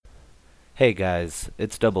Hey guys,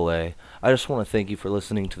 it's Double A. I just want to thank you for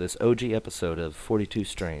listening to this OG episode of 42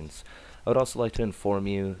 Strains. I would also like to inform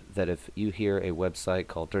you that if you hear a website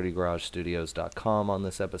called dirtygaragestudios.com on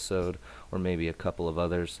this episode, or maybe a couple of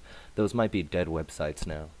others, those might be dead websites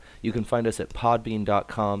now. You can find us at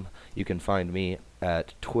podbean.com. You can find me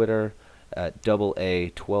at Twitter at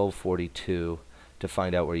AA1242 to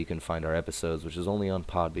find out where you can find our episodes, which is only on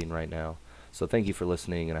Podbean right now. So thank you for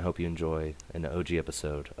listening, and I hope you enjoy an OG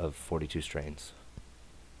episode of 42 Strains.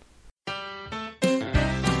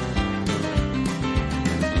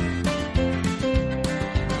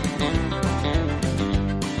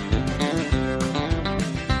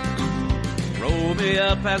 Roll me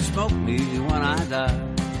up and smoke me when I die.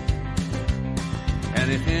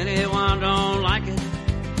 And if anyone don't like it,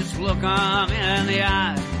 just look 'em in the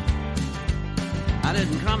eye. I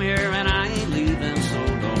didn't come here and I ain't leaving, so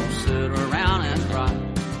don't sit around and cry.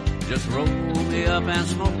 Just roll me up and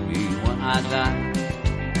smoke me when I die.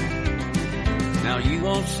 Now you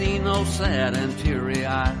won't see no sad and teary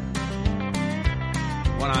eye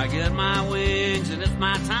when I get my wings and it's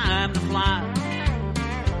my time to fly.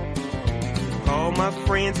 Call my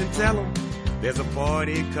friends and tell them there's a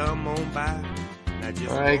party, come on by.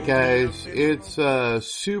 Alright guys, it's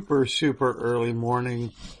super early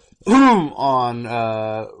morning on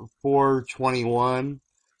 4/21,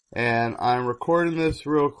 and I'm recording this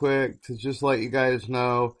real quick to just let you guys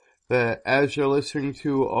know that as you're listening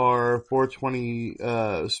to our 420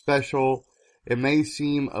 special, it may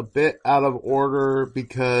seem a bit out of order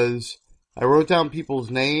because I wrote down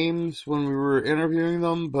people's names when we were interviewing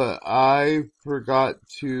them, but I forgot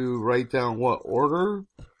to write down what order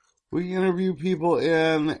we interview people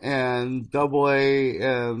in, and Double A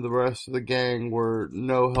and the rest of the gang were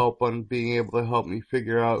no help on being able to help me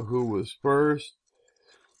figure out who was first.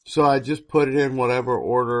 So I just put it in whatever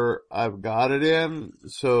order I've got it in,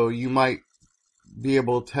 so you might be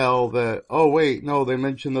able to tell that, oh wait, no, they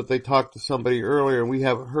mentioned that they talked to somebody earlier and we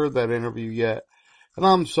haven't heard that interview yet. And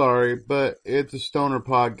I'm sorry, but it's a stoner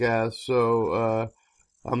podcast, so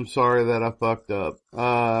I'm sorry that I fucked up.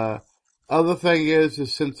 Other thing is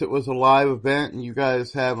since it was a live event and you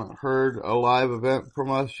guys haven't heard a live event from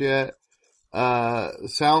us yet,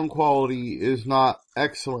 sound quality is not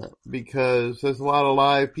excellent because there's a lot of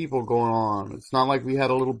live people going on. It's not like we had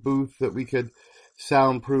a little booth that we could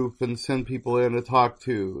soundproof and send people in to talk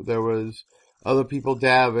to. There was other people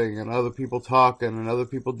dabbing and other people talking and other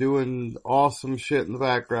people doing awesome shit in the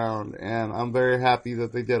background, and I'm very happy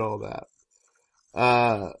that they did all that.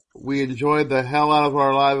 We enjoyed the hell out of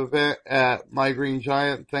our live event at My Green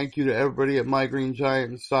Giant. Thank you to everybody at My Green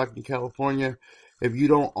Giant in Stockton, California. If you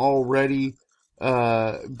don't already,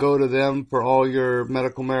 go to them for all your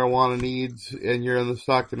medical marijuana needs and you're in the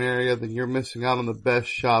Stockton area, then you're missing out on the best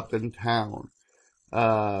shop in town.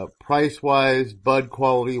 Price-wise, bud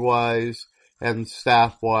quality-wise, and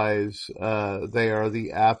staff-wise, they are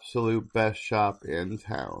the absolute best shop in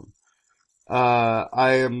town.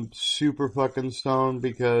 I am super fucking stoned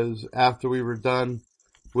because after we were done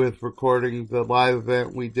with recording the live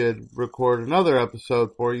event, we did record another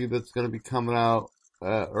episode for you that's going to be coming out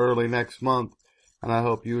early next month, and I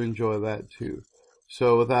hope you enjoy that too.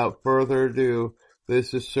 So without further ado,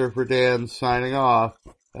 this is Surfer Dan signing off,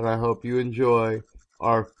 and I hope you enjoy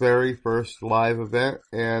our very first live event.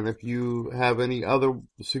 And if you have any other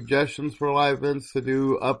suggestions for live events to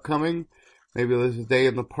do upcoming, maybe there's a day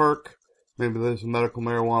in the park, maybe there's a medical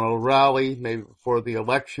marijuana rally, maybe before the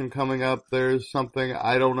election coming up there's something,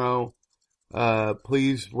 I don't know.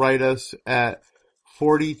 Please write us at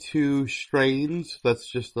 42 strains, that's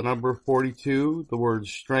just the number 42, the word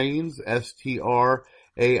strains, STRAINS,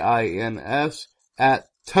 at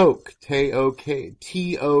toke, TOKE.com.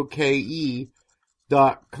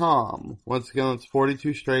 Once again, it's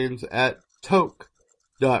 42 strains at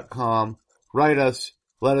toke.com. Write us,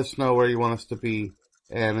 let us know where you want us to be,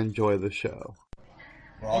 and enjoy the show.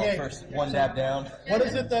 We're all first one dab down. What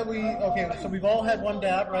is it that so we've all had one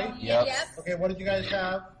dab, right? Yep. Okay, what did you guys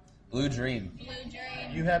have? Blue Dream.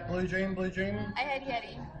 You had Blue Dream? I had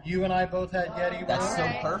Yeti. You and I both had Yeti. That's so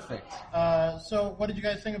perfect. So what did you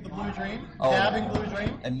guys think of the Blue Dream? Oh, Dabbing Blue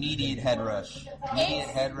Dream? Immediate head rush. And then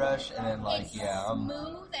It's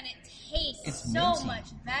smooth and it tastes so minty.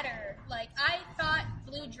 much better. Like, I thought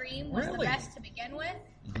Blue Dream was the best to begin with.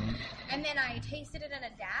 Mm-hmm. And then I tasted it in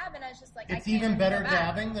a dab, and I was just like, it's I can't even better go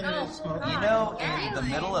back. dabbing than it is smoking. You know, yes. in the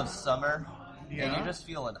middle of summer, Yeah. and you're just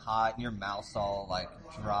feeling hot and your mouth's all like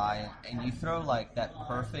dry, and you throw like that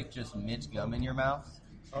perfect just mint gum in your mouth.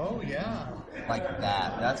 Oh, yeah. Like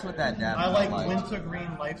that. That's what that dab I felt like like.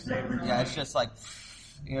 Wintergreen Lifesaver. Yeah, it's just like,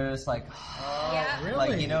 you're just like, Yeah. Really?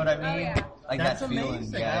 like, you know what I mean? Oh, yeah. like That's that feeling.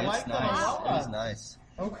 amazing. Yeah, I like it's that a nice. lot. It was nice.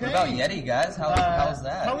 Okay. What about Yeti, guys? How's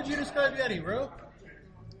that? How would you describe Yeti, Rue?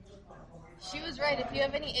 She was right. If you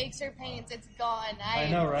have any aches or pains, it's gone. I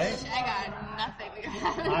know, right? I got nothing.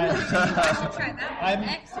 I should try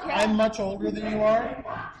that. I'm much older than you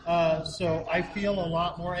are, so I feel a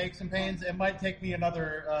lot more aches and pains. It might take me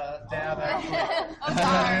another dab, actually.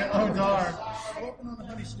 Oh, darn. Smoking on the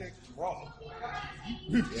honey stick raw.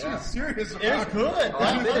 She's serious about It's good.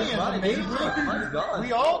 That thing is amazing. Mine's gone.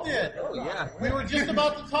 We all did. Oh, yeah. We were just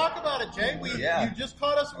about to talk about it, Jay. Yeah. You just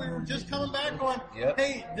caught us. We were just coming back going, Yep.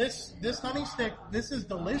 hey, this honey stick, this is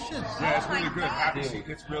delicious. Yeah, it's really my good. God. Have a seat.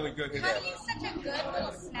 It's really good. Honey is such a good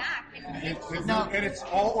little snack. And it's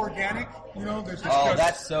all organic. You know, there's just Oh,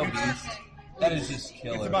 that's so beast. That is just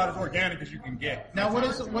killer. It's about as organic as you can get. Now, what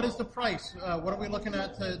is the price? What are we looking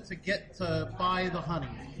at to get to buy the honey?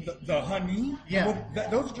 The honey. Yeah. Well,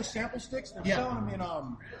 those are just sample sticks. They're Yeah. selling them in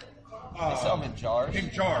They sell them in jars. in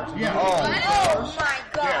jars. Yeah. Oh my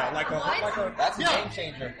god. Yeah, like a That's a Yeah. game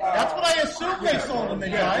changer. That's what I assumed they sold them, you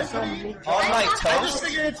yeah, guys. they sell them in little On jars. my I just toast.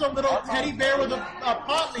 figured it's a little teddy bear with a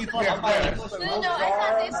pot leaf on Yeah, his back. No, I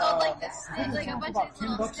thought they sold like this, like a bunch About of 10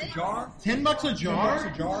 little bucks a sticks. jar. $10 a 10 jar? bucks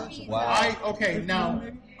a jar. Wow. Now,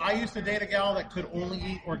 I used to date a gal that could only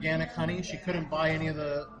eat organic honey. She couldn't buy any of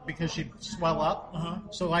because she'd swell up.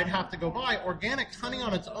 So I'd have to go buy organic honey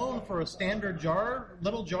on its own for a standard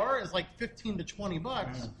little jar is like 15 to 20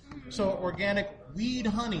 bucks. So organic weed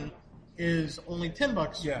honey is only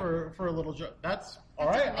 $10 Yeah. for a little jar. That's all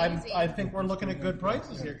right. amazing. I think we're looking at good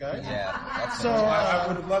prices here, guys. Yeah. That's So, I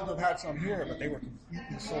would have loved to have had some here, but they were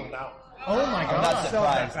completely sold out. oh my I'm not god.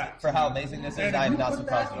 surprised. For how amazing this is, And if I'm you not put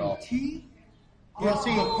surprised that at all. in tea, Well,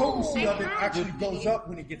 see, the potency of it actually goes up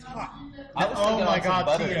when it gets hot. I was Oh thinking my on some God,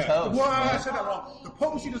 buttered see, toast. Well, I man. said that wrong. The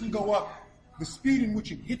potency doesn't go up. The speed in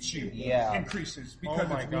which it hits you Yeah. increases because Oh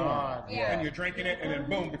my it's warm. God. Yeah. And you're drinking it, and then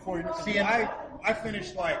boom, before you know See, it. and- I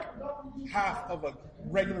finished like half of a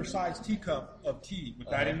regular sized teacup of tea with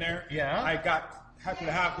that in there. Yeah. I got to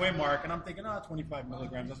the halfway mark, and I'm thinking, 25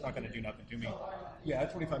 milligrams, that's not going to do nothing to me. Yeah,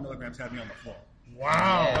 that 25 milligrams had me on the floor.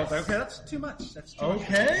 Wow. I was like, okay, that's too much. That's too much.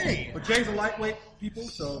 Okay. But Jay's a lightweight, people,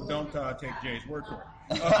 so don't take Jay's word for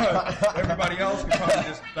it. Everybody else can probably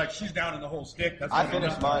just, like, she's down in the whole stick. That's I not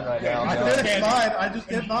finished enough. mine right now. I so- finished mine. I just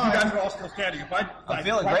did You guys mine. are all still standing. If I'm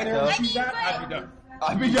feeling right great, there though. where she's at, I'd be done.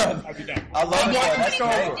 I'd be done. I'd be done. I love it. watching That's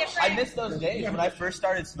the show. great. I miss those days when I first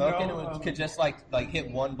started smoking You know, and could just like hit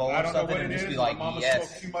one bowl I or don't know something what and it just is. be like, My mama yes.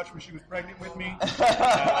 smoked too much when she was pregnant with me.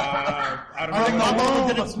 I don't I think know. my mom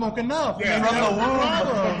didn't smoke enough. Yeah, Maybe from that the was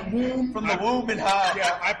problem. womb. From the womb and high.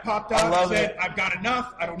 Yeah, I popped I out love and said, it. I've got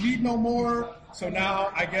enough. I don't need no more. So now,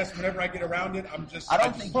 I guess whenever I get around it, I'm just. I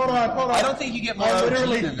don't think. Hold on. I don't think you get more I OG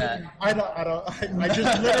literally, than that. I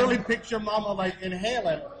just literally picture mama like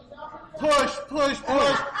inhaling. Push.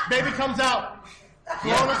 Baby comes out.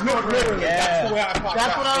 Literally, Yeah. that's the way I popped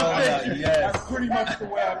That's out. what I was thinking. Yes. That's pretty much the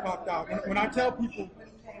way I popped out. When I tell people,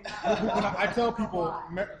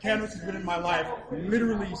 cannabis has been in my life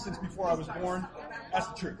literally since before I was born. That's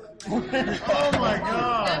the truth. Oh my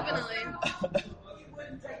god. Definitely.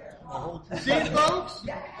 See, folks,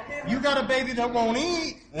 you got a baby that won't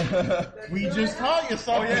eat. We just taught you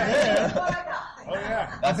something there. Oh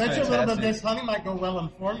yeah. I That's bet you a little bit of fantastic. this honey might go well in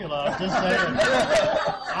formula.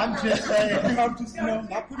 I'm just saying. I'm just,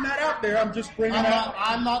 not putting that out there. I'm just bringing out.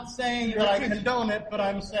 I'm not saying that I condone it, but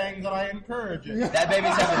I'm saying that I encourage it. That baby's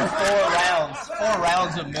having 4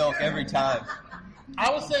 rounds of milk every time. I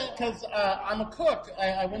was saying because I'm a cook.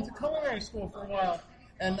 I went to culinary school for a while,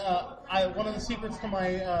 and one of the secrets to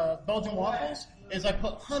my Belgian waffles is I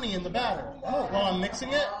put honey in the batter while I'm mixing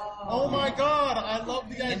it. Oh my god, I love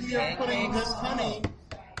the idea of putting this honey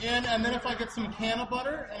in, and then if I get some can of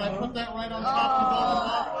butter and I put that right on top of the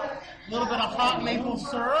Belgian waffle, a little bit of hot maple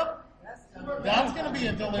syrup, that's going to be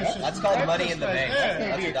a delicious That's called money in the breakfast bank. right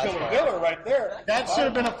there. Be a That's killer right. killer right there. That should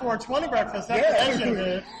have been a 420 breakfast. That's what that should have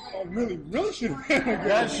been. Oh, really should have been.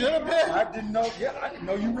 That should have been. I didn't know. Yeah, I didn't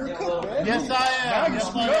know you were a cook, man. Yes, I Now am. you Yes,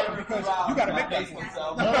 screwed I up am. because you got to make that one.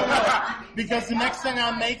 No. Because the next thing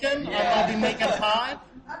I'm making, I'll be making pie,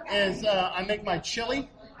 is I make my chili.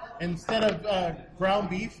 Instead of ground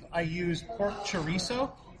beef, I use pork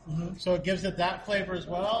chorizo. So it gives it that flavor as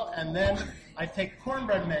well. And then I take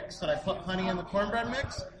cornbread mix that I put honey in the cornbread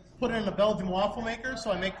mix, put it in a Belgian waffle maker,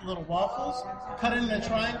 so I make the little waffles, cut it into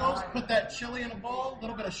triangles, put that chili in a bowl, a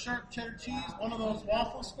little bit of sharp cheddar cheese, one of those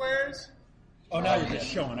waffle squares. Oh, now you're just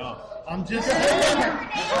showing off. I'm just saying.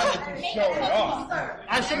 Showing off.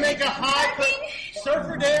 I should make a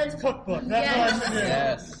Surfer Dan's cookbook. That's what I should do.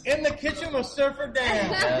 Yes. In the kitchen with Surfer Dan.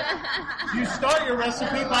 You start your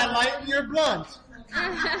recipe by lighting your blunt.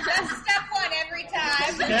 Just step one every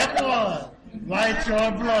time. Step one, light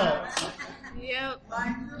your blood. Yep.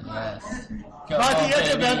 Yes. By the end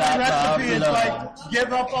of every recipe, it's like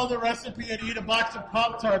give up on the recipe and eat a box of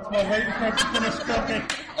Pop-Tarts while waiting for it to finish cooking.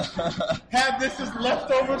 Have this as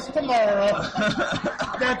leftovers tomorrow.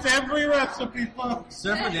 That's every recipe, folks.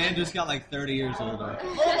 Surfer Dan just got like 30 years older.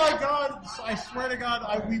 Oh my God! I swear to God,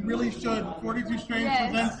 we really should. 42 Strains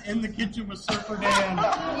presents In the Kitchen with Surfer Dan.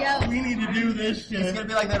 Yep. We need to do this shit. It's gonna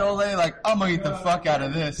be like that old lady, like, I'm gonna eat the fuck out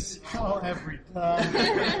of this. Oh, every time.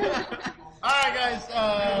 Alright guys,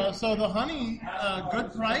 so the honey,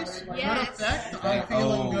 good price, good effect, I'm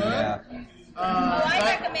feeling good. Yeah.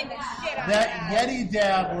 I recommend the shit out of That that. Yeti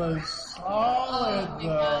dab was solid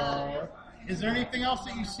though. Is there anything else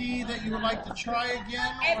that you see that you would like to try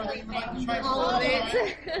again? Or that you would like to try All of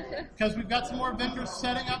it. Because we've got some more vendors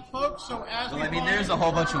setting up, folks, so as Well, we I mean, find- there's a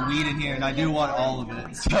whole bunch of weed in here, and I do want all of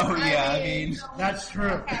it. So, yeah, I mean... That's true.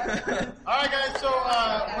 Alright guys, so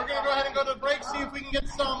we're going to go ahead and go to the break, see if we can get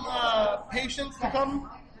some patients to come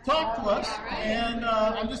talk to us. And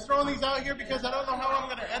I'm just throwing these out here because I don't know how I'm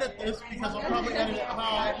going to edit this, because I'll probably edit it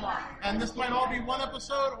high. And this might all be one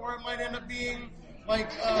episode, or it might end up being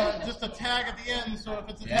like just a tag at the end. So if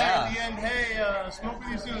it's a tag at the end, hey, smoke with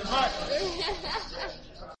you soon. But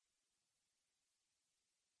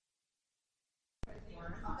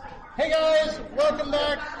hey guys, welcome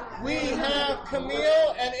back. We have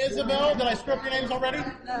Camille and Isabel. Did I screw up your names already? No.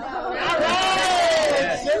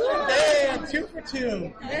 Alright! Surfer Dan, 2 for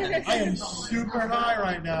 2. I am super high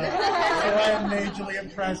right now. So I am majorly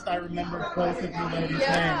impressed. I remember both of you ladies'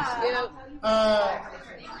 names. Yep.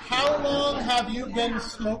 How long have you been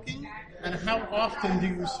smoking, and how often do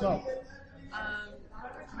you smoke?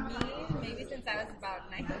 Me, maybe since I was about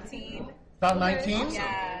 19. About 19?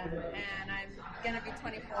 Yeah, and I'm gonna be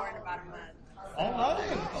 24 in about a month. All right.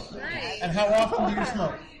 Nice. And how often do you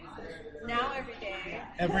smoke? Now every day.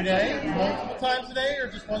 Every day? Multiple times a day, or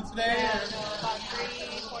just once a day? Yeah, Or- no, about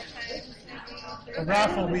 3-4 times. Maybe. A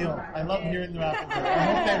raffle wheel. I love hearing the raffle wheel. I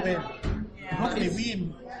hope they win. I hope they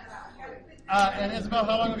win. And Isabel,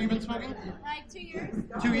 how long have you been smoking? Like 2 years.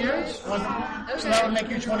 2 years? So that would make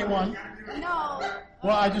you 21. No.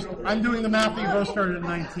 Well, I'm doing the math that you both started at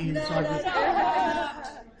 19, so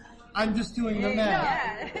I'm just doing the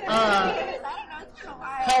math. I don't know. It's been a while.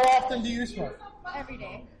 How often do you smoke? Every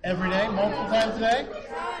day. Every day? Multiple times a day? No,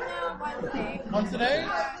 once a day. Once a day?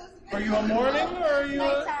 Are you a morning or are you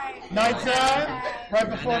a Nighttime. nighttime? Right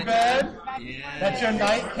before bed? That's your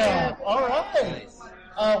nightcap. All right.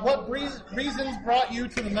 What reasons brought you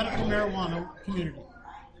to the medical marijuana community?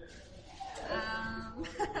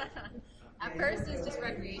 At first, it was just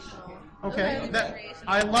recreational. Okay, Purely that recreational.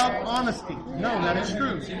 I love honesty. No, that is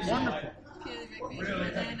true. Wonderful. Purely recreational.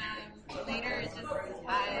 And then later, it's just, it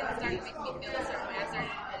started making me feel a certain way. I started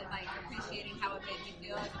like appreciating how it made me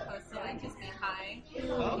feel as opposed to like just being high.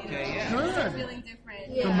 Okay, yeah. Good. Feeling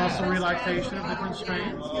different. The muscle relaxation of different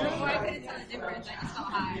strains. Before I couldn't tell the difference, I just felt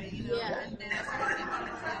high, and then I started feeling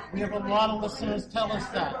it. We have a lot of listeners tell us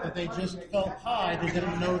that they just felt high. They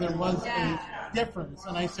didn't know there was a difference.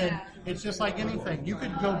 And I said, it's just like anything. You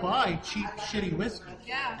could go buy cheap, shitty whiskey,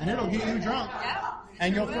 and it'll get you drunk.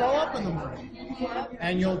 And you'll throw up in the morning.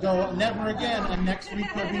 And you'll go, never again. And next week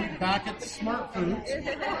you'll be back at Smart Foods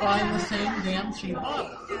buying the same damn cheap bottle.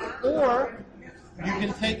 Or you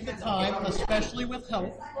can take the time, especially with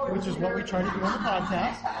health, which is what we try to do on the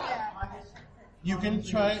podcast. You can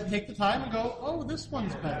take the time and go, oh, this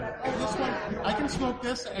one's better. Oh, this one, I can smoke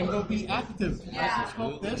this and go be active. I can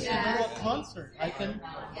smoke this and go to a concert. I can.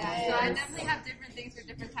 So I definitely have different things for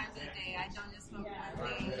different times of the day. I don't just smoke one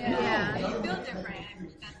thing. You feel different.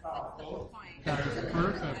 That's the whole point. That is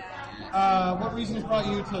perfect. What reasons brought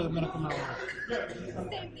you to medical marijuana?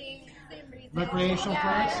 Same thing. Same reason. Recreational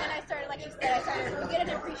yeah, first? and then I started, like you said, to get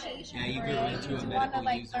an appreciation Yeah, you for grew it. into a to want to medical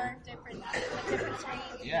like user. learn different strains.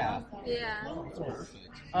 Yeah. Yeah. Perfect.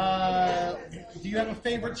 Do you have a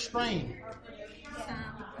favorite strain? A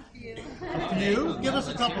few. A few? Give us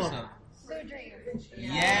a couple of them. Blue Dream.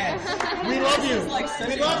 Yes. We love you. Like such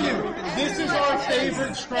We a love cute- you. This is our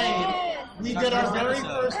favorite strain. We did our very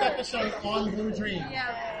first episode on Blue Dream.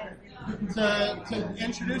 To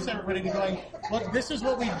introduce everybody to going, look, this is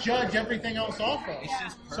what we judge everything else off of.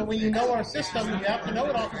 So when you know our system, you have to know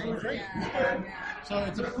it off of Blue Dream. So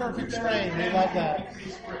it's a perfect strain. We love that.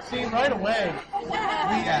 See, right away, we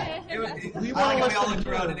want to We all listen looked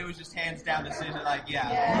around to and it was just hands down decision, like,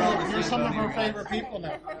 You're some of our favorite people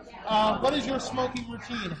now. What is your smoking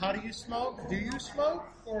routine? How do you smoke? Do you smoke?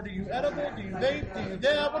 Or do you edible? Do you vape? Do you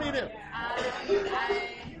dab? What do you do? I use a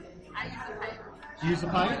pipe. Use a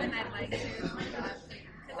pipe? More than I'd like to.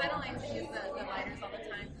 Because I don't like to use the lighters all the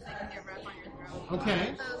time because they can get rough on your throat. Okay.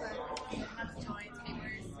 Joints,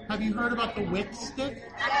 fingers. Have you heard about the wick stick?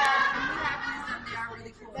 I have used them. They are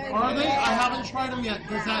really cool. Are they? I haven't tried them yet.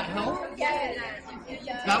 Does that help? Yes, it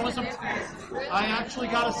does. That was I actually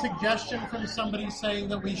got a suggestion from somebody saying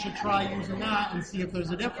that we should try using that and see if there's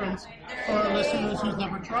a difference for our listeners who's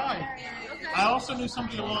never tried. I also knew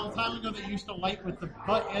somebody a long time ago that used to light with the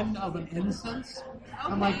butt end of an incense.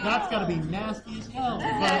 I'm like, that's got to be nasty as hell.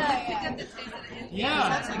 But, yeah.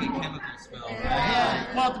 That's like a chemical smell, right?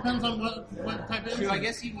 Yeah. Well, it depends on what type of incense. True, I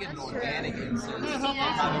guess you can get an organic incense.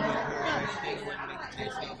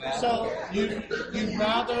 So you'd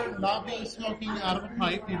rather not be smoking out of a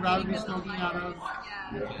pipe, you'd rather be smoking out of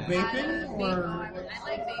vaping or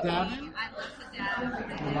dabbing? I love to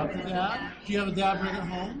dab. You love to dab? Do you have a dab rig at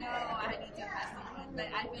home? No, I need to invest in one, but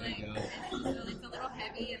I feel like it's a little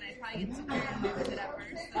heavy and I probably get too nervous with it at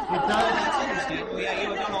first. So. It does. That's understandable. Yeah, you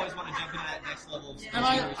don't always want to jump into that next level of And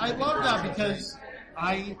I love that because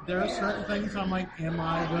there are certain things I'm like, am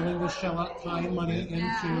I willing to shell out time money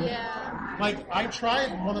into? Yeah. Like, I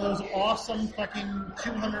tried one of those awesome fucking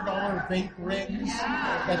 $200 vape rigs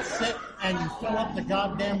that sit and you fill up the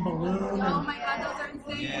goddamn balloon. Oh And, my god, those are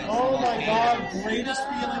insane. Yes. oh my god, greatest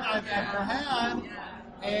feeling I've ever had.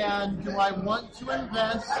 And do I want to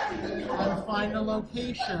invest and find a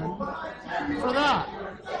location for that?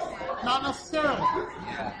 Not necessarily.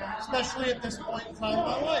 Especially at this point in time in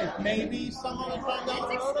my life. Maybe some other time down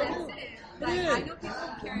the It's road. expensive. Like, I know people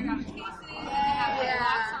who carry around cases, they have like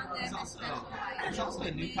locks on them, It's and also, special there's also a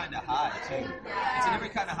new kind of high, too. It's a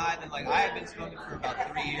different kind of high than, like, I had been smoking for about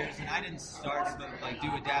 3 years, and I didn't start smoking, like, do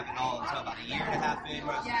a dab at all until about a year and a half in,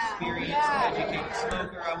 where I was an experienced, educated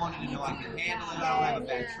smoker. I wanted to know I could handle it, I don't have a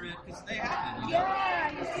bad trip, because they happen, you know?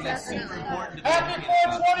 And that's super important to be Happy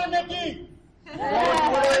educated. 420, Mickey!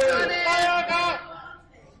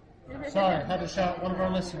 Sorry, had to shout one of our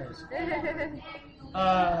listeners.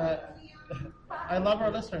 I love our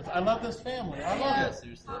listeners. I love this family. I love it.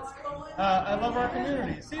 Seriously. I love our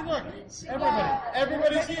community. See, look,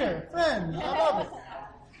 everybody's here. Friends, I love it.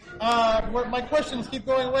 My questions keep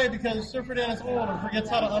going away because Surfer Dan is old and forgets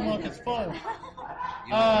how to unlock his phone.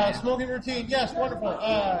 Smoking routine, yes, wonderful.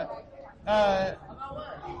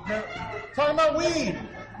 Talking about weed.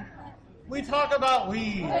 We talk about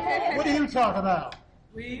weed. What do you talk about?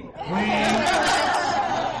 Weed.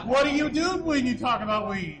 What do you do when you talk about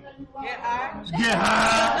weed? Get high. Get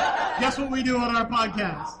high. Guess what we do on our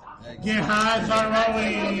podcast? Get high and talk about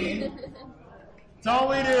weed. That's all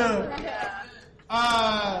we do.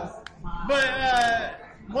 But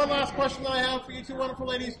one last question that I have for you two wonderful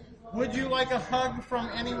ladies. Would you like a hug from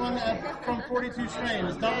anyone from 42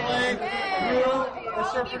 Strains? Double A, Rue, or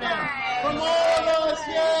Surfer Dan? From all of us,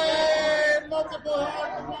 yay! Multiple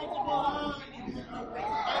hugs. I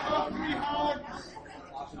love free hugs.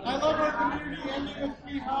 I love our community ending with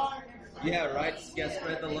free hugs. Yeah, right. Yeah,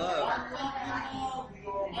 spread the love.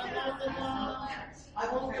 Yes.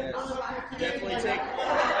 Definitely take.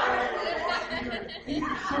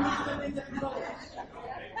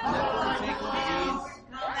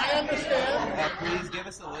 I understand. Please give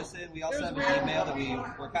us a listen. We also have an email that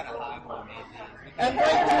we're kind of high on maybe. And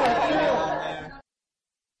right to it, too.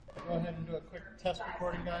 Go ahead and do a quick test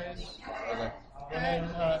recording, guys. Okay. Go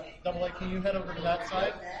ahead, Double A, can you head over to that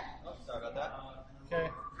side? Oh, sorry about that. Okay.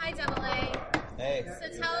 Hi, Double A. Hey. So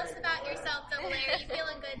tell us about yourself, Double A. Are you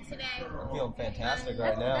feeling good today? I'm feeling fantastic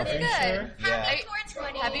right now. That's good. Yeah. Happy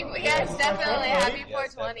 420. Yes, definitely. Happy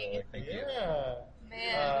Yes, 420. definitely. Thank you. Yeah.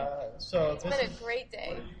 Man, So it's this been is, a great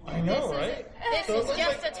day. I know, right? This So it is looks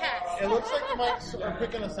just like- a test. It looks like the mics are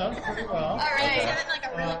picking us up pretty well. All right. Like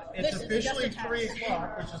a real, It's this officially is just a 3 test.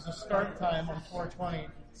 o'clock, which is the start time on 420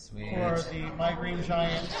 Sweet. for the My Green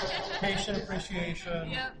Giant Patient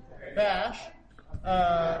Appreciation Bash.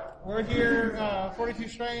 We're here, 42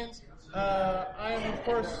 Strains. I am, of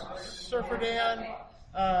course, Surfer Dan.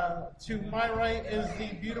 To my right is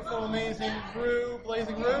the beautiful, amazing Brew,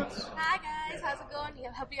 Blazing Roots. Hi guys, how's it going?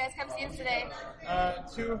 I hope you guys come see us today.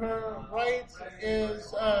 To her right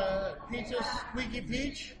is Peach's Squeaky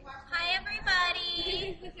Peach. Hi,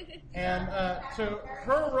 everybody. And to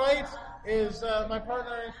her right is my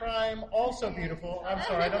partner in crime, also beautiful. I'm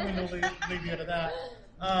sorry, I don't mean to leave you to that.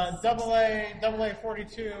 Double A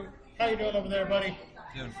 42. How you doing over there, buddy?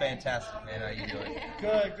 Doing fantastic, man. How you doing?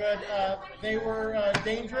 Good. They were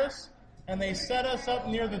dangerous, and they set us up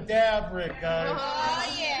near the dab rig, guys. Oh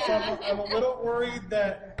yeah. So I'm a little worried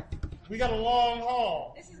that we got a long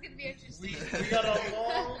haul. This is gonna be interesting. We got a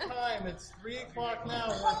long time. It's 3 o'clock now.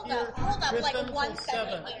 We're here Hold up, with like them 1 till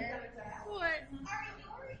second 7. here. What? Are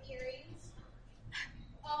your earrings?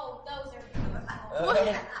 Oh, those are beautiful.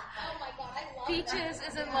 Peaches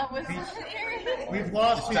is in love with We've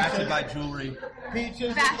lost Distracted Peaches. by jewelry.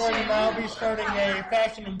 Peaches is going to now be starting a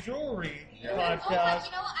fashion and jewelry podcast. Oh, but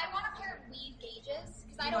you know, I want a pair of weave gauges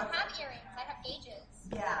because I don't have earrings. I have gauges.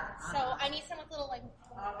 Yeah. So I need some with little like.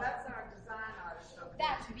 That's our design artist.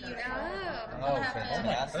 That's beautiful. Oh, I'm gonna have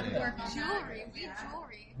fantastic. to work on jewelry, weave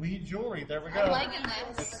jewelry. Weed jewelry. There we go. I'm liking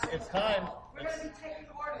this. It's time.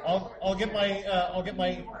 I'll get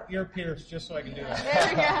my ear pierced just so I can do that. There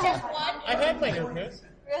we go. Just one. I had my ear pierced.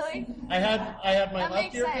 Really? I had my That left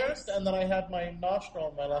makes ear sense. pierced, and then I had my nostril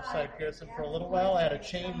on my left side pierced, and for a little while I had a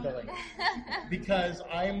chain going because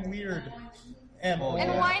I'm weird. And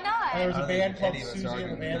why not? There was a band called Any of us Susie argue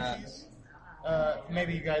and the with that. Banshees.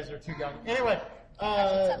 Maybe you guys are too young. Anyway,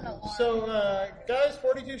 guys,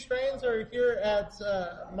 42 Strains are here at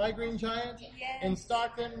My Green Giant in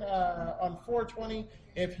Stockton on 420.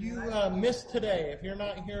 If you missed today, if you're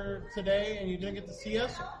not here today and you didn't get to see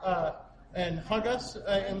us and hug us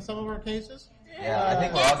in some of our cases, Yeah, I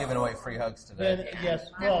think we're all giving away free hugs today. then yes,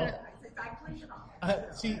 well.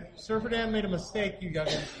 See, Surfer Dan made a mistake, you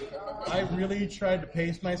youngins. I really tried to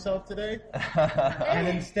pace myself today, and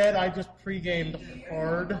instead I just pre-gamed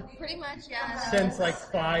hard Pretty much, yeah. since like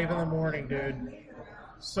 5 in the morning, dude.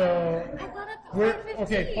 So,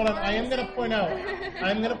 okay, hold on. I'm gonna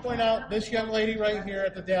point out this young lady right here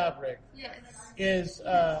at the dab rig Yes. is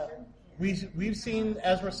we've seen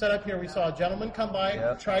as we're set up here. We saw a gentleman come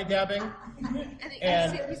by, try dabbing,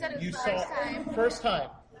 and he said it was you first saw time. first time.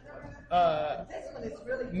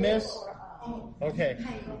 Miss, okay,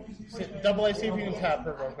 double A, see if you can tap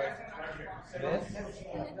her real quick.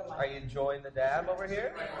 Are you enjoying the dab over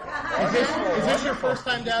here? Is this your first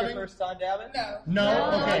time dabbing? First time dabbing?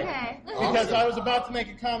 No? Okay. Okay. Because I was about to make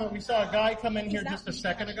a comment. We saw a guy come in here just a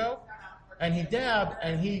second ago, and he dabbed,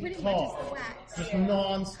 and he coughed, just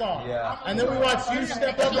non-stop. Yeah. And then we watched you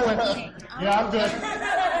step up and went, yeah, I'm good.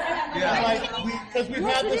 Because we've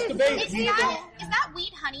had this debate. Is that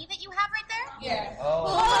weed honey that you have right there? Yeah.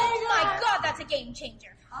 Oh my god, that's a game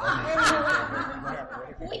changer.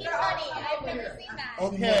 Weed honey, I've never seen that.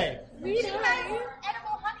 Okay. Weed honey?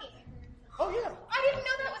 Edible honey. Oh, yeah. I didn't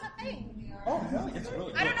know that was a thing. Oh, really? It's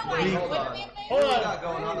really I don't know why it wouldn't be a thing. Hold What we on. got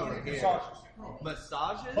going on over here?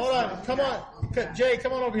 Massages? Hold on. Come on. Jay,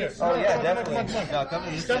 come on over here. Oh, yeah, Come on, definitely. come on. No, come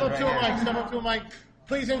to this Step end up right to a here. mic. Step up to a mic.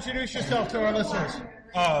 Please introduce yourself to our listeners.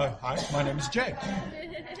 Hi, my name is Jay.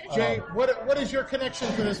 Jay, what is your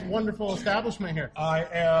connection to this wonderful establishment here? I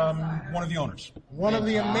am one of the owners. One of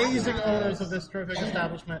the amazing owners of this terrific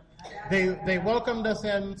establishment. They welcomed us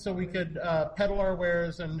in so we could peddle our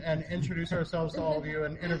wares and introduce ourselves to all of you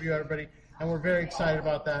and interview everybody, and we're very excited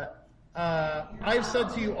about that. I've said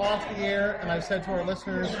to you off the air, and I've said to our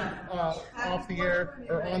listeners off the air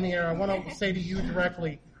or on the air, I want to say to you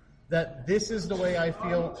directly that this is the way I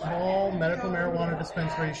feel all medical marijuana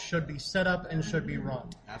dispensaries should be set up and should be run.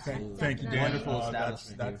 Absolutely. Thank you, Dan. Wonderful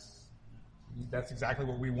establishment. That's exactly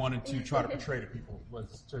what we wanted to try to portray to people,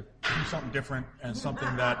 was to do something different and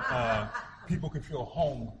something that people could feel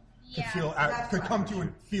home, could come to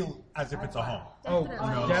and feel as if it's a home. Oh,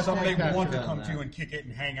 Something they want to definitely. come to and kick it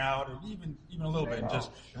and hang out, and even a little bit, and just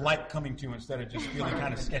like coming to instead of just feeling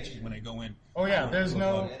kind of sketchy when they go in. Oh yeah, there's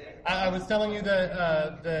no. I was telling you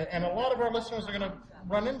that, and a lot of our listeners are going to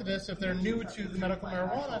run into this if they're new to the medical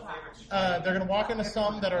marijuana. They're going to walk into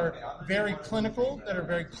some that are very clinical, that are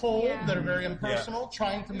very cold, that are very impersonal,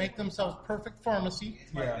 trying to make themselves perfect pharmacy.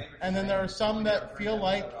 Yeah. And then there are some that feel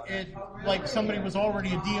like somebody was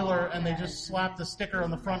already a dealer and they just slapped a sticker on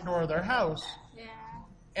the front door of their house.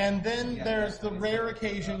 And then there's the rare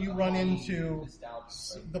occasion you run into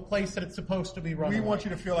the place that it's supposed to be run. We want you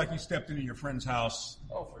to feel like you stepped into your friend's house,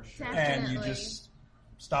 and you just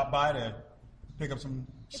stopped by to pick up some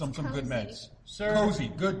good meds. Sir, Cozy,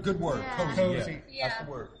 good word. Cozy. Yeah. That's the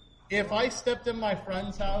word. If I stepped in my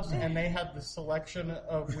friend's house and they had the selection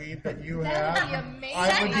of weed that you That have, would be amazing.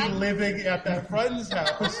 I would be living at that friend's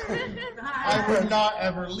house. I would not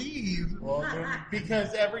ever leave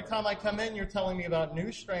because every time I come in, you're telling me about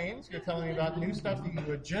new strains, you're telling me about new stuff that you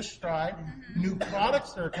would just try, new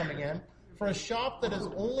products that are coming in. For a shop that has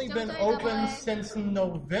only been open since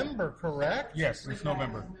November, correct? Yes, it's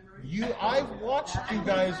November. I've watched you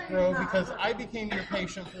guys grow because I became your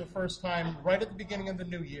patient for the first time right at the beginning of the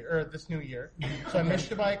new year, or this new year. So I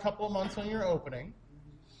missed you by a couple of months on your opening.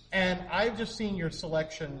 And I've just seen your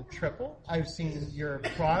selection triple. I've seen your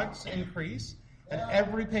products increase. And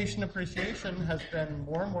every patient appreciation has been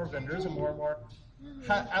more and more vendors and more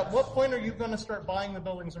At what point are you going to start buying the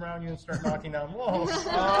buildings around you and start knocking down walls?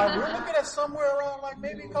 We're looking at somewhere around like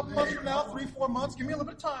maybe a couple months from now, 3-4 months. Give me a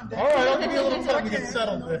little bit of time, Dave. All right, I'll give you a little time to get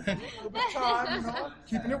settled. A little bit of time,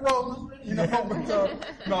 keeping it rolling. But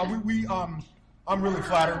I'm really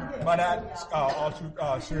flattered by that. All true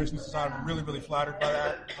seriousness aside, I'm really, really flattered by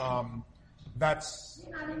that. That's.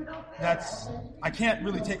 I can't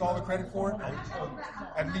really take all the credit for it.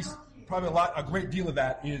 At least. Probably a great deal of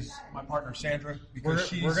that is my partner Sandra,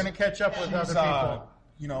 because we're going to catch up with other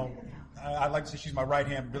people. I'd like to say she's my right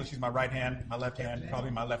hand. Really, she's my right hand. My left hand,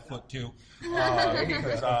 probably my left foot too,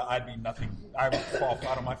 because I'd be nothing. I would fall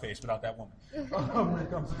flat on my face without that woman. When it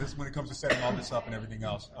comes to this, when it comes to setting all this up and everything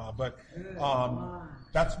else. But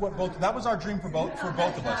that's what that was our dream for both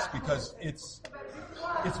of us, because it's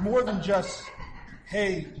more than just,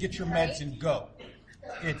 hey, get your meds and go.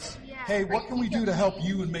 It's, hey, what can we do to help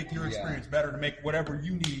you and make your experience better, to make whatever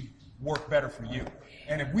you need work better for you?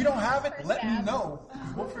 And if we don't have it, let me know,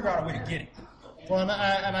 because we'll figure out a way to get it. Well,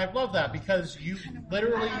 and I love that, because you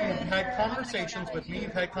literally have had conversations with me,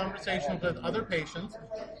 you've had conversations with other patients,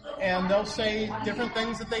 and they'll say different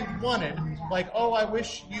things that they wanted, like, oh, I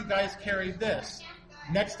wish you guys carried this.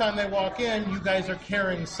 Next time they walk in, you guys are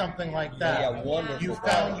carrying something like that. Yeah, wonderful. You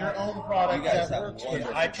found your own product that works.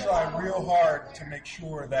 I try real hard to make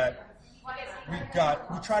sure that we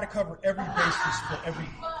try to cover every basis for every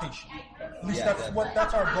patient. At least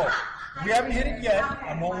that's our goal. We haven't hit it yet.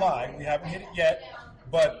 I won't lie. We haven't hit it yet,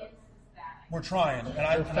 but we're trying.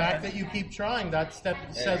 And the fact that you keep trying, that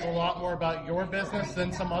says a lot more about your business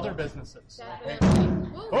than some other businesses. Thank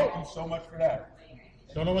you so much for that.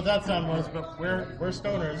 Don't know what that sound was, but we're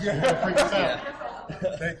stoners. Yeah. Freak us out.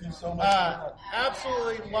 Thank you so much.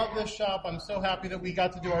 Absolutely love this shop. I'm so happy that we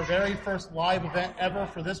got to do our very first live event ever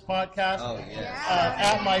for this podcast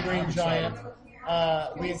at My Green Giant.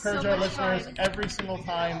 We encourage our listeners every single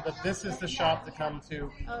time that this is the shop to come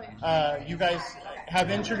to. You guys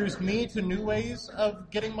have introduced me to new ways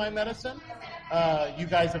of getting my medicine. You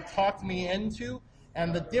guys have talked me into.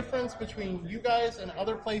 And the difference between you guys and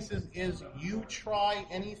other places is you try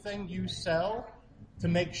anything you sell to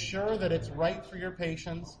make sure that it's right for your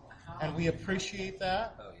patients, and we appreciate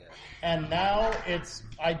that. And now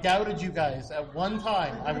I doubted you guys at one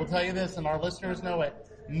time. I will tell you this, and our listeners know it,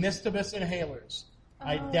 Mistibus inhalers.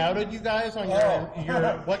 I doubted you guys on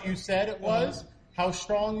your what you said it was, how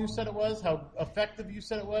strong you said it was, how effective you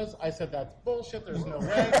said it was. I said, that's bullshit, there's no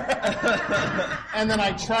way. And then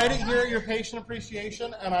I tried it here at your patient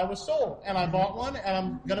appreciation, and I was sold. And I bought one, and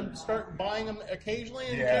I'm going to start buying them occasionally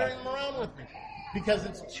and carrying them around with me, because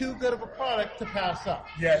it's too good of a product to pass up.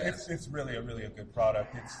 Yeah, it's really a good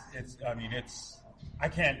product. I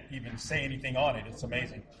can't even say anything on it. It's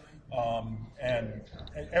amazing. And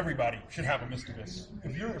everybody should have a Mistibus.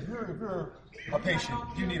 If you're a patient,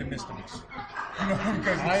 you need a Mistibus.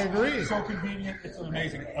 Because I agree. It's so convenient. It's an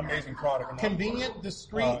amazing product. Convenient,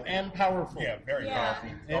 discreet, and powerful. Yeah, very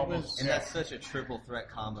powerful. And that's such a triple threat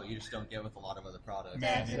combo you just don't get with a lot of other products.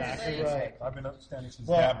 Man, exactly right. I've been upstanding since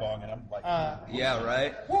Dab Bong, and I'm like, yeah,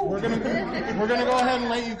 right. We're gonna go ahead and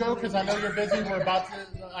let you go, because I know you're busy.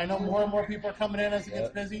 I know more and more people are coming in as it gets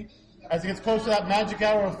busy. As it gets close to that magic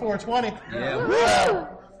hour of 4:20,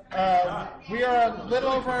 we are a little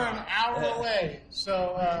over an hour away.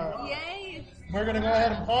 So we're going to go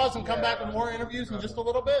ahead and pause and come back with more interviews in just a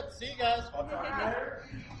little bit. See you guys.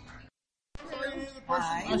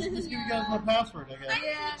 Hi. I should just give you guys my password, I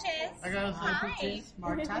guess. I got to say peaches.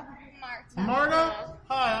 Marta. Hi,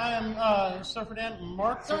 I am Surfer Dan.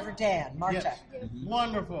 Marta? Marta. Yes.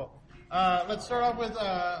 Wonderful. Let's start off with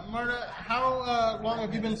Marta. How long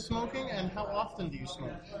have you been smoking, and how often do you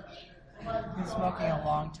smoke? I've been smoking a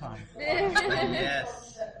long time.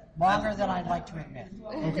 Yes. Longer than I'd like to admit.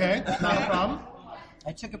 Okay, not a problem.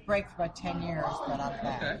 I took a break for about 10 years, but I'm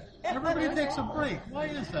back. Okay. Everybody takes a break. Why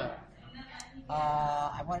is that?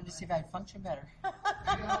 I wanted to see if I'd function better. How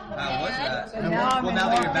was that? So now I'm in now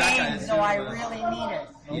that more you're back, pain, so I really need it.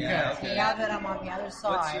 Yeah, okay. Now that I'm on the other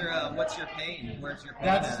side. What's your pain? Where's your pain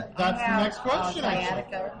That's at? the next question.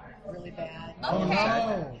 Sciatica, really bad. Oh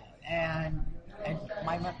no! And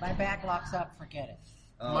my back locks up. Forget it.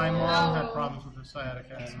 My mom had problems with her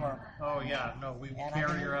sciatica. It's horrible. Oh yeah, no, we And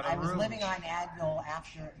carry her out of I was rooms. living on Advil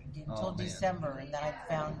until December, and then I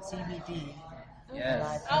found CBD.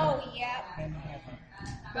 Yes.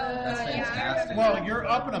 That's fantastic. Well, you're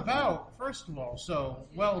up and about, first of all, so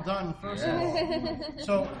well done, first of all.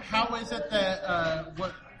 So how is it that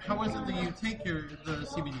you take the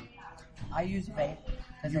CBD? I use vape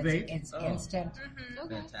because You vape? it's Oh. instant.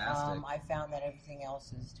 Fantastic. I found that everything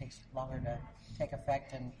else takes longer to take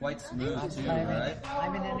effect and Quite smooth I'm too, kind of- right?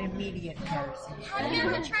 I'm in an immediate heresy. Have you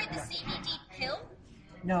ever tried the CBD pill?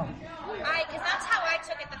 No. Because that's how I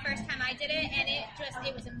took it the first time I did it, and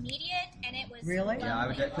it was immediate, and it was Really? Yeah, I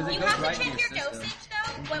would because it You goes have right to to check your your system. dosage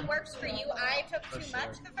though. What works for you? I took For too sure.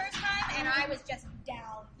 much the first time, and I was just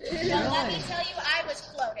down. But let me tell you, I was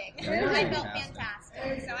floating. I felt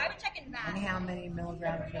fantastic. So I would check in And that. how many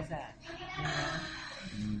milligrams was that?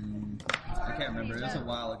 I can't remember. It was a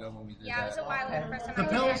while ago when we did Yeah, it was a that. while ago. The first time The I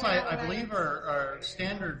pills, did it. I believe, are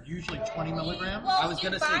standard, usually 20 milligrams. Well, I was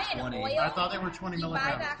gonna you say buy an 20. Oil, I thought they were 20 you buy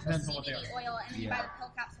milligrams. the actual Depends on what they CBD are. oil, and then you Yeah. buy the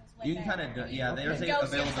pill capsules with You it. can kind of, there's a Dose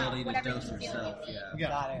availability yourself, to whatever dose you feel yourself. you need. Yeah. Yeah.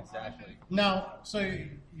 Got it. Exactly. Now, so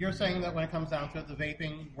you're saying that when it comes down to it, the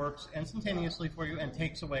vaping works instantaneously for you and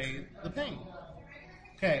takes away the pain.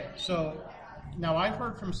 Okay, so now I've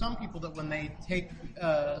heard from some people that when they take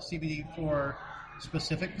CBD for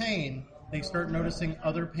specific pain, they start noticing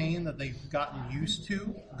other pain that they've gotten used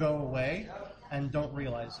to go away and don't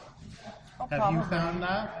realize it. Oh, Have you probably. found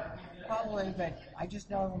that? Probably, but I just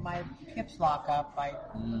know when my hips lock up,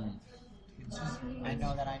 it's just, I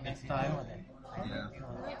know that I need to time. deal with it. I Yeah. deal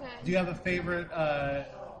with it. Do you have a favorite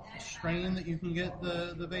strain that you can get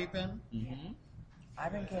the vape in? Mm-hmm.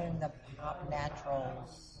 I've been getting the Pop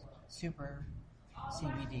Naturals Super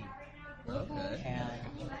CBD, Okay. and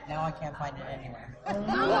now I can't find it anywhere.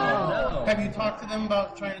 No. Have you talked to them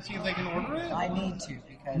about trying to see if they can order it? I need to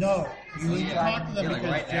because No, you need to talk to them Yeah, like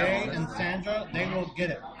because right now, Jay this and is- Sandra, they will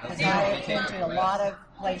get it. I've been to a lot of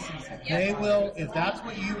places. They will, if that's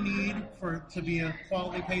what you need to be a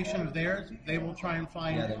quality patient of theirs, they will try and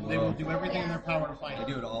find Yeah, it. they They will will. do everything in their power to find it.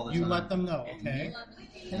 They do it all the You time. let them know, okay?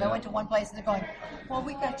 And I went to one place and they're going, well,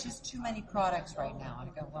 we got just too many products right now.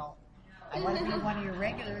 And I go, well, I want to be one of your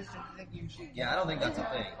regulars. I think you should. Yeah, I don't think that's a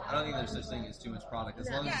thing. I don't think there's such thing as too much product. As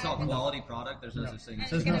long as it's all quality product, there's no such thing as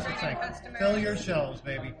There's too no much. such thing. Fill your shelves,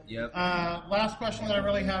 baby. Yep. Last question that I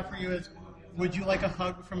really have for you is, would you like a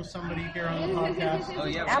hug from somebody here on the podcast? Oh, yeah.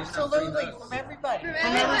 we just have Absolutely, free hugs. from everybody. From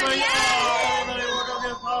everybody, everybody will go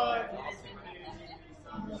get hugs.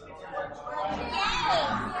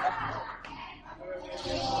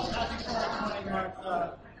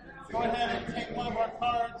 Go ahead and take one of our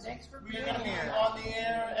cards. We're going to be on the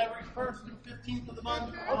air every 1st and 15th of the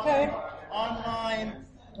month. Okay. Online.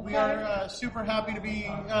 We are super happy to be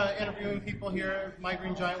interviewing people here at My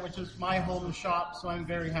Green Giant, which is my home shop, so I'm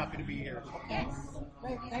very happy to be here. Yes.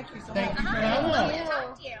 Great, thank you so Thank much. you for having Love to us.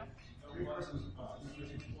 talk to you.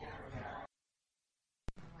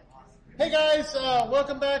 Hey guys,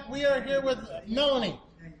 welcome back. We are here with Melanie,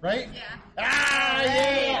 right? Yeah. Ah,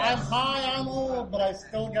 yeah, I'm high, I'm old, but I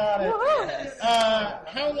still got it.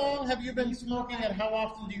 How long have you been smoking and how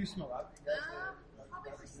often do you smoke?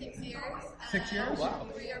 Probably for 6 years. 6 years? 3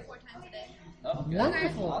 or 4 times a day. Oh, okay.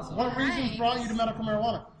 Wonderful. Awesome. What reasons brought you to medical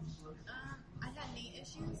marijuana? I had knee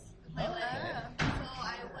issues with my leg, so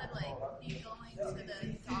I would be going to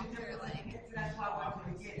the doctor a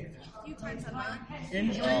few times a month.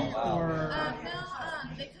 Injury or? No,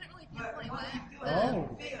 they couldn't really pinpoint what.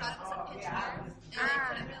 Oh. They thought it was a pinch nerve, and they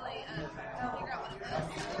couldn't really figure out what it was.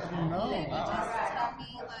 So No. they would just tell me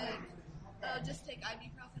just take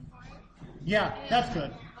ibuprofen for it. Yeah, that's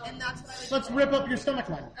good. And that's what I would Let's do. rip up your stomach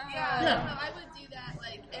line. Yeah, Yeah. so I would do that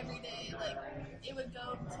every day. It would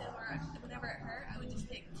go to whenever it hurt, I would just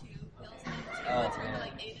take 2 pills and then 2 pills for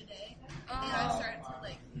 8 a day. And I started to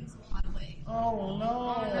lose a lot of weight. Oh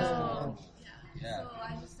no. Yeah. So I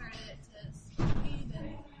just started to smoke weed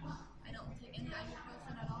and I don't take any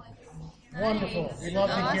ibuprofen at all. I just Wonderful. We love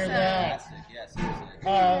to hear that. Fantastic. Yes,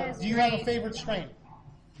 seriously. Do you have a favorite strain?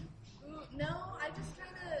 No, I just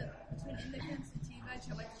between indicans and T-Veg,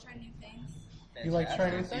 I like to try new things. You like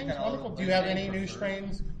trying new things? Wonderful. Do you have any new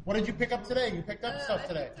strains? What did you pick up today? You picked up stuff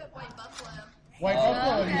today. I picked up White Buffalo. White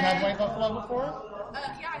Buffalo. Have you had White Buffalo before? Yeah, I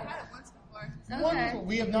had it once before. Wonderful.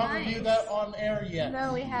 We have not reviewed that on air yet.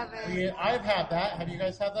 No, we haven't. I've had that. Have you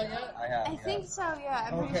guys had that yet? I have. I think so, yeah,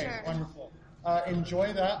 I'm pretty Okay, sure. wonderful.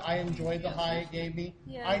 Enjoy that. I enjoyed the high it gave me.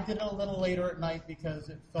 Yeah. I did it a little later at night because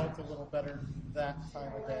it felt a little better that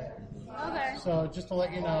time of day. Okay. So just to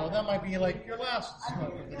let you know, that might be your last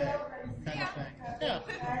smoke of the day kind of thing. Yeah.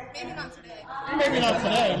 Maybe not today. Maybe not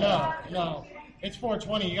today. No. It's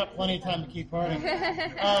 4:20. You got plenty of time to keep partying.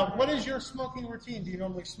 What is your smoking routine? Do you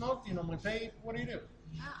normally smoke? Do you normally vape? What do you do?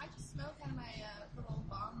 I just smoke out of my little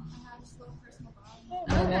bomb. I have just a little personal bomb.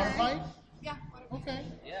 Marijuana pipe? Yeah. Okay.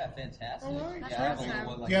 Yeah, fantastic. All right. Yeah, I have a little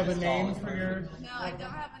one like Do you have a this name tall. for your? No, I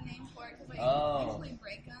don't have a name for it because Oh. I usually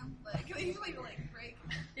break them. Like they usually break.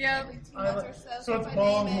 Yep. Every 2 months or so. So if it's I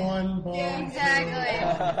bong name it. one, bong Yeah, two.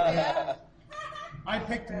 exactly. Yeah. I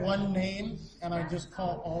picked one name and I just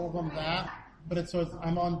call all of them that. But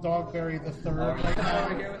I'm on Dogberry the third right now,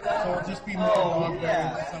 so it'll just be more Dogberry.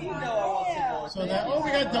 Yeah. You know I want some more. So that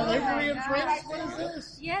we got delivery of drinks. What is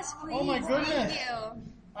this? Yes, please. Oh my goodness. Thank you.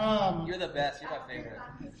 You're the best. You're my favorite.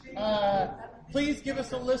 Please give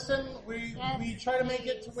us a listen. We try to make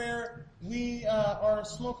it to where we are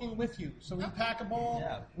smoking with you. So we pack a bowl.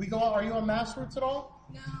 Yeah. We go out. Are you on Massroots at all?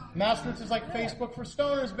 No. Massroots is like Facebook for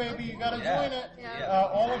stoners, baby. You gotta join it. Yeah.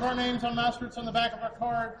 All of our names on Massroots on the back of our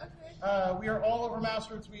card. We are all over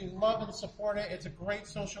Massroots. We love and support it. It's a great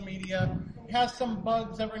social media. It has some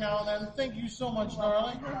bugs every now and then. Thank you so much,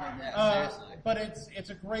 darling. But it's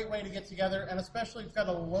a great way to get together, and especially it's got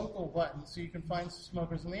a local button so you can find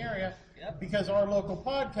smokers in the area. Because our local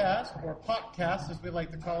podcast, or podcast as we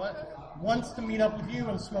like to call it, wants to meet up with you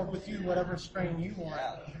and smoke with you whatever strain you want.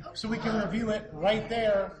 So we can review it right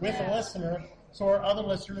there with a listener so our other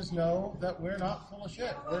listeners know that we're not full of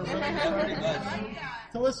shit. We're really trying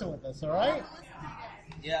to listen with us, all right?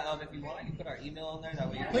 Yeah, if you want, I can put our email in there. That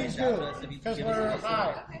way you can Please reach out do, to us if you because give us a we're listen.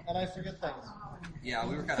 high, and I forget things. Yeah,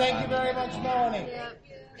 we were kind of Thank you very much, Melanie.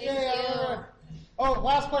 Yeah. Oh,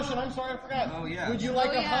 last question. I'm sorry, I forgot. Oh, yeah. Would you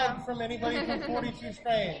like a hug from anybody from 42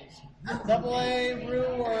 Strains? Double A, Rue,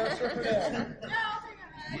 or Surfer Dale?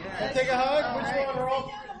 We'll take a hug? Which one? Or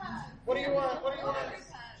all? What do you want? What do you want?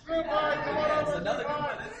 Group hug. Come on over. Another Group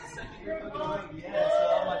hug. Group hug.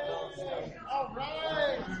 All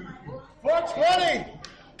right. 420.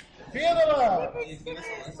 Feel the love.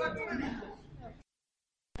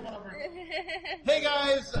 Hey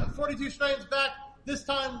guys, 42 Strains back. This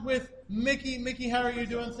time with Mickey. Mickey, how are you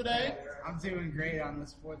doing today? I'm doing great on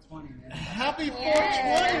this 420, man. Happy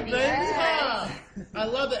 420, baby! Yeah. I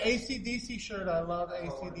love the AC/DC shirt. I love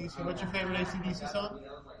AC/DC. What's your favorite AC/DC song?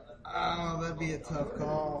 Oh, that'd be a tough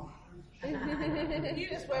call. You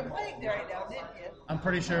just went blank there right now, didn't you? I'm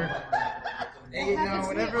pretty sure. Hey,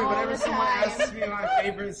 whenever someone asks me my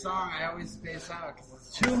favorite song, I always space out.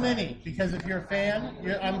 Too many, because if you're a fan,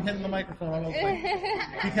 I'm hitting the microphone. I won't play.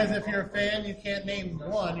 Because if you're a fan, you can't name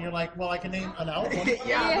one. You're like, well, I can name an album.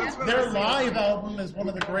 That's what Their I'm live album is one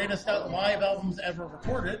of the greatest live albums ever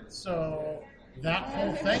recorded, so that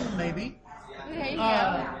whole thing, maybe.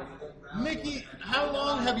 Mickey, how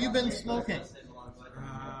long have you been smoking?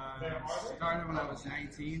 Started when I was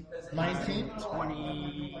 19. 19?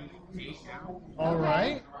 28 now. All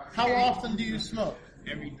right. How often do you smoke?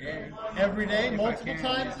 Every day. Every day? If I Multiple can,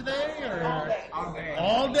 times a day? Or? All day. All day?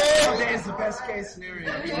 All day is the best case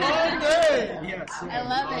scenario. All day? Yes. I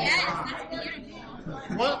love it. Yes, that's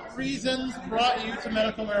beautiful. What reasons brought you to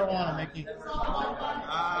medical marijuana, Mickey?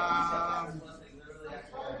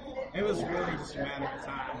 It was really just a matter of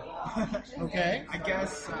time. Okay. I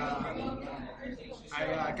guess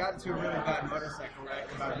I got into a really bad motorcycle wreck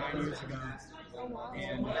about 9 years ago.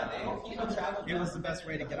 And it was the best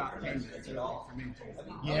way to get off pain meds for me.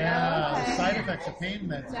 Yeah, the side effects of pain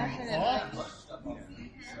meds can be awful.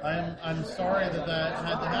 I'm sorry that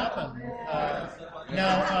had to happen.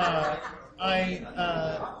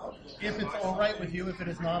 If it's all right with you, if it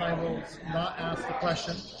is not, I will not ask the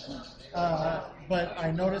question. But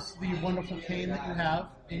I noticed the wonderful cane that you have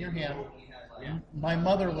in your hand. My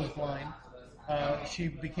mother was blind. She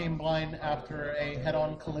became blind after a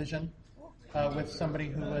head-on collision with somebody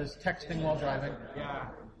who was texting while driving.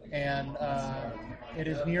 And it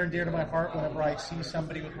is near and dear to my heart whenever I see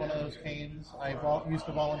somebody with one of those canes. I used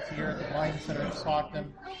to volunteer at the Blind Center of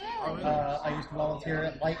Stockton. I used to volunteer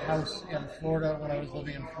at Lighthouse in Florida when I was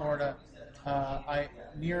living in Florida.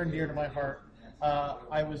 Near and dear to my heart.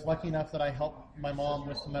 I was lucky enough that I helped my mom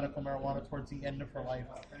with some medical marijuana towards the end of her life.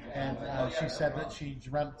 And she said that she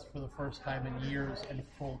dreamt for the first time in years in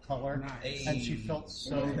full color. And she felt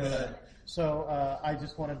so good. So I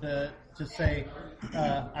just wanted to say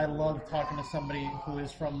I love talking to somebody who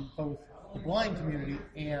is from both the blind community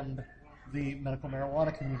and the medical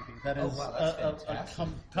marijuana community. That is a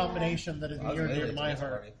combination that is near and dear to my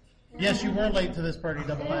heart. Yes, you were late to this party,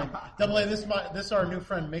 Double A. Double A, this is our new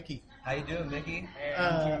friend, Mickey. How you doing, Mickey? Hey,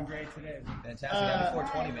 I'm doing great today. Fantastic. Happy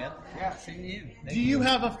 420, man. Yeah, same to you. Do you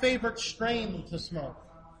have a favorite strain to smoke?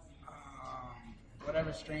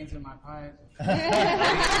 Whatever strains in my pipe. The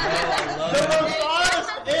most honest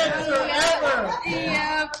answer ever.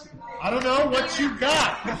 Yep. I don't know what you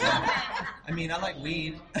got. I mean, I like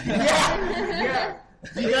weed. Yeah.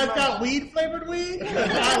 You guys got weed flavored weed?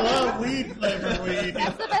 I love weed flavored weed.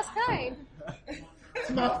 That's the best kind.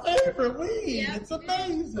 my favorite weed. Yep. It's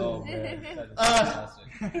amazing. Oh man, that is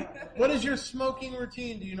fantastic. What is your smoking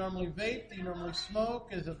routine? Do you normally vape? Do you normally smoke?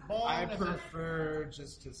 Is it bong? I Is it- prefer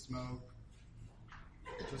just to smoke.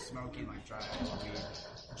 Just smoking like dry weed.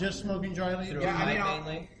 Just smoking dry leaf? Through Yeah, I mean,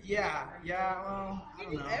 mainly? yeah. Well, I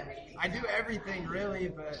don't know. I do everything really,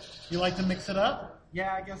 but You like to mix it up?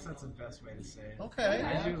 yeah, I guess that's the best way to say it. Okay.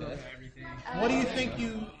 I do look at everything. What do you think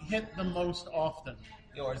you hit the most often?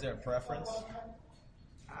 Or is there a preference?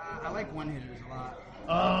 I like one hitters a lot.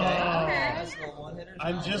 Oh, Nice little one hitters.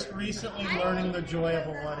 I'm just recently learning the joy of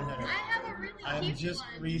a one hitter. I have a really I'm cute just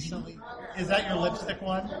one. recently. Is that your lipstick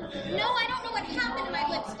one? No, I don't know what happened to my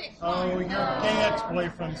lipstick. Oh, your gay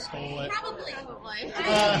ex-boyfriend stole it. Probably. It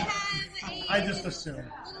Uh, has a I just assumed.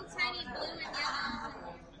 little tiny blue and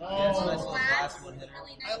yellow. Yeah, it's a nice Oh, little glass one hitter.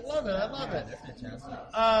 Really I nice. love it. I love it. They're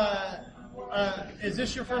fantastic. Is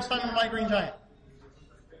this your first time in My Green Giant?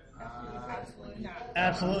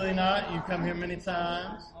 Absolutely not. You've come here many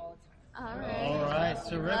times. All All right. right, He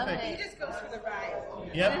terrific. just goes for the ride.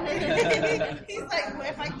 Yep. He's like, well,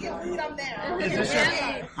 if I get weed, I'm there.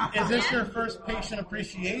 Is this your first patient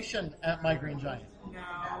appreciation at My Green Giant?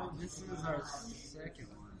 No, this is our second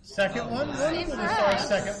one. Second one? Wonderful. This is our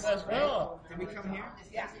second as well. Did we come here?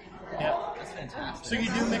 Yeah. Yep. That's fantastic. So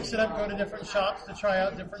you do mix it up, go to different shops to try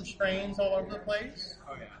out different strains all over the place?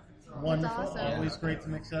 Oh yeah. Wonderful. awesome. Always great to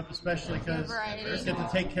mix it up, especially because Variety. you get to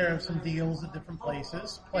take care of some deals at different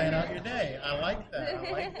places, plan out your day. I like that.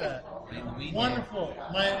 I like that. Wonderful.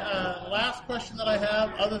 My last question that I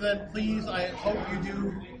have, other than please, I hope you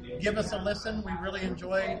do give us a listen. We really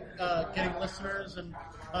enjoy getting listeners and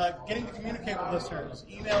getting to communicate with listeners,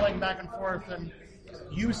 emailing back and forth, and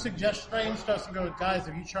you suggest strains to us and go, guys,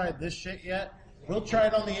 have you tried this shit yet? We'll try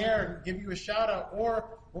it on the air and give you a shout out,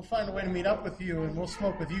 or we'll find a way to meet up with you and we'll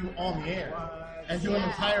smoke with you on the air and do an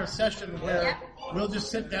entire session where we'll just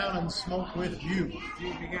sit down and smoke with you.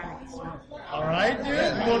 Dude, we gotta smoke. All right, dude.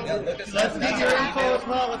 Well, let's get your info as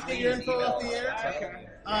well. Let's get your info off the air.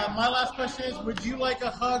 My last question is, would you like a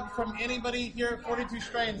hug from anybody here at 42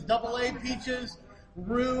 Strains? AA Peaches,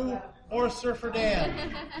 Rue, or Surfer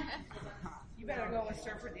Dan? You better go with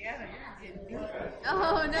Surfer Dan or you're getting beat.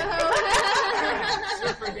 Oh no.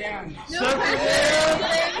 Surfer down. Surfer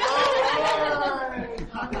Dan!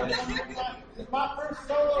 My first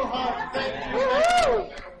solo hug. Thank you.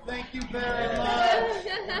 Thank you very much.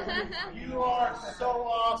 You are so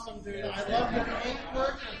awesome, dude. I love your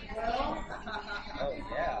paintwork as well. Oh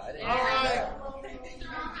yeah. I didn't All right.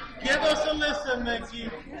 Give us a listen, Mickey.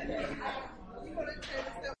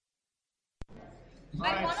 I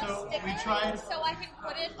Alright, want so a sticker we tried. so I can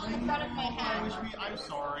put it on the front of my hat. I'm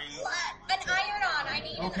sorry. An iron-on. I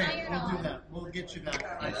need Okay, an we'll iron-on. do that. We'll get you that.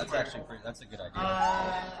 Yeah, that's actually pretty. That's a good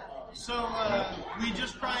idea. We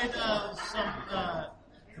just tried some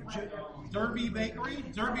Derby Bakery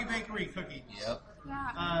cookies. Yep.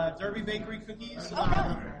 Derby Bakery cookies.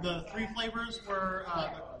 The three flavors were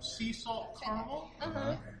the sea salt caramel,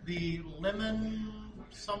 the lemon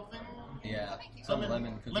something. Yeah. Some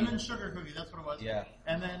lemon cookie. Lemon sugar cookie. That's what it was. Yeah.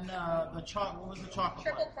 And then the what was the chocolate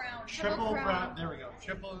Triple one? Crown. Triple Crown. There we go.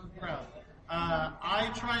 Triple Crown.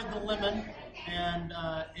 I tried the lemon, and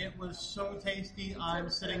it was so tasty. I'm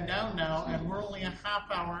sitting down now, and we're only a half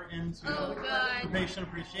hour into Oh, God. the patient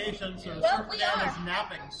appreciation, so Well, Surfer we Dan are. is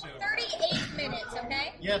napping soon. 38 minutes,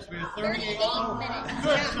 okay? Yes, we have 38 38 minutes.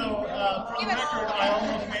 Good. Yeah. So for the Give it record,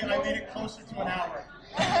 all. I made it closer to an hour.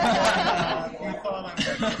 We thought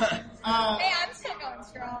Hey, I'm still going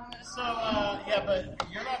strong. So yeah, but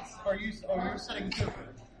you're not. Are you? Oh, you're sitting too.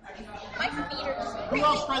 My feet are just Who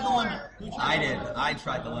else tried the lemon? Who tried I the did. lemon? I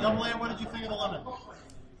tried the Double lemon. A, what did you think of the lemon?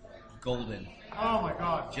 Golden. Oh my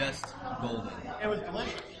god. Just golden. It was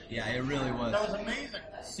delicious. Yeah, it really was. That was amazing.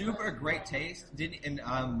 Super great taste.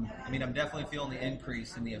 I'm definitely feeling the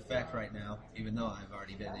increase in the effect right now, even though I've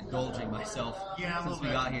already been indulging myself Yeah, a since little we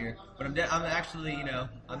bit. got here. But I'm actually,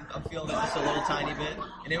 I'm feeling it just a little tiny bit,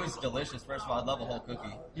 and it was delicious. First of all, I love a whole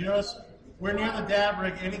cookie. You notice we're near the dab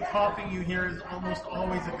rig. Any coughing you hear is almost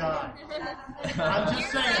always a guy. I'm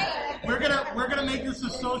just saying. We're gonna make this a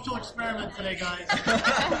social experiment today, guys.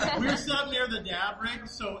 We're set near the dab rig,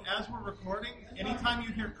 so as we're recording, anytime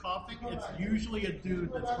you hear coughing, it's usually a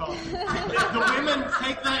dude that's coughing. The women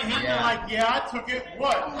take that hit, they're like, yeah, I took it.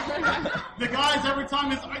 What? The guys every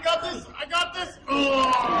time is, I got this. It's because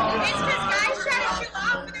guys try to show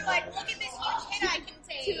off and they're like, look at this huge hit I can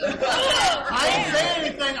take. I didn't say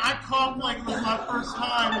anything. I coughed like it was my first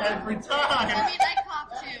time every time. I mean, I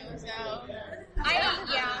cough too, so.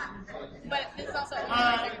 But it's also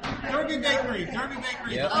Derby Bakery. Yep.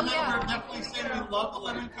 The lemon, we're definitely saying we love the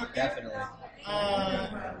lemon cookie. Definitely.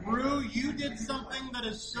 Rue, you did something that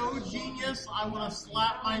is so genius, I want to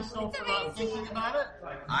slap myself for not thinking about it.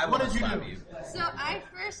 What did you do? So I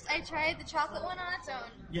tried the chocolate one on its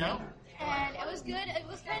own. Yeah. And it was good. It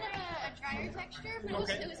was kind of a drier texture, but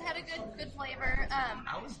it was had a good flavor.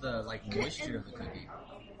 How was the moisture of the cookie?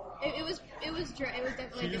 It was dry. It was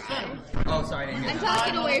definitely dry. Oh, sorry, I didn't hear I'm that.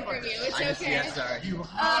 talking away from you. It's okay. Yeah, sorry.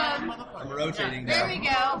 I'm rotating There now. we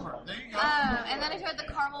go. And then I tried the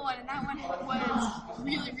caramel one, and that one was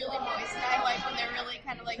really, really moist. And I like when they're really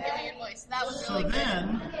kind of giving it moist. So that was really good.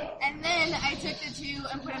 And then I took the two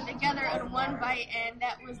and put them together in one bite, and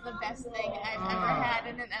that was the best thing I've ever had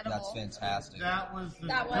in an edible. That's fantastic. That was the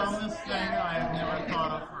dumbest thing I have never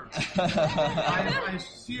thought of first. I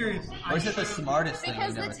seriously. Or is it the smartest thing Because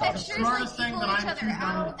you've never the thought of? textures Smartest thing equal that each I'm other too dumb to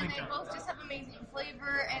out, and think they of. both just have amazing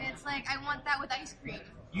flavor, and it's like, I want that with ice cream.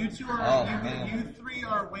 You two you three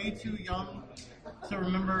are way too young to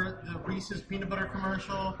remember the Reese's peanut butter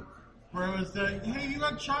commercial where it was hey, you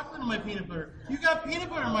got chocolate in my peanut butter. You got peanut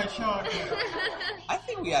butter in my chocolate. I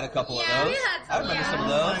think we had a couple of those. we had I remember some of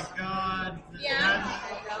those. Oh my God. Yeah.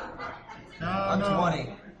 I'm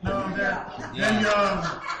 20. No, they're Yeah.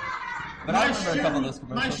 young. But I remember a couple of those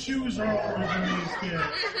commercials. My shoes are older than these kids.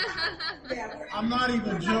 I'm not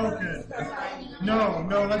even joking. No,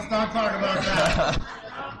 let's not talk about that.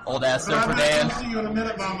 Old ass But I'm Surfer not Dan. going to see you in a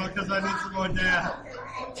minute, Mama, because I need some more dad.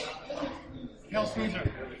 Hail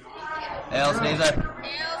Caesar. Hail Caesar.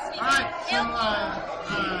 Alright,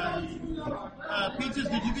 Peaches,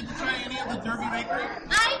 did you get to try any of the Derby Bakery?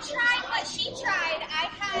 I tried what she tried. I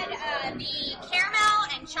had the caramel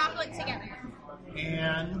and chocolate together.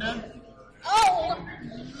 And Oh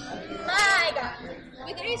my God!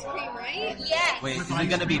 With ice cream, right? Yes. Wait, is it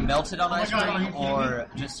going to be melted on ice cream or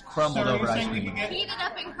just crumbled over ice cream? Heated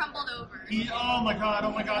up and crumbled over. Oh my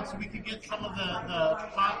God! So we could get some of the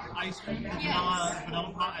hot ice cream, the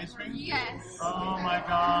vanilla hot ice cream. Yes. Oh my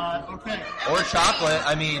God! Okay. Or chocolate.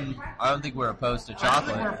 I mean, I don't think we're opposed to I don't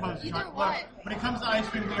think chocolate. we're opposed to chocolate. When it comes to ice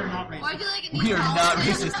cream, we are not racist. Or do you like it We are not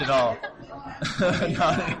racist at all.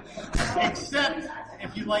 Except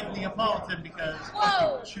if you like Neapolitan because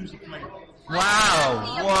choose a flavor.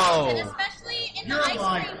 Wow! Whoa! Especially in You're the a ice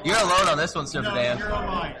liar. cream. You're alone on this one, Surfer No, Dan. you're a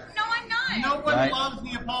liar. No, I'm not. No one Right. loves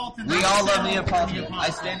Neapolitan. We They all love settle for Neapolitan. I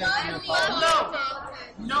stand up for Neapolitan.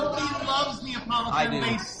 No, nobody loves Neapolitan. I do.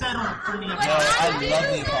 They settle for No, Neapolitan. I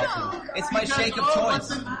love Neapolitan. It's my Because, shake of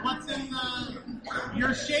choice. What's in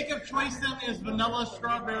your shake of choice then is vanilla,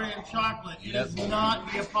 strawberry, and chocolate. It is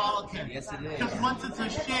not Neapolitan. Yes, it is. Because once it's a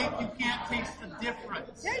shake, you can't taste the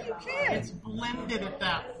difference. Yeah, you can. It's blended at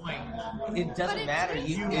that point. It doesn't matter.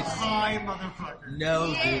 You It's high motherfucker. no,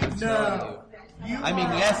 dude. I'm telling you. You I mean,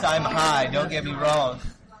 are- yes, I'm high. Don't get me wrong.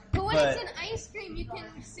 But when But- it's in ice cream, you can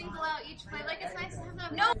single out each flavor. Like, it's nice to have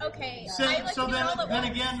that. No. Okay. So, I like so to then, all at then once.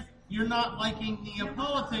 again, you're not liking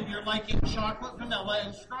Neapolitan. You're liking chocolate, vanilla,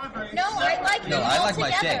 and strawberry. No, I like No, them I all like my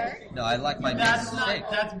together. shake. No, I like my That's mixed shake.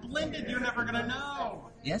 not. That's blended. You're never gonna know.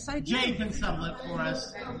 Yes, I do. Jay can settle it for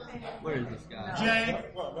us. Where is this guy? Jay,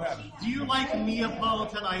 do you like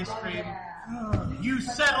Neapolitan ice cream? You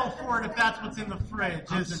settle for it if that's what's in the fridge.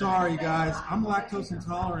 I'm isn't sorry, guys. I'm lactose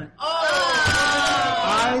intolerant. Oh!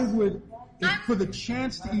 I would, for the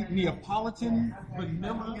chance to eat Neapolitan,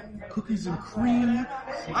 vanilla, cookies and cream,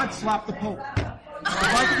 I'd slap the Pope. If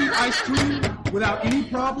I could eat ice cream without any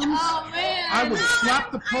problems, I would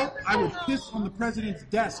slap the Pope. I would piss on the president's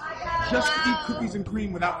desk just to eat cookies and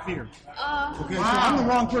cream without fear. Okay, so I'm the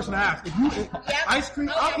wrong person to ask. If you ice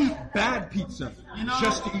cream, I'll eat bad pizza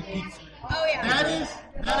just to eat pizza. Oh yeah. That is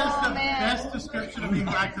the best description of being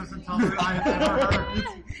lactose intolerant I have ever heard.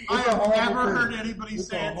 I have never heard anybody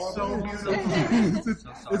say it so beautifully.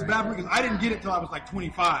 It's bad because I didn't get it till I was like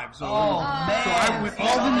 25. So, man. so I went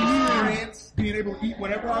all the years being able to eat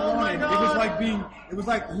whatever I Oh my wanted. God. It was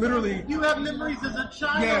like literally. You have memories as a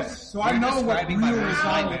child. Yes, so I You're know what describing my real worst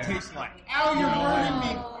lasagna nightmare. tastes like. Ow, you're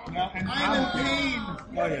burning me. And I'm in pain.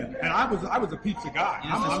 Oh yeah, and I was a pizza guy. You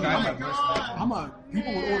just described my worst nightmare. I'm a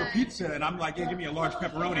people would order pizza and I'm like, yeah, give me a large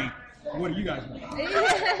pepperoni. What do you guys want?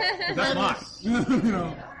 'Cause that's mine. You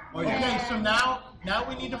know. Oh yeah. Okay, so now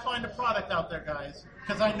we need to find a product out there, guys.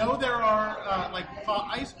 Because I know there are like hot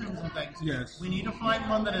ice creams and things. Yes. We need to find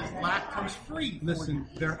one that is lactose free. Listen,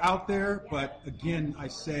 they're out there, but again, I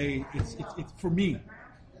say it's for me.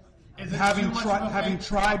 Is it Having too much of a having thing?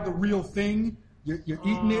 tried the real thing, you're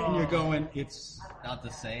eating it and you're going, it's Not the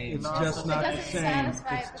same. it's just not the doesn't same.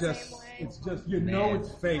 satisfy It's it the just same way. it's just you know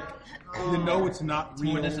it's fake. You know it's not It's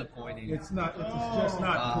real. more disappointing. It's not. It's just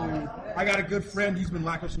not cool. I got a good friend. He's been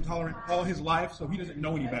lactose intolerant all his life, so he doesn't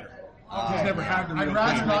know any better. I've just never had the real I'd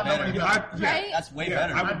rather thing. not know any better. Right? That's way Yeah,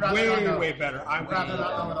 better. I'm I'd rather way, not know. way better. I'd rather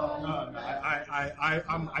not know at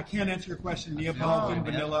all. I can't answer your question. Neapolitan, No,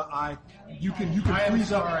 vanilla. You can I am freeze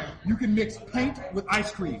sorry. up. You can mix paint with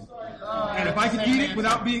ice cream. And if I could eat it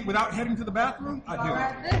without heading to the bathroom, I'd do it.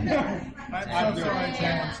 I'm so sorry,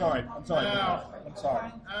 Tim. I'm sorry. Ow. I'm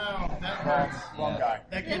sorry. Oh, that hurts. Wrong guy.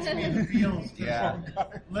 That gets me in the feels. Yeah.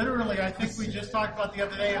 Literally, I think we just talked about the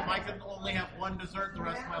other day, if I could only have one dessert the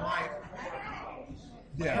rest of my life,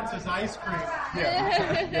 Yeah. it's his ice cream.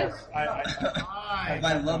 Yeah. Yes.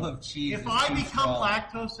 My love of cheese. If is I too become strong.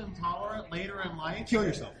 lactose intolerant later in life, Kill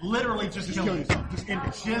yourself. literally just kill yourself. Just end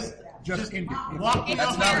it. Just end it. Walk me That's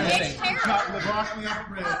off not a bridge. living. Walk me off a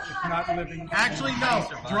bridge. It's not living. Actually, no.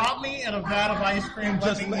 Drop me in a vat of ice cream. Let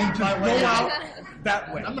Just me eat my go way out out.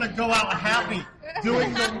 that way. I'm gonna go out happy,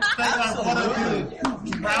 doing the thing I want to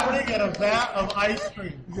do, drowning in a vat of ice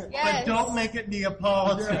cream. Yes. But don't make it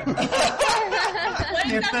Neapolitan. What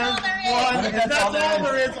if If that's all there's there is? one, if that's all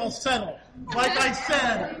there is, I'll settle. Like I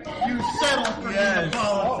said, you settle for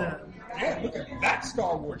Neapolitan. Yeah, look at that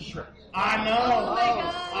Star Wars shirt. I know. Oh my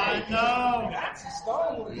God. I know. That's a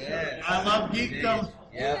Star Wars shirt. Yes. I love geekdom.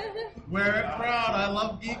 Yep. Wear it proud. I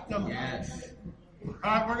love geekdom. Yes. All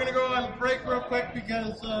right, we're gonna go on break real quick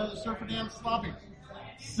because Surfer Dan's sloppy.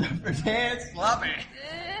 Super dance, sloppy.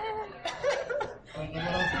 I don't know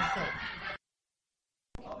what else to say.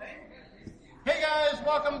 Hey guys,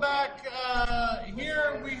 welcome back.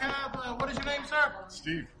 Here we have, what is your name, sir?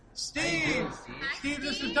 Steve. Steve. Steve,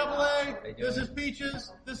 this is Double A. This is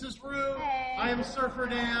Peaches. This is Rue. Hey. I am Surfer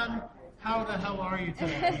Dan. How the hell are you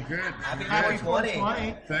today? Good. Happy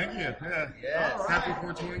 420. Thank you. Yeah. Yes. All right. Happy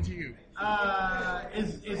 420 to you.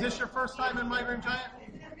 Is this your first time in My Green Giant?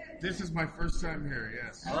 This is my first time here.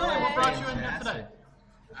 Yes. All right, what brought you in here today?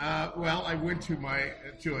 Well, I went to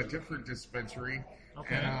a different dispensary,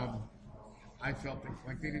 Okay. and I felt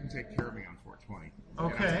like they didn't take care of me on 420.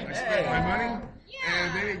 Okay. I spent my money,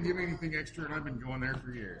 and they didn't give me anything extra, and I've been going there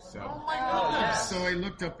for years. So, Oh my goodness. so I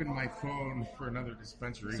looked up in my phone for another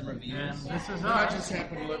dispensary, Some and reviews. This is I us. just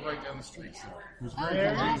happened to live right down the street. So it was very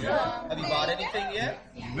There you convenient. go. Have you bought anything yet?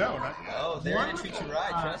 No, not yet. Oh, they're going to treat you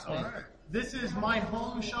right, trust me. This is my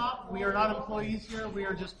home shop. We are not employees here. We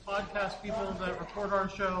are just podcast people that record our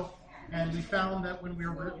show. And we found that when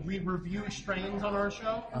we review strains on our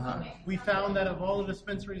show, we found that of all the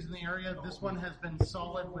dispensaries in the area, this one has been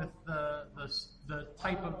solid with the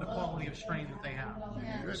type of the quality of strain that they have.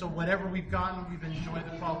 Yeah. So whatever we've gotten, we've enjoyed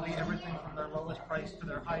the quality. Everything from their lowest price to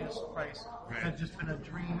their highest price has just been a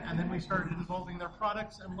dream. And then we started involving their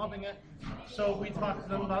products and loving it. So we talked to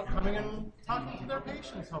them about coming and talking to their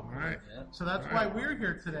patients, hopefully. Right. So that's why we're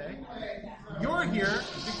here today. You're here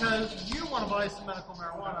because you want to buy some medical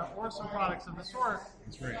marijuana or some products of the sort.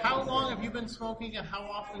 That's right. How long have you been smoking and how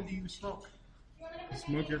often do you smoke? I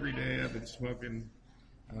smoke every day. I've been smoking,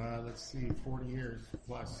 40 years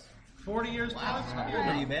plus. 40 years plus? How old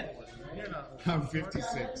have you been? You're not old. I'm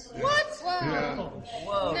 56. What? Yeah.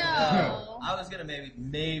 Whoa. No. I was going to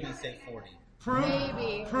maybe say 40. Proof,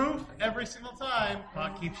 Maybe. proof every single time.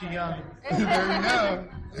 Pot keeps you young. There you go.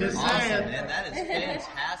 Just Awesome, saying. man. That is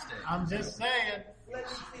fantastic. I'm just saying. Let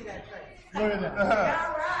me see that train. Look at that. All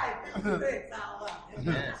right. 56, I'll love it.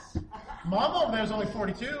 Yes. Mom over there's only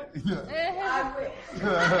 42. I wish.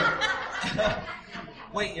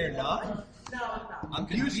 Wait, you're not? No, I'm not. I'm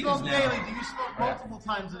Do you confused smoke now. daily? Do you smoke multiple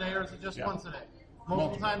times a day or is it just once a day?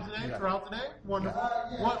 Multiple times a day? Yeah. Throughout the day? Wonderful.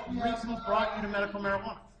 What reasons brought you to medical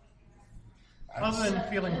marijuana? Other than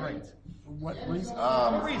feeling great. What reason?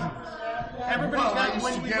 What reasons? Everybody's Well, I got used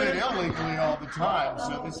when to we get it went- illegally all the time,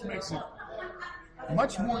 so this makes it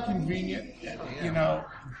much more convenient. You know,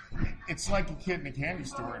 it's like a kid in a candy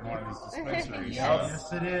store in one of these dispensaries.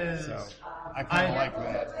 Yes, it is. So I kind of like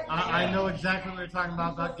that. I know exactly what you're talking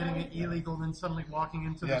about getting it illegal and then suddenly walking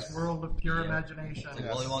into this Yes. world of pure imagination. It's like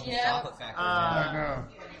Willy Wonka's Yeah. chocolate factory. I know.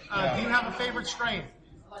 Do you have a favorite strain?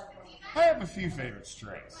 I have a few favorite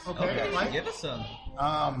strains. Okay, Okay, like? give us some.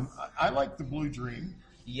 I like the Blue Dream.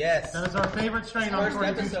 Yes. That is our favorite strain on First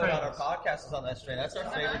 42 episode strains. on our podcast is on that strain. That's our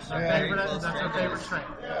favorite strain. Our Very favorite, close that's our strain. favorite strain.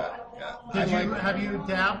 I Did you like- have you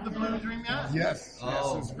dabbed the Blue Dream yet? Yes,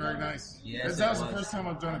 Oh. it's very nice. Yes, that it was the was. first time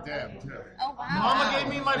I've done a dab too. Oh wow. Mama gave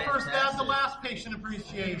me my first dab Fantastic. the last patient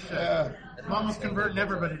appreciation. Yeah. Mama's converting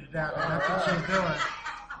everybody to dabbing. That's what she's doing.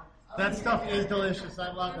 That stuff is delicious.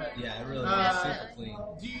 I love it. Yeah, it really is super clean.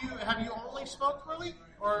 Have you only smoked really,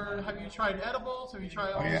 or have you tried edibles? Have you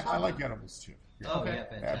tried? Oh all yeah, sorts? I like edibles too. Yeah. Oh, Okay. yeah,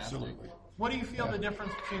 fantastic. Absolutely. What do you feel the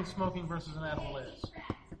difference between smoking versus an edible is?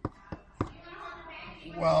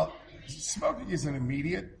 Well, smoking is an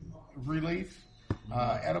immediate relief,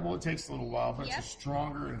 Edible, it takes a little while, but it's a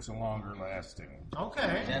stronger and it's a longer lasting.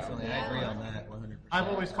 Okay. Definitely, I agree on that 100%. I've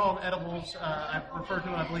always called edibles, I've referred to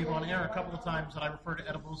it, I believe, on air a couple of times, that I refer to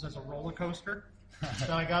edibles as a roller coaster.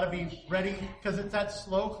 So I got to be ready, because it's that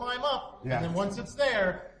slow climb up, and then once it's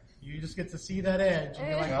there, you just get to see that edge, and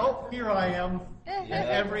you're like, oh, here I am. And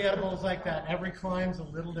every edible is like that. Every climb's a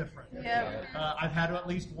little different. I've had at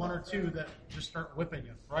least one or two that just start whipping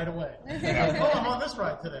you right away. Oh, I'm on this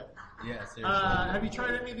ride today. Yeah, seriously. Have you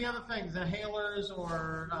tried any of the other things, inhalers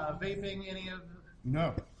or vaping, any of?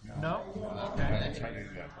 No. No? Okay.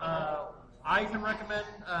 I can recommend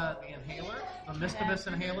the inhaler. The Mistabis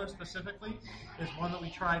inhaler specifically is one that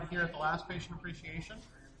we tried here at the last Patient Appreciation.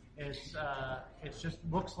 It's just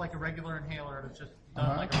looks like a regular inhaler, and it's just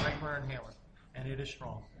done like a regular inhaler, and it is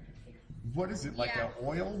strong. What is it, like an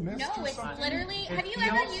oil mist No, or it's something? literally. Have you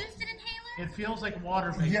ever used an inhaler? It feels like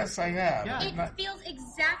water vapor. Yes, I have. Yeah. It feels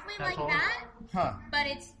exactly like that, but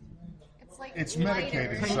it's like It's lighter.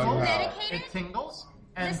 medicated Tingles. somehow. It tingles,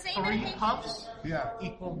 and The same 3 medication. puffs Yeah.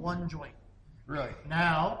 equal 1 joint. Really?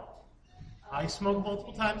 Now, I smoke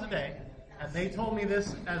multiple times a day, and they told me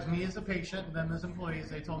this as me as a patient, and then as employees,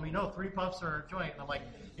 they told me, no, 3 puffs are a joint. And I'm like,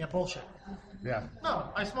 yeah, bullshit. Yeah.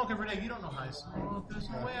 No, I smoke every day. You don't know how I smoke. There's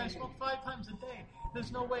no way I smoke 5 times a day.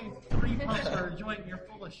 There's no way 3 puffs are a joint, and you're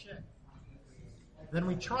full of shit. Then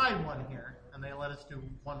we tried one here, and they let us do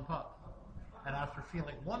 1 puff. And after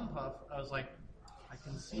feeling 1 puff, I was like, I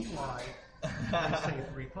can see why they say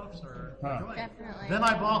 3 puffs are a joint. Definitely. Then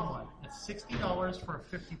I bought one. It's $60 for a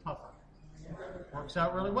 50 puffer. Works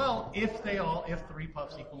out really well if 3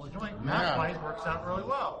 puffs equal a joint. Math-wise, works out really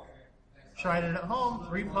well. Tried it at home,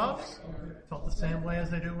 3 puffs. Felt the same way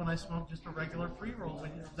as I do when I smoke just a regular pre-roll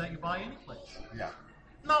that you buy any place. Yeah.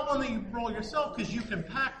 Not one that you roll yourself, because you can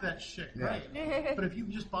pack that shit, Yeah. right? But if you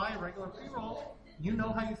just buy a regular pre-roll, you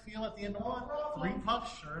know how you feel at the end of one. 3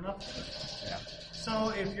 puffs, sure enough. Yeah. So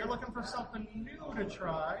if you're looking for something new to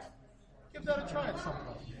try, give that a try at some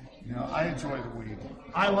point. You know, I enjoy the weed.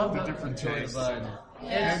 I love the the different tastes. And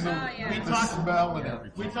the smell and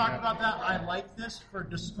everything. We talked about that. I like this for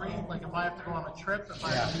discreet. Like if I have to go on a trip, if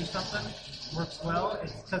I have to do something, works well.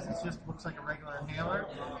 It's because it just looks like a regular inhaler.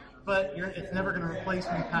 But it's never going to replace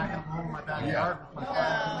me packing them home in my backyard with my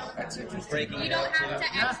friends. That's interesting. You don't have to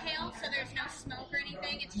exhale, so there's no smoke or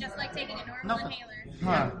anything. It's just like taking a normal inhaler.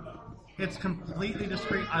 Yeah. It's completely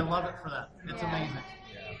discreet. I love it for that. It's amazing.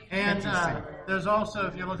 And there's also,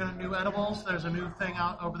 if you're looking at new edibles, there's a new thing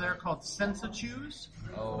out over there called Sensa Chews.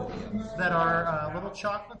 Oh, yes. That are little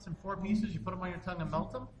chocolates in 4 pieces. You put them on your tongue and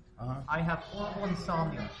melt them. I have horrible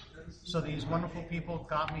insomnia. So these wonderful people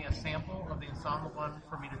got me a sample of the insomnia one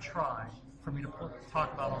for me to try, for me to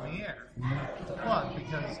talk about on the air. To plug,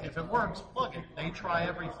 because if it works, plug it. They try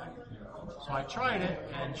everything. So I tried it,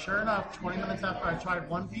 and sure enough, 20 minutes after I tried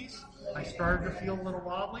 1 piece, I started to feel a little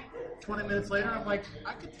wobbly. 20 minutes later, I'm like,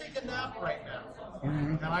 I could take a nap right now.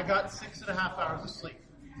 And I got 6.5 hours of sleep,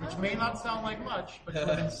 which may not sound like much, but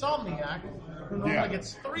to an insomniac who normally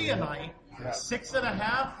gets 3 a night,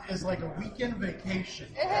 6.5 is like a weekend vacation.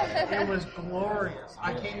 It was glorious.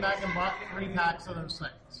 I came back and bought 3 packs of those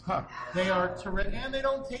things. They are terrific, and they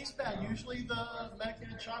don't taste bad. Usually the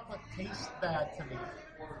medicated chocolate tastes bad to me,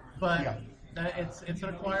 but it's an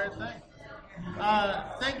acquired thing.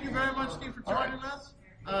 Thank you very much, Steve, for joining us.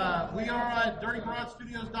 We are at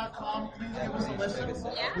dirtygaragestudios.com. Please give us a listen.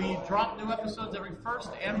 We drop new episodes every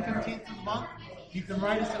 1st and 15th of the month. You can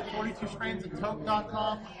write us at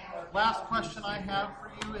 42strains@toke.com. Last question I have for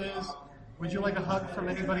you is, would you like a hug from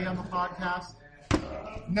anybody on the podcast?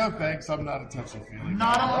 No, thanks. I'm not a touchy-feely.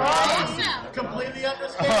 Not a problem. Awesome. Completely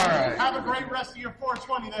understand. All right. Have a great rest of your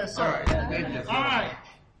 420 there, sir. All right. Thank you. All right.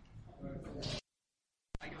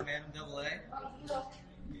 Double A.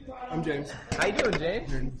 I'm James. How you doing,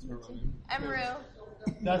 James? I'm Rue.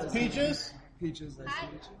 That's Peaches. Peaches, nice to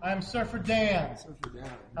meet you. I'm Surfer Dan. Surfer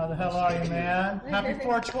Dan. How the hell are you, man? Happy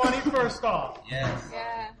 420 first off. Yes.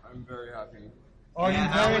 Yeah. I'm very happy. Are you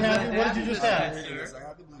very happy? What did you just have? Yes, I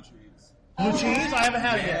had the blue cheese. Blue cheese? I haven't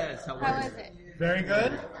had it yet. Yes. How is it? Very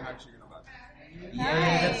good. I'm actually going to buy it. Are you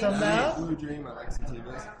gonna get some now? Blue Dream, I like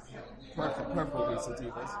sativas. Preferably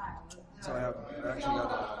sativas. So I actually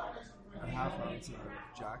got a half ounce of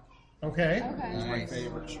Jack. Okay. It's my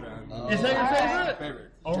favorite strand. Is that your favorite?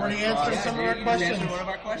 Favorite. Already answered some of our questions. One of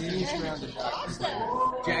our questions. Any strand of Jack is my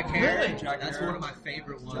favorite. Jack Hare. Really? That's one of my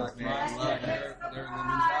favorite ones, Jack man. I love it. They're in the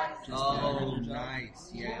new Jack. Just the Oh, regular Jack.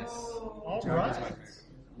 nice. Yes. All Jack right. is my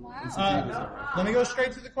favorite. And sativas are Let me go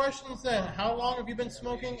straight to the questions then. How long have you been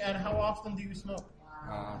smoking, and how often do you smoke?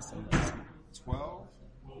 Since 12,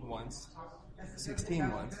 once,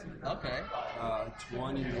 16 once. Okay.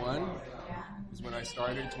 21 is when I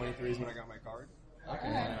started. 23 is when I got my card. Okay.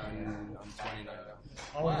 And I'm 29 now.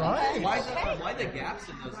 All right. Why the gaps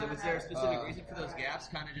in those? Was there a specific reason for those gaps?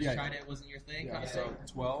 Kind of just trying it wasn't your thing? Yeah, Kind of so thing?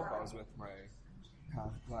 12, I was with my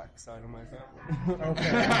half black side of my family.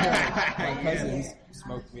 Okay. My cousins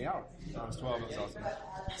smoked me out. I was 12, it was awesome.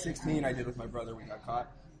 16, I did with my brother. We got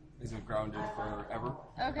caught. He's been grounded forever.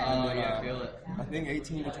 Okay. And then, I feel it. I think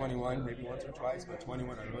 18 to 21, maybe once or twice, but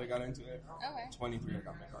 21 I really got into it. Okay. 23 I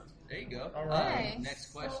got my card. There you go. All right.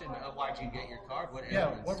 Next question: why'd you get your card? What Yeah,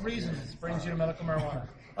 ailments? what reasons brings you to medical marijuana?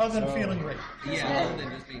 Other than feeling great. Yeah, other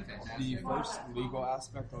than just being fantastic. The first legal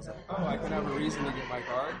aspect, I was like, oh, I could have a reason to get my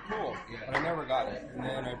card. Cool. But I never got it. And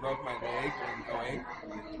then I broke my leg in 08.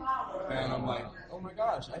 And I'm like, oh my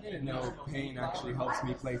gosh, I didn't know pain actually helps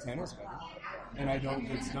me play tennis better. And I don't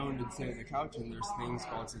get stoned and sit on the couch, and there's things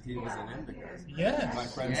called sativas and indicas. Yes. My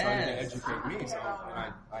friends started to educate me, so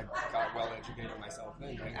and I got well educated myself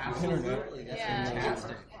then. Absolutely. That's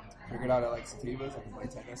fantastic. Figured out I like sativas, I could play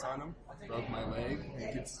tennis on them, broke my leg,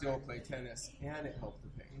 and could still play tennis, and it helped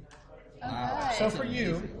the pain. Okay. So for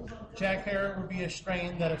you, Jack Harrod would be a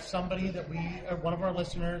strain that if somebody that one of our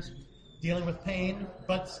listeners, dealing with pain,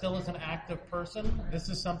 but still is an active person, this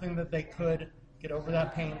is something that they could get over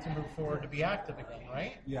that pain to move forward to be active again,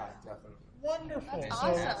 right? Yeah, definitely. Wonderful. That's So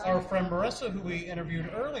awesome. our friend Marissa, who we interviewed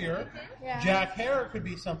earlier, Jack Harrod could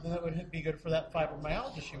be something that would be good for that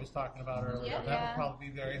fibromyalgia she was talking about earlier. That would probably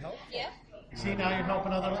be very helpful. Yeah. See, now you're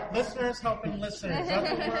helping other listeners, helping listeners. That's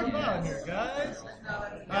what we're about here, guys.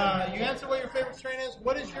 You answer what your favorite strain is.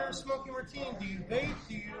 What is your smoking routine? Do you vape?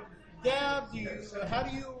 Do you dab? How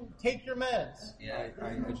do you take your meds? Yeah,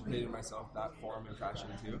 I educated myself that form and fashion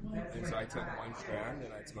too. And so I took one strand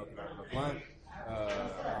and I'd smoke it out of a blunt.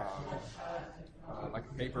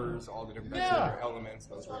 Like papers, all the different elements,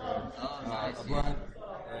 those were a blunt,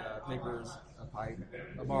 papers, a pipe,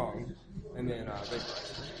 a bong, and then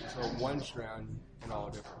vaporizer. So one strand in all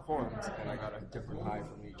different forms, and I got a different high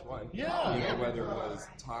from each one. Yeah. You know, whether it was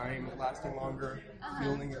time lasting longer,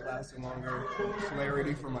 feeling it lasting longer,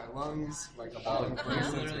 clarity for my lungs, like a bong, for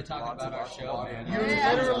instance. Literally talking about our show, man. You're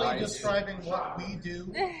literally describing what we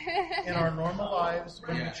do in our normal lives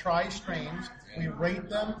when we try strains. We rate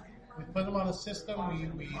them, we put them on a system,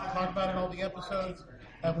 we talk about it in all the episodes,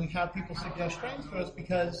 and we have people suggest strains to us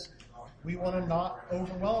because we want to not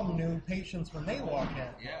overwhelm new patients when they walk in.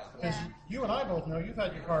 Because you and I both know you've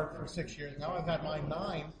had your card for 6 years now. I've had mine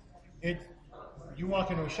 9. You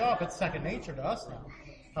walk into a shop, it's second nature to us now.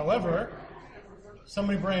 However,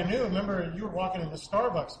 somebody brand new, remember you were walking into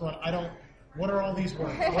Starbucks going, what are all these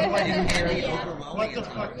words? What do I do here? What the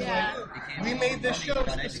fuck do I do? We made this show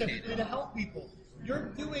specifically to help people. You're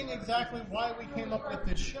doing exactly why we came up with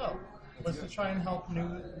this show, was to try and help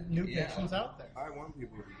new patients out there. I want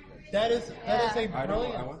people to do that. That is a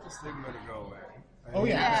brilliant. I want the stigma to go away. Oh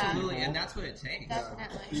yeah, absolutely, and that's what it takes.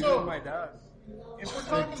 Definitely. So my dad. If we're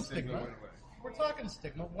talking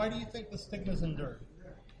stigma, why do you think the stigma's endured?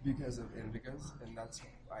 Because of indicas, and that's,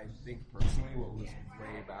 I think personally, what was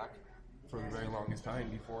way back for the very longest time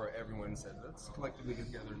before everyone said, let's collectively get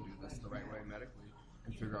together and do this the right way medically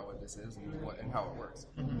and figure out what this is and how it works.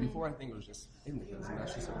 Before, I think it was just indicas, and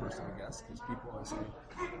that's just a personal guess, because people always say,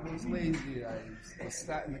 I was lazy, I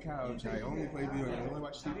sat in the couch, I only play video games, I only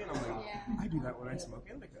watch TV, and I'm like, I do that when I smoke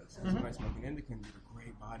indicas. Because when I smoke an indica, I get a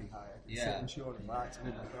great body high. I can sit and chill and relax,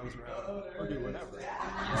 move my thumbs around, or do whatever,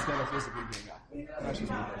 instead of physically being active. That's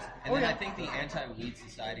just me personally. And then I think the anti-weed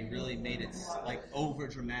society really made it like over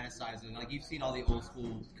dramatizing. Like you've seen all the old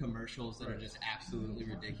school commercials that are just absolutely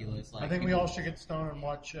ridiculous. Like I think we all should get stoned and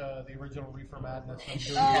watch the original Reefer Madness.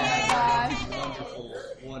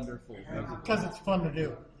 Wonderful. Because it's fun to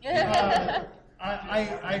do.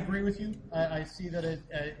 I agree with you. I see that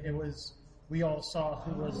it was. We all saw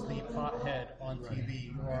who was the pothead on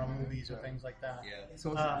TV or on movies or things like that. Yeah.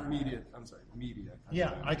 So it's media. I'm sorry, media.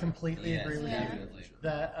 Yeah, I completely agree with you.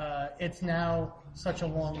 That it's now such a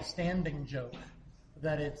long-standing joke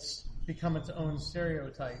that it's become its own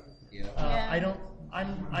stereotype. I don't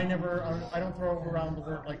throw around the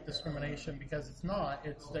word like discrimination because it's not.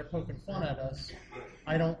 They're poking fun at us.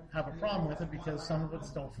 I don't have a problem with it because some of it's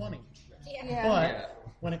still funny. But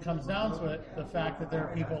when it comes down to it, the fact that there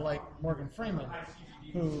are people like Morgan Freeman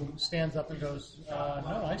who stands up and goes,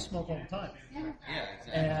 no, I smoke all the time.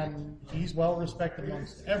 And he's well respected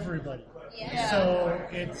amongst everybody. So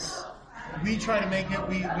we try to make it,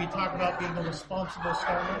 we talk about being a responsible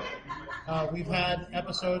stoner. We've had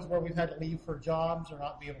episodes where we've had to leave for jobs or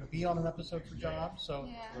not be able to be on an episode for jobs. So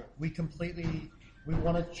we completely we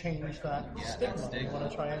want to change that stigma. We want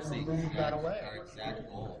to try and remove that away.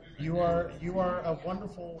 You are a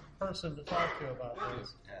wonderful person to talk to about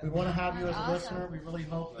this. We want to have you as a listener. We really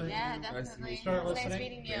hope that you start listening. Nice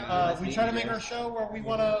meeting you. We try to make our show where we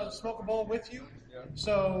want to smoke a bowl with you.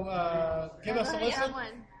 So give us a listen.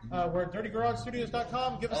 We're at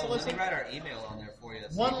dirtygaragestudios.com. Give us a listen. We write our email on there for you.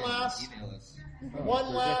 So One you can last. email us.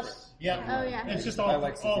 Yeah. Oh, yeah. It's just all of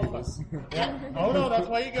us. Yeah. Oh no, that's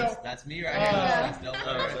why you go. That's me right here. That's double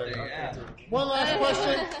right there. Yeah. One last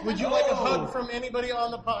question. Would you like a hug from anybody on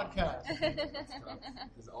the podcast?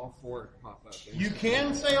 Because all four pop up. You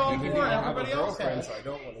can say all four. Everybody else has. So I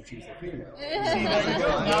don't want to choose a female. See, there you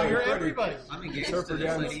go. Now you're everybody. I'm engaged Surfer to this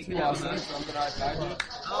down lady. 2000 from the iPad.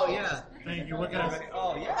 Oh, yeah. Thank you. Look at us.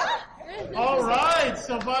 Oh, yeah. All right.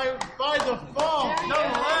 So by default,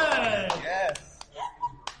 double A. Yes.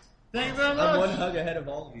 Thank you very I'm much. one hug ahead of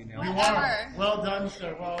all of you now. You are. Well done,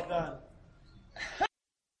 sir. Well done.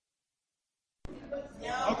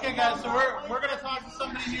 Okay, guys. So we're gonna talk to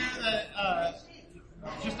somebody here that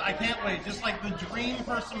I can't wait. Just like the dream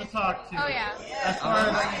person to talk to. Oh, yeah. As far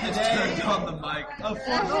as today. Turned on the mic. I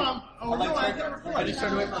hit record. I just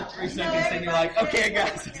turned away for like 3 seconds, and you're like, "Okay,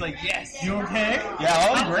 guys." It's like, "Yes." You okay?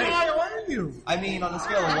 Yeah, I'm great. How high are you? I mean, on a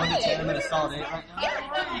scale of 1 to 10, I'm at a solid 8 right now.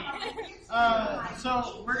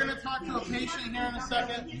 So we're going to talk to a patient here in a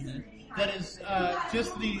second that is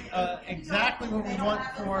just the exactly what we want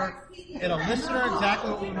for in a listener, exactly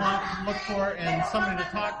what we want to look for in somebody to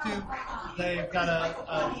talk to. They've got a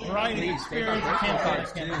variety of experience. For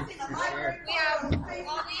sure.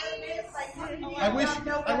 I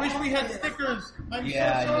wish we had stickers. I'm so sorry.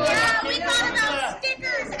 Yeah, we thought about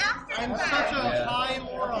stickers after I'm that. such a high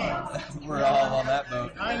moron. We're all on that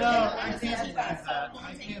boat. I know. I can't do that.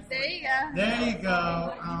 There you go. There you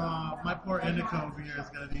go. My poor Indica over here is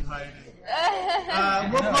going to be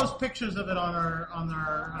hiding. We'll post pictures of it on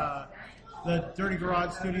our the Dirty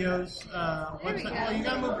Garage Studios website. Well, you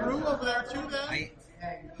got to move Brew over there too, then.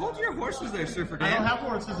 Hold your horses there, Surfer Dan. I don't have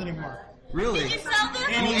horses anymore. Really? Did you sell them?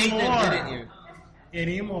 You ate them, didn't you?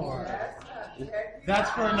 Anymore. That's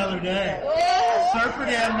for another day. Surfer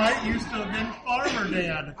Dan might used to have been Farmer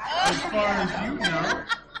Dan, as far as you know.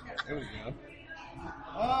 There we go.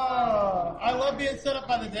 Oh, I love being set up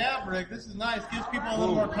by the dab rig. This is nice. Gives people a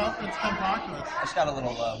little more confidence to come talk to us. I just got a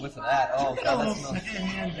little whiff of that. Oh, You got a God, little that smells.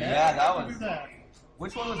 secondhand dab. Yeah, that Look was. at that.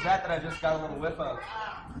 Which one was that I just got a little whiff of?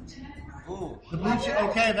 Ooh. The blue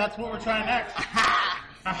okay, that's what we're trying next.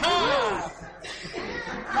 Aha!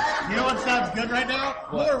 You know what sounds good right now?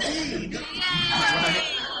 More weed.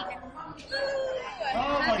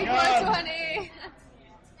 Oh my Happy God. 420.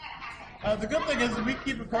 The good thing is we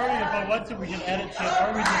keep recording. If I want to, we can edit shit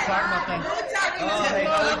or we just talk about things.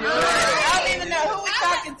 I don't even know who we're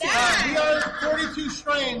talking to. We are 42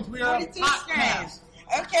 strains. We are 42 a podcast. strains.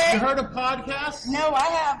 Okay. You heard of podcasts? No, I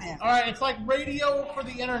haven't. All right, it's like radio for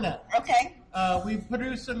the internet. Okay. We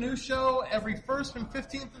produce a new show every 1st and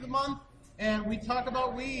 15th of the month, and we talk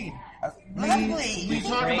about weed. Lovely. We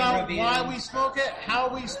talk about why we smoke it, how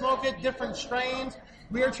we smoke it, different strains.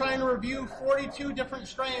 We are trying to review 42 different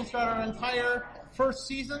strains throughout our entire first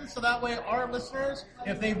season, so that way our listeners,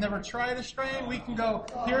 if they've never tried a strain, we can go,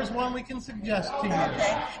 here's one we can suggest to you.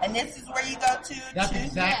 Okay. And this is where you go to That's choose?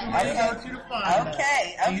 exactly where you go to find it.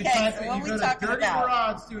 Okay, So you okay. type So it, what you we go to talking Dirty about?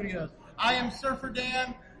 Garage Studios. I am Surfer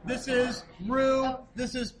Dan. This is Rue.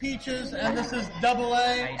 This is Peaches, and this is Double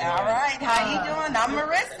A. All right. How you doing? I'm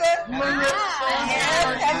Marissa. Marissa.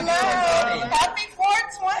 Yes, hello. Happy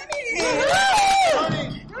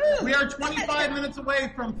 420. We are 25 minutes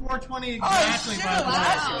away from 420 Oh, exactly. shoot. By the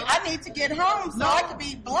way. I need to get home so I can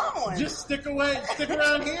be blowing. Just stick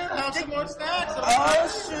around here, and have some more snacks. Oh,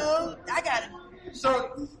 shoot. I got it.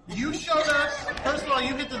 So, you showed us, first of all,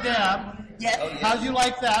 you hit the dab. Yes. How'd you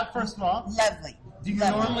like that, first of all? Lovely. Do you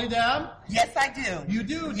normally dab? Yes, I do. You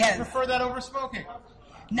do? Do Yes. you prefer that over smoking?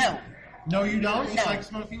 No. No, you don't? You No. like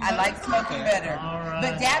smoking I better? like smoking better. All right.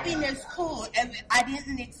 But dabbing is cool, and I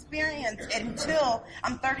didn't experience it until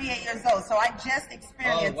I'm 38 years old. So I just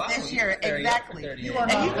experienced this year. Exactly. You are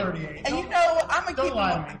not 38. And you know, I'm a Don't keeper.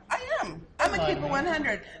 lie to me. I am. I'm a lie to keeper me.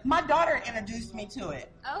 100. My daughter introduced me to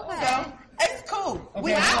it. Okay. So it's cool.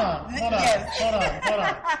 Okay, hold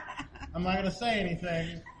on. I'm not going to say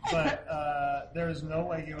anything, but there is no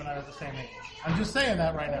way you and I are the same age. I'm just saying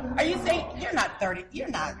that right now. Are you saying you're not 30? You're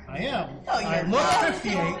not. I am. No, you're I look not.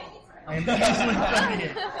 58. I am easily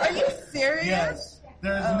 38. Are you serious? Yes.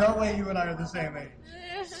 There is no way you and I are the same age.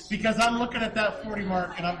 Because I'm looking at that 40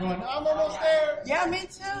 mark and I'm going, I'm almost there. Yeah, me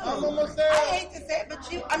too. I'm almost there. I hate to say it,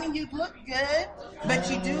 but you look good,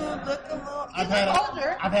 but you do look a little,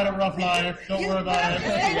 older. I've had a rough life. Don't worry about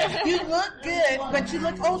it. You look good, but you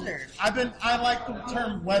look older. I like the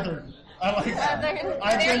term weathered.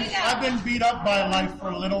 I've been beat up by life for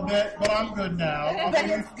a little bit, but I'm good now. But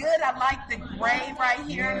it's good. I like the gray right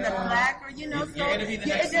here and the black, so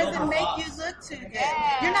it doesn't make you look too good.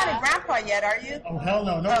 You're not a grandpa yet, are you? Oh hell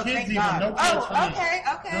no, no kids even, no kids for me.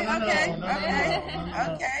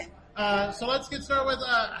 Okay. So let's get started with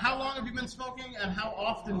how long have you been smoking and how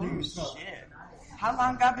often do you smoke? How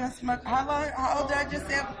long I've been smoking? How old did I just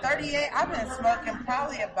say? 38. I've been smoking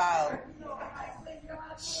probably about.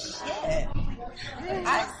 Shit.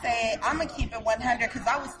 I say I'm gonna keep it 100 because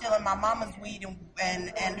I was stealing my mama's weed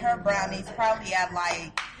and her brownies probably at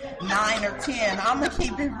like 9 or 10. I'm gonna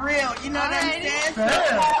keep it real. You know what I'm saying? So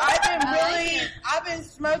I've been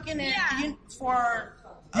smoking it for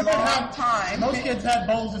a long time. Most kids had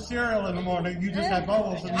bowls of cereal in the morning. You just had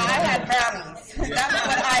bowls. I had brownies. That's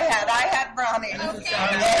what I had. I had brownies.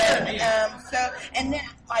 And then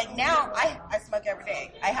like now I smoke every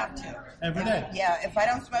day. I have to. Every day? Yeah. If I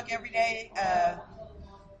don't smoke every day,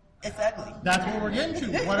 it's ugly. That's what we're getting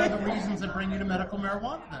to. What are the reasons that bring you to medical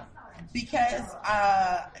marijuana then? Because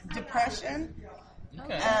depression.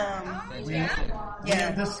 Okay. We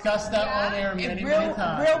have discussed that on air many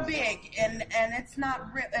times. Real big, and it's not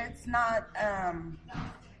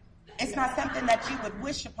it's not something that you would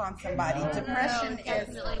wish upon somebody. Depression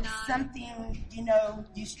is something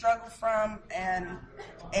you struggle from, and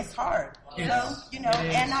it's hard. Yes, and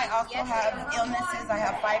I also have illnesses. I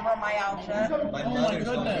have fibromyalgia. Oh my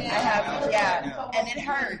goodness! I have, and it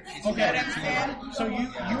hurts. Okay. You know what I'm saying? So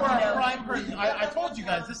you are a prime person. I told you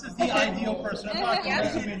guys this is the ideal person to talk to.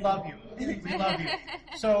 Listen, we love you. We love you.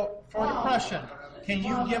 So for depression, can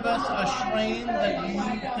you give us a strain that you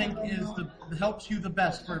think helps you the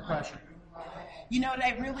best for depression? You know what,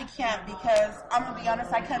 I really can't because I'm going to be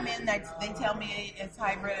honest, I come in, they tell me it's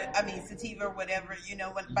sativa or whatever,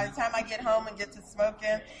 by the time I get home and get to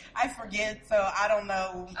smoking, I forget, so I don't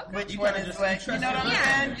know which one is what. You know what I'm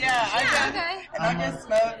saying? Yeah, I just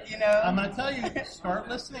smoke, I'm going to tell you, start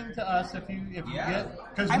listening to us if you get,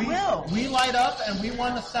 because we light up and we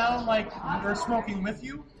want to sound like we're smoking with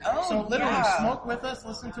you. Oh, so literally smoke with us,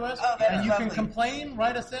 listen to us, and you can complain,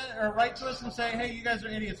 write to us and say, hey, you guys are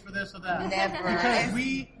idiots for this or that. Never. Because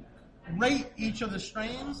we rate each of the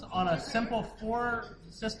strains on a simple 4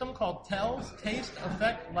 system called TELS, taste,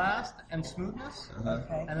 effect, last, and smoothness.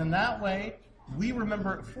 Okay. And in that way, we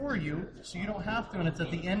remember it for you, so you don't have to, and it's at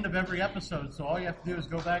the end of every episode, so all you have to do is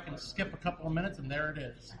go back and skip a couple of minutes, and there it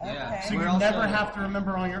is. Okay. So you never have to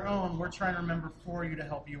remember on your own. We're trying to remember for you to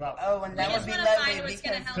help you out. Oh, and that would be lovely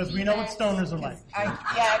because we know what stoners are like.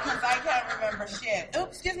 Because I can't remember shit.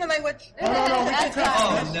 Oops, excuse my language. Oh, no, we can cuss.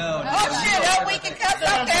 Oh, no. Oh, shit, we can cuss,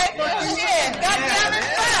 okay. Shit, God damn it,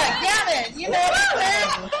 fuck, damn it. You know what I'm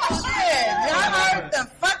saying? Shit, y'all heard the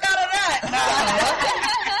fuck out of that.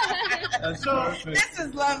 So this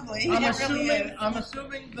is lovely. I'm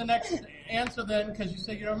assuming the next answer then, because you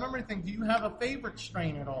say you don't remember anything. Do you have a favorite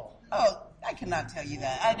strain at all? Oh, I cannot tell you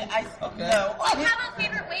that. No. Do you have a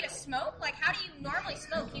favorite way to smoke? Like, how do you normally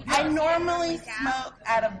smoke? I normally smoke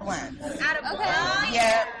out of blends. Out of blends?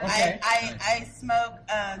 Yeah. Okay. I smoke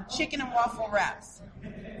chicken and waffle wraps.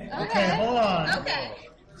 Okay, hold on. Okay.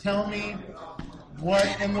 Tell me what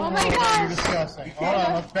in the world are you discussing? Hold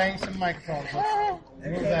on, let's bang some microphones.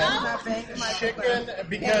 Move that. Chicken,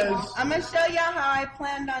 because I'm gonna show y'all how I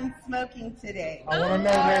planned on smoking today. I want to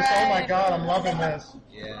know this. Oh my God, I'm loving this.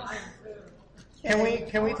 Yeah.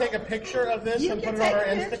 Can we take a picture of this and put it on our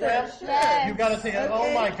Instagram? Sure. You got to take it.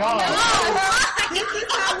 Oh my God. This is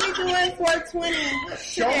how we doing 420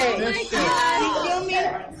 Show me this shit. You feel me?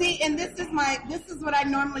 See, and this is what I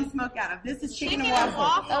normally smoke out of. This is chicken and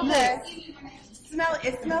waffle. Look.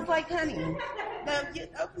 It smells like honey. Now,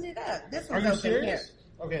 open it up. This one's open. Are you open serious?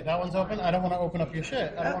 here. Okay, that one's open. I don't want to open up your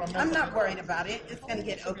shit. I'm not worried about it. It's going to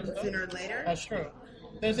get open sooner or later. That's true.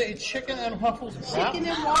 There's a chicken and waffles wrap. Chicken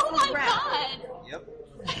and waffles wrap. God. Yep.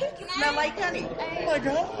 Smell like honey. Oh my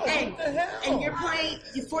God. Hey, what the hell? and you're playing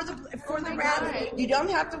for the wrap. You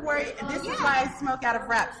don't have to worry. This is why I smoke out of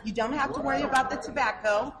wraps. You don't have to worry about the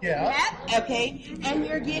tobacco. Yeah. Okay. And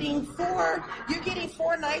you're getting four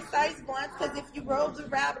nice sized blunts because if you roll the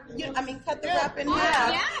wrap, cut the wrap in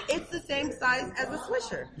half, it's the same size as a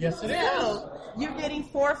Swisher. Yes, it is. So you're getting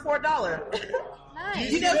 $4.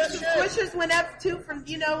 Nice. Swishers went up too when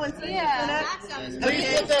Swishers went up.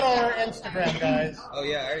 Please put that on our Instagram, guys. Oh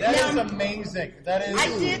yeah, that is amazing. That is.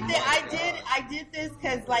 I did this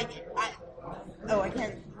because I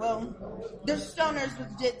can't. Well, there's stoners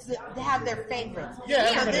that have their favorites. Yeah,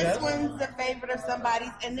 so everybody this does. one's a favorite of somebody's,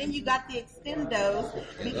 and then you got the extendos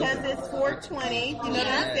because it's 420. You know what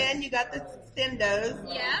I'm saying? You got the extendos,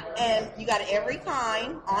 and you got every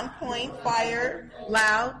kind, on point, fire,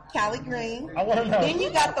 loud, Cali Green. I want to know. Then you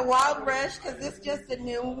got the Wild Rush because it's just a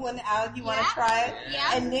new one out. You want to try it,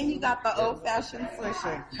 and then you got the old fashioned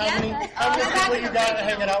Swisher. How many people you got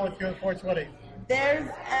hanging out with you at 420? There's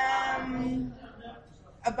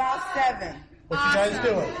about 7. What you guys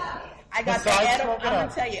doing? I got Besides the edible. smoking I'm up?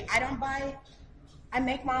 gonna tell you, I don't buy. I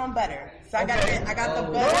make my own butter, so I got the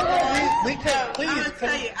No, butter no, going. we can, please. I'm gonna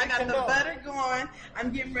tell you, I got can the go. butter going.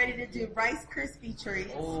 I'm getting ready to do Rice Krispie treats.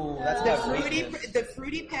 Oh, that's the my fruity, weakness. the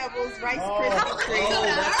Fruity Pebbles Rice Oh. Krispie treats. Oh,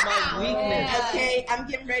 that's my weakness. Okay, I'm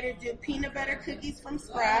getting ready to do peanut butter cookies from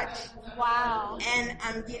scratch. Wow. And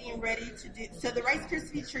I'm getting ready to do, so the Rice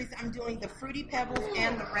Krispie treats, I'm doing the Fruity Pebbles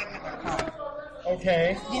and the regular kind.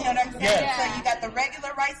 Okay. You know what I'm saying? Yes. So you got the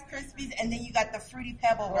regular Rice Krispies and then you got the Fruity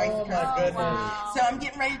Pebble Rice Oh, my Krispies. goodness. So I'm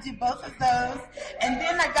getting ready to do both of those. And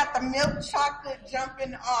then I got the milk chocolate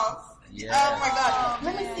jumping off. Yeah. Oh my God.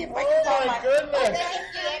 Let me see if I can Oh, find my goodness.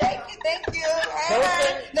 Thank you. Those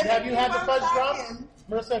Hey, things, have you had the keep fudge on drops? talking.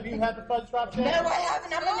 Marissa, have you had the fudge drops No, yet? I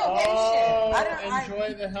haven't. I'm on Oh, vacation.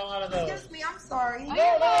 enjoy the hell out of those. Excuse me, I'm sorry.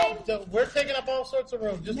 No, we're taking up all sorts of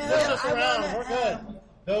room. Just No, push us I around. wanna, We're good.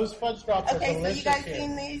 Those fudge drops are Okay, so delicious you guys here.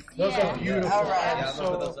 seen these? Those are beautiful. All right. Yeah, I'm gonna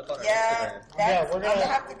put those up on our Yeah, Instagram. that's, we're I'm gonna- gonna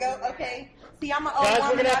have to go. Okay. See, I'm an old Guys, we're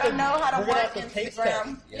woman. gonna I have don't to- know how to we're gonna work have to taste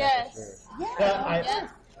Instagram. Yes. Yeah.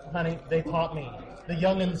 Honey, they taught me. The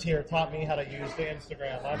youngins here taught me how to use the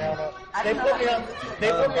Instagram. I know. I They don't put know me how on. to use it.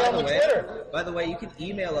 They put me on the Twitter. By the way, you can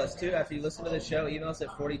email us too after you listen to the show. Email us at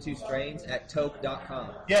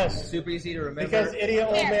 42strains@toke.com. Yes. Super easy to remember. Because idiot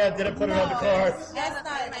old man didn't put it on the cards. That's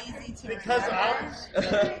not easy to Because remember.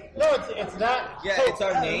 no, it's not. Yeah, Toke. it's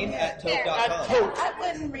our name at At toke.com. Toke. I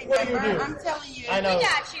wouldn't remember. What do you do? I'm telling you. I know. We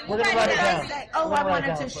got you. We're We'll gonna write write it it down. down. Oh, We're I gonna write wanted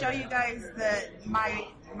it to down show for you guys my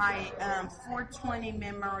 420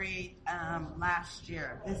 memory last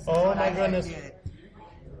year. This is Oh, what my I goodness. did.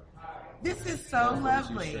 This is so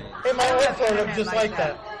lovely. Hey, my wife sort of just like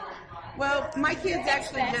that. Well, my kids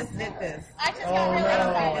actually just did this. I just Oh, got really I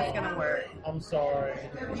don't no. think it's gonna work. I'm sorry.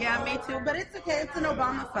 Yeah, me too. But it's okay. It's an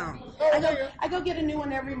Obama phone. Oh, I go get a new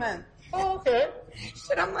one every month. Oh, okay.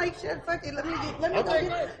 Shit, I'm like, shit, fuck it. Let me I'll go take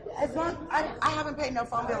get it. As long I haven't paid no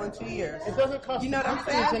phone bill in 2 years. It doesn't cost You know what I'm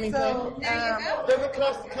companies saying? anything. So, It doesn't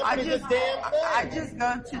cost the I companies just a damn thing. I just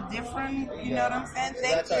go to different. You know what I'm saying?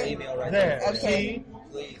 Thank That's you. our email right There. there. Okay. See?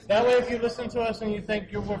 Please. That way, if you listen to us and you think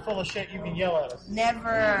we're full of shit, you can yell at us.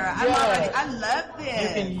 Never. Yeah. I love You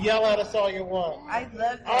this. can yell at us all you want. I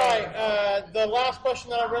love this. All right. The last question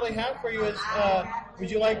that I really have for you is: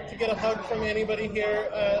 would you like to get a hug from anybody here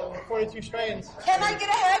at 42 Strains? Can I get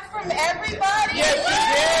a hug from everybody? Yes, you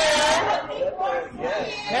can.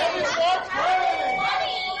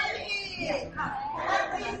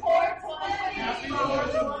 Happy 420. Happy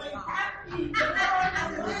 420.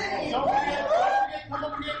 Don't forget, come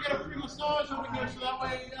over here and get a free massage over here, so that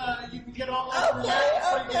way you can get all that relaxed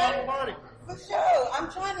before you get out of the party. For sure. I'm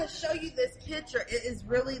trying to show you this picture. It is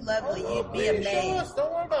really lovely. You'd be Show amazed. us.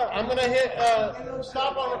 Don't worry about it. I'm gonna hit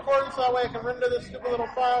stop on recording so that way I can render this stupid little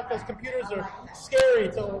file because computers are scary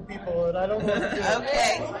to old people and I don't want to do it.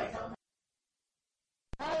 Okay.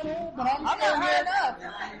 But I'm not high enough.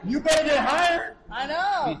 You better get hired. I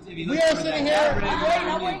know. We are sitting here.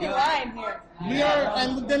 I'm waiting in line here. We are,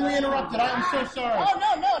 and then we interrupted. I am so sorry. Oh,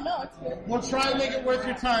 no, it's good. We'll try and make it worth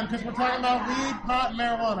your time because we're talking about weed, pot, and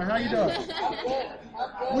marijuana. How you doing? I'm good.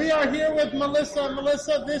 We are here with Melissa.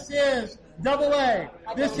 Melissa, this is Double A.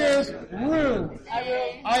 This is Rue.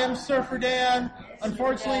 I am Surfer Dan.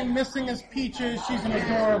 Unfortunately, missing is Peaches. She's an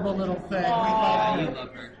adorable little thing. We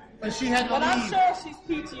love her. But she had to But I'm leave. sure she's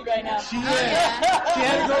peachy right now. She is. She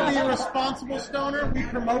had to go be a responsible stoner. We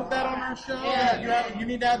promote that on our show. Yeah. You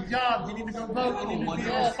need to have jobs. You need to go vote. You need to be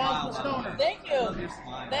a responsible stoner. Thank you.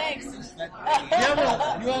 Thanks.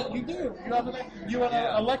 You do. You have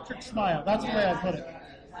an electric smile. That's the way I put it.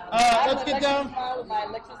 Let's get down. With my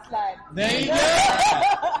electric slide. There you go.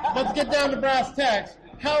 Let's get down to brass tacks.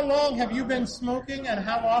 How long have you been smoking, and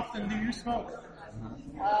how often do you smoke?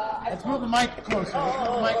 Let's move the mic closer.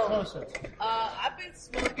 I've been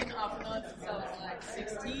smoking off and on since I was like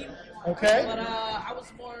 16. Okay. But I was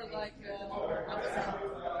more like, I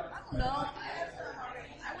don't know.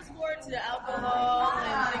 I was more into alcohol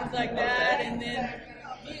and things like that, and then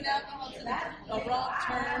me and alcohol took a wrong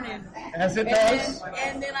turn, and As it does.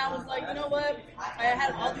 And then I was like, you know what? I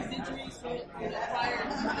had all these injuries from prior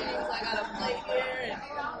things. I got a plate here, and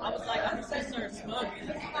I was like, I'm just gonna started smoking.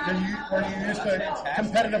 Were you used to a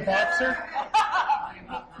competitive boxer?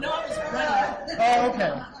 No, I was running. Oh,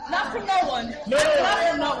 okay. Not from no one. No. Not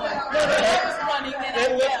from no one. No. I was running and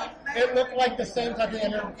I fell. It looked like the same type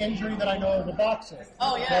of injury that I know of the boxer.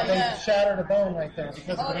 Oh, yeah, that they yeah. shattered a bone right there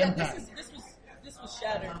because of an impact. This was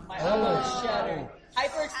shattered. My elbow was shattered.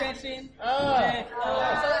 Hyperextension. With,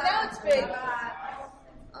 so now it's big.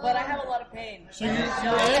 But I have a lot of pain. So I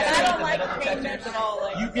don't like pain meds at all.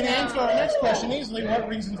 Like, you can answer our next question easily. What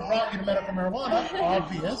reasons brought you to medical marijuana?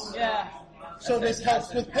 Obvious. Yeah. So this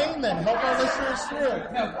helps with pain then. Help our listeners through.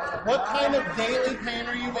 What kind of daily pain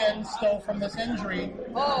are you in still from this injury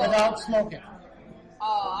without smoking?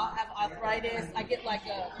 I have arthritis. I get my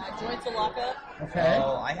joints will lock up. Okay.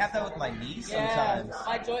 Oh, I have that with my knees sometimes.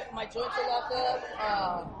 My joints will lock up.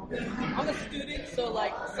 I'm a student, so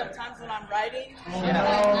like sometimes when I'm writing, I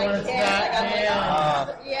can't.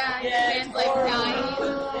 Your hands like dying.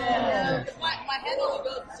 Yeah. My hand only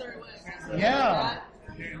goes a certain way. Yeah.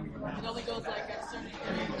 It only goes like a certain way.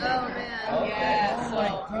 Oh man. Yeah.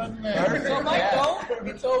 Goodness. So if I don't,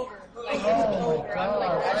 it's over. Like, it's over.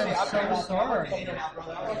 I'm so sorry.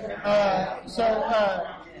 So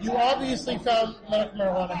you obviously found medical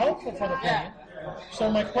marijuana helpful for the pain. So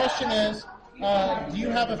my question is, do you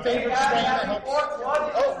have a favorite strain that helps? Oh,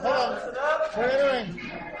 hold on. We're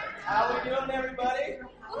entering. How we doing, everybody?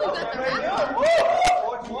 Have a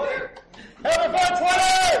 420! Yeah,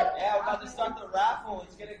 we're about to start the raffle.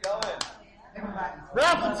 Let's get it going.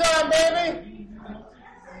 Raffle time, baby!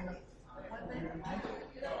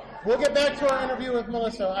 We'll get back to our interview with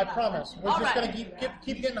Melissa, I promise. We're just going to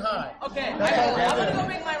keep getting high. Okay, That's all I'm we're going to go doing.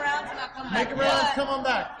 make my rounds and I'll come back. Make your rounds, come on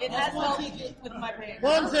back. It has helped with my pain.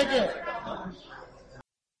 One ticket.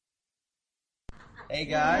 Hey,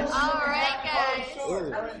 guys. All right, guys.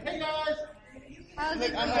 Hey, guys. How's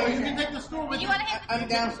it You can take the stool with you. I'm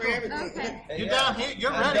down for everything. Okay. You're down here.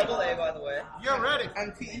 You're I'm ready. double A, by the way. You're ready.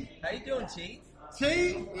 I'm T. How you doing, T?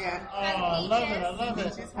 T? Yeah. Oh, I love it. I love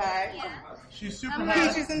it. Peaches high. She's super high.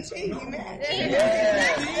 Peaches and tea. You met.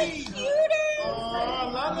 Oh,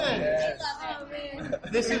 I love it. Oh man.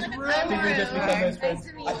 This is real. I think we just become best friends.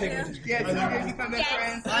 I think we just Yes, you become best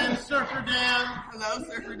friends. I am Surfer Dan. Hello,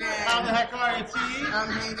 Surfer Dan. How the heck are you, T? I'm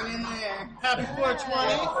hanging in there. Happy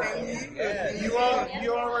 420. Same to you.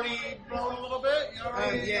 You already blown a little bit? You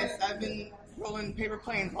already? Yes, I've been rolling paper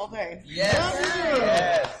planes all day.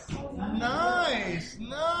 Yes. Nice.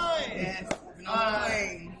 Yes, I've been on the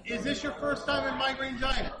plane. Is this your first time in Migraine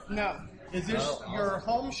Giant? No. Is this your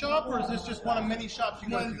home shop, or is this just one of many shops you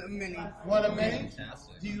go to? One's a mini. One of many?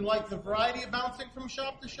 Fantastic. Do you like the variety of bouncing from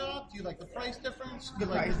shop to shop? Do you like the price difference? The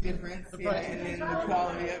price difference, and then the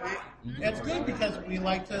quality of it. It's good because we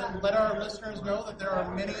like to let our listeners know that there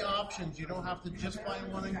are many options. You don't have to just find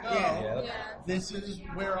one and go. Yeah. This is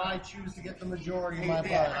where I choose to get the majority of my buy.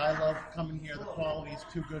 I love coming here. The quality is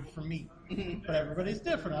too good for me. But everybody's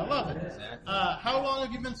different. I love it. How long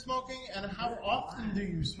have you been smoking, and how often do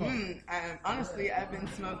you smoke? Honestly, I've been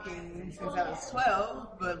smoking since I was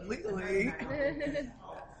 12, but legally...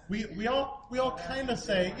 We all kind of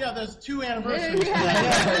say, yeah, there's 2 anniversaries.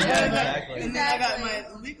 Exactly. And then I got my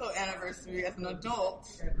legal anniversary as an adult.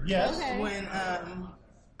 Yes. When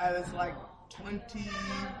I was like 26.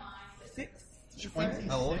 26.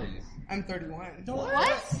 How old are you? I'm 31.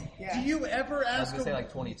 What? Yeah. Do you ever I was ask going to say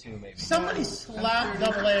like 22, maybe. somebody slap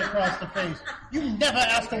double A across the face? You never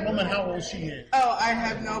ask a woman how old she is. Oh, I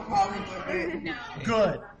have no problem with it. No.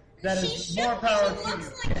 Good. That is more power to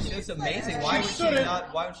you. It's amazing. Why would she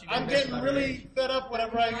not? Why would she? I'm getting really fed up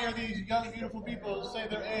whenever I hear these young, beautiful people say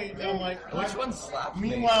their age. I'm like, Which one slapped me?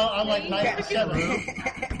 meanwhile, I'm like 97.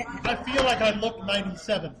 I feel like I look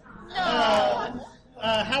 97.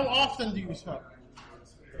 How often do you smoke?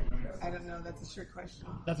 I don't know. That's a trick question.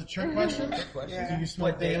 That's a trick question? Yeah. Do you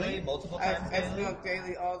smoke daily? Multiple I times daily? smoke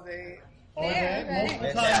daily all day. All day? Multiple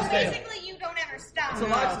So times daily. Basically, you don't ever stop. It's a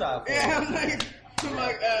lifestyle. Yeah, I'm like,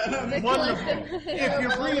 Wonderful. If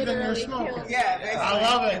you're breathing, you're smoking. yeah, basically. I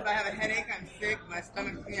love it. If I have a headache, I'm sick, my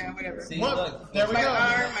stomach, whatever. See, What, look, there we My go.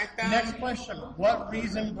 arm, my thumb. Next question. What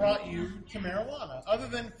reason brought you to marijuana? Other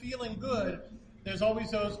than feeling good, there's always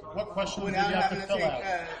those, what questions do you Without have to having to fill take out?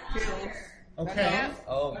 pills. Okay.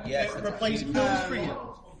 Oh yes. It replaced pills for you.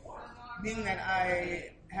 Being that I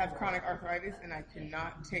have chronic arthritis and I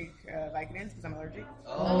cannot take Vicodins because I'm allergic.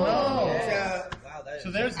 Oh no. So, Wow, that is.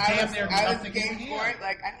 So there's I damn was, near I was nothing game you for can. it.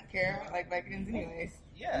 Like, I don't care. I like Vicodins anyways.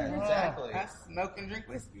 Yeah, exactly. I smoke and drink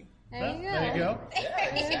whiskey. There you go.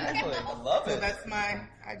 Yeah, exactly. I love So it. that's my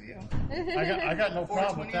ideal. I got no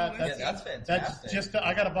problem with that. Yeah, that's fantastic. That's just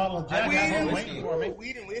I got a bottle of Jack Weed and Daniel's whiskey. waiting for me.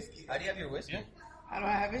 Weed and whiskey. How do you have your whiskey? How do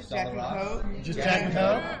I have it? Jack and Coke. Just Jack and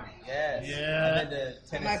Coke? Yes. Yeah. I've been to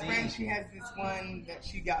Tennessee. My friend, she has this one that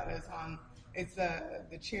she got us on. It's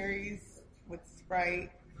the cherries with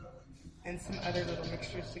Sprite and some other little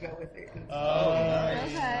mixtures to go with it. Oh,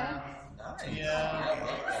 nice. Nice.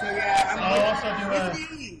 Yeah. So yeah, I'll also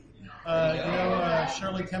whiskey.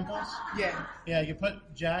 Shirley Temples? Yeah. Yeah, you put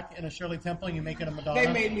Jack in a Shirley Temple and you make it a Madonna.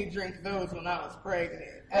 They made me drink those when I was pregnant.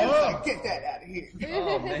 I was like, get that out of here.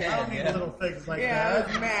 Oh, man. I don't need little things like that. I that.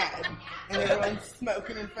 was mad. And everyone's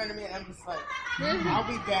smoking in front of me, and I'm just like, I'll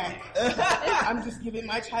be back. I'm just giving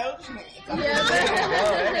my child a chance.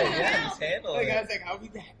 Just handle Like, it. I was like, I'll be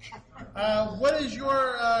back. What is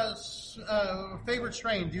your favorite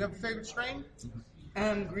strain? Do you have a favorite strain?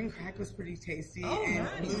 Green crack was pretty tasty. Oh, and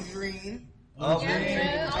nice. blue green. Oh, Blue Green.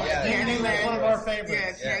 Candyland. One of our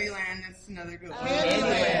favorites. Yeah, Candyland. That's another good one.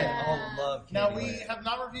 Candyland. Oh, love Candyland. Now, we have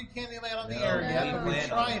not reviewed Candyland on the air yet, but we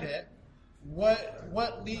tried it.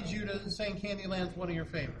 What leads you to saying Candyland's one of your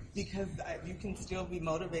favorites? Because you can still be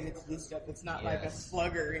motivated to do stuff. It's not like a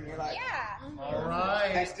slugger and you're like, All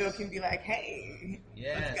right. I still can be like, hey,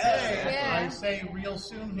 yes. let's go. I say real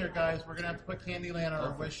soon here, guys. We're going to have to put Candyland on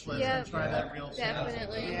our wish list and try that real soon.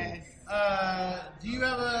 Definitely. Yes. Do you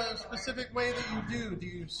have a specific way that you do? Do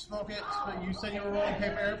you smoke it? You said you were rolling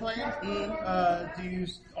paper airplanes. Do you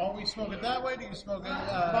always smoke it that way? Do you smoke it?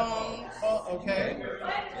 Bones. Oh, okay.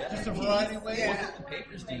 Just a variety of ways. Yeah. What kind of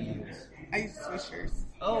papers do you use? I use swishers.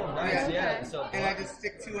 Oh, nice. Yeah. So and I just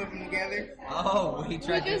stick two of them together. Oh, we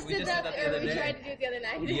tried We just did that the other we day. tried to do it the other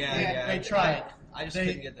night. Yeah. They tried. I just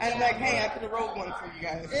couldn't get the I'm shot. like, hey, I could have rolled one for you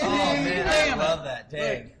guys. Oh man, I love that.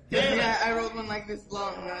 Dang. Yeah, I rolled one like this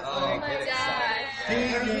long. And I was Oh like, my gosh.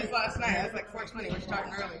 It was just last night. I was like 4:20. We're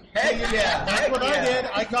starting early. Heck yeah. That's Heck what I yeah. did.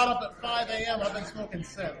 I got up at 5 a.m. I've been smoking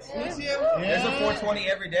since. Me too. There's a 420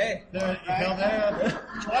 every day.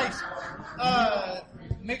 Twice.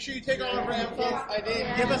 Make sure you take all of our info. Yes, I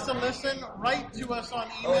did. Give us a listen. Write to us on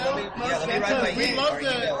email. let me write my Because we'd love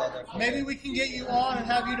email to. out there. Maybe we can get you on and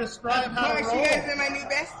have you describe how to Of course, roll. you guys are my new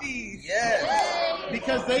besties. Yes.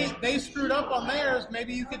 Because they screwed up on theirs.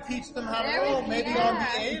 Maybe you could teach them how to roll. Maybe on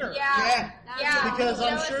the air. Yeah. Because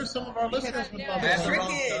I'm sure some of our listeners would love The it. trick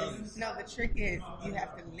is, the trick is you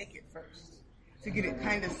have to lick it first to get it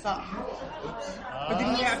kind of soft. But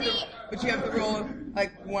then you have to roll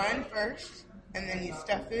like one first, and then you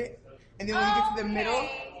stuff it, and then when you get to the middle,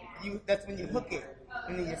 that's when you hook it,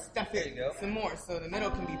 and then you stuff it some more, so the middle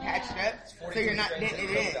can be patched up, so you're not denting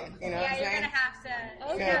it in. You know what I'm saying? You're gonna have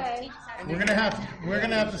to. Okay. We're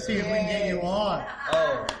gonna have to see if we can get you on.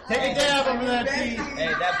 Oh. Take a dab over that tea.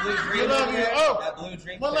 Hey, that blue drink. We love you. Oh, that blue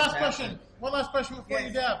drink. one last question before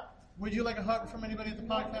you dab. Would you like a hug from anybody at the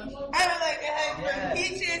podcast? I would like to hug from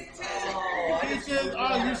Peaches too. Peaches,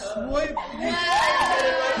 you sweet.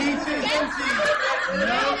 Peaches,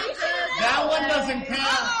 no, that one doesn't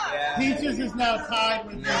count. Yeah. Peaches is now tied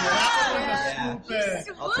with you. That one was a swoop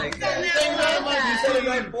in. I'll take that. Thank you very much. You said it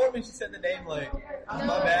right for me. She said the name like,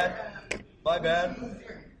 my bad. My bad.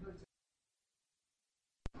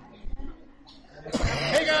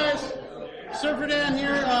 Hey guys, Surfer Dan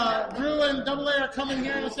here. Drew and Double A are coming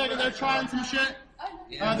here in a second. They're trying some shit.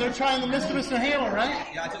 They're trying the Mr. Halo, right?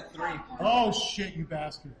 Yeah, I took 3. Oh shit, you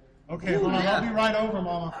bastard. Okay, hold on. I'll be right over,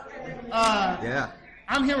 Mama.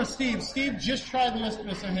 I'm here with Steve. Steve just tried the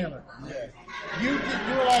Mr. Inhaler. Yeah. You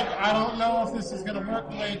were like, I don't know if this is going to work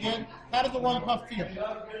the way it did. How did the one puff feel?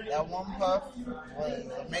 That one puff was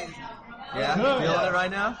amazing. Yeah, Good. feeling it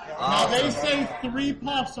right now? Now they say 3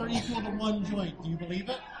 puffs are equal to 1 joint. Do you believe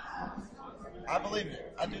it? I believe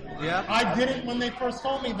it. I do. Yeah. I didn't when they first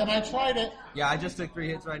told me. Then I tried it. Yeah, I just took 3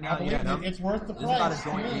 hits right now. I believe it. It's worth the It's price. about a to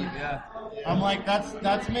joint me. deep, yeah. I'm like,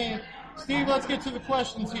 that's me. Steve, let's get to the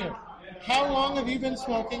questions here. How long have you been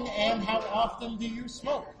smoking, and how often do you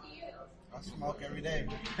smoke? I smoke every day.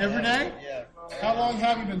 Every day? Yeah. How long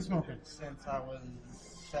have you been smoking? Since I was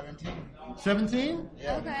 17. 17?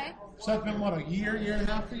 Yeah. Okay. So it's been, what, a year and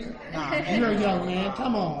a half for you? Nah. You're a young man.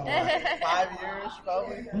 Come on. 5 years,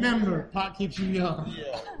 probably. Remember, pot keeps you young.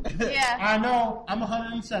 Yeah. Yeah. I know. I'm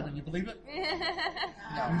 107. You believe it?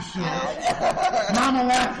 No. You should. Mama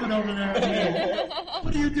laughing over there. Yeah.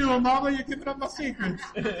 What are you doing, Mama? You're giving up my secrets.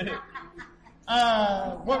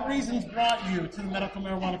 What reasons brought you to the medical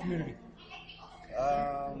marijuana community?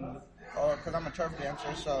 Because I'm a turf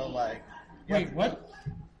dancer, so like. Wait, what?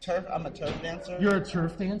 Turf. I'm a turf dancer. You're a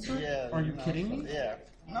turf dancer? Yeah. Are you kidding me? Yeah.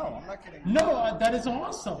 No, I'm not kidding. No, that is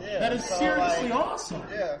awesome. Yeah, that is so, seriously like, awesome.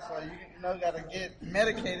 Yeah, so you gotta get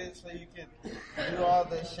medicated so you can do all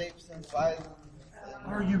the shapes and sizes.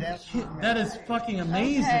 Are you kidding? That is fucking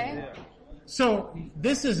amazing. Okay. So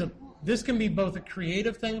this is this can be both a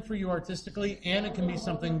creative thing for you artistically, and it can be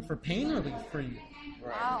something for pain relief for you.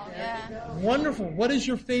 Wow, yeah. Wonderful. What is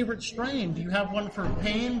your favorite strain? Do you have one for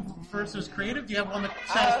pain versus creative? Do you have one that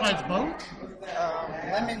satisfies both?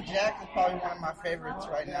 Lemon Jack is probably one of my favorites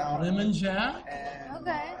right now. Lemon Jack? And,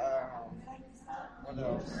 okay. What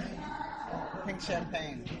else? Pink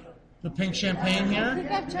Champagne. The pink champagne here? I think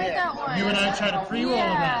I've tried that one. You and I tried a pre-roll of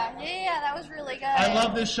that. Yeah, that was really good. I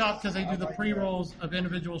love this shop because they do the pre-rolls of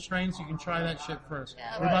individual strains, so you can try that shit first.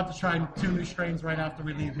 Yeah, We're about to try 2 new strains right after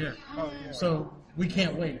we leave here. Oh, yeah. So we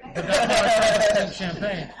can't wait. But that's why I tried the pink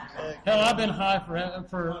champagne. Hell, I've been high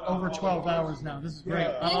for over 12 hours now. This is great.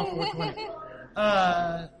 I love 420.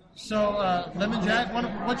 Lemon Jack,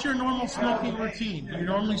 what's your normal smoking routine? Do you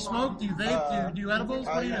normally smoke? Do you vape? Do you do edibles?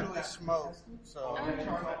 What do you do? I usually smoke. So,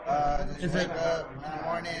 Is wake it up in the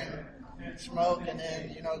morning, smoke, and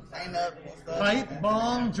then, clean up and stuff. pipe,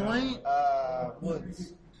 bong, joint?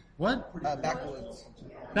 Woods. What? Backwoods.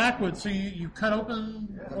 Backwoods. So you cut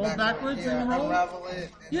open old backwoods yeah, and roll? unravel it.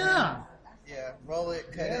 Yeah. Yeah, roll it,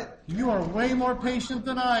 cut it. You are way more patient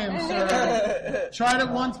than I am, sir. Tried it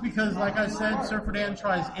once because, like I said, Surfer Dan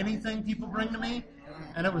tries anything people bring to me,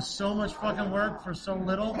 and it was so much fucking work for so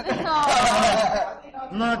little.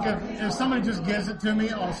 Look, if somebody just gives it to me,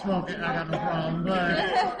 I'll smoke it. I got no problem.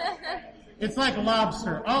 But it's like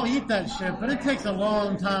lobster. I'll eat that shit, but it takes a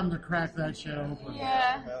long time to crack that shit open.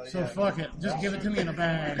 Yeah. So fuck it. Just give it to me in a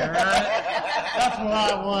bag, all right? That's what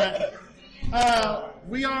I want.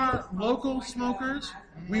 We are local smokers.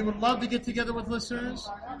 We would love to get together with listeners.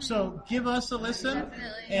 So give us a listen.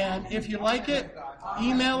 And if you like it,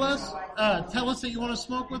 email us. Tell us that you want to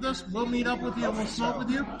smoke with us. We'll meet up with you and we'll smoke with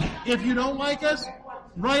you. If you don't like us,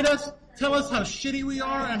 write us. Tell us how shitty we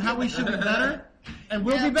are and how we should be better. And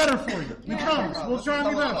we'll be better for you. We promise. We'll try and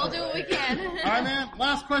be better. We'll do what we can. All right, man.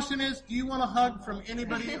 Last question is, do you want a hug from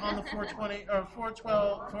anybody on the 420 or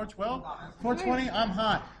 420? I'm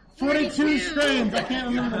hot. 42 strains. I can't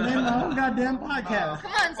remember the name of the whole goddamn podcast.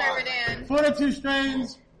 Come on, Server Dan. 42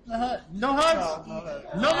 strains. No hugs?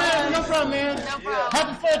 No, man. No problem, man. No problem.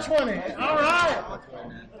 Happy 420. All right.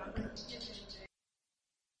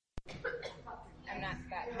 I'm not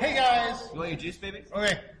that. Hey, guys. You want your juice, baby?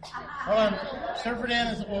 Okay. Hold on. Surfer Dan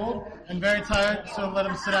is old and very tired, so let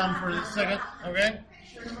him sit down for a second. Okay?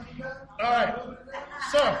 All right.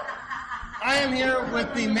 So, I am here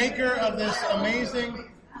with the maker of this amazing...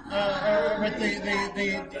 with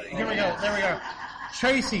here we go. There we go.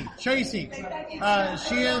 Tracy. She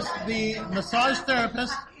is the massage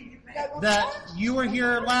therapist that you were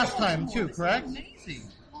here last time too, correct?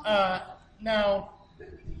 Now,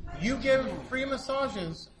 you give free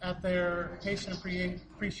massages at their patient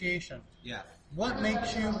appreciation. Yeah. What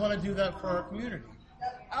makes you want to do that for our community?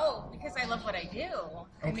 Oh, because I love what I do.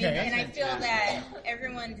 I mean, Okay. and I feel that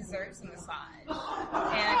everyone deserves a massage.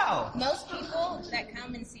 And most people that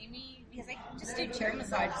come and see me, because I just do chair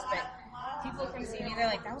massages, but people come see me, they're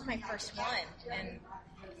like, that was my first one. And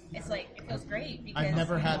it's like, it feels great because I've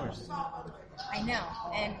never had one. I know.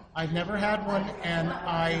 And I've never had one, and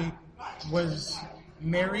I was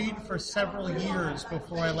married for several years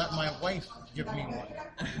before I let my wife give me one.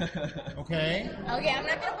 Okay? okay, I'm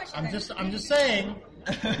not gonna push it. I'm just saying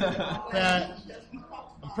that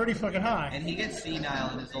I'm pretty fucking high. And he gets senile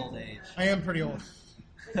in his old age. I am pretty old.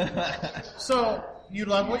 So, you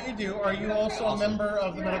love what you do. Are you also a member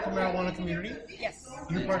of the medical marijuana community? Yes.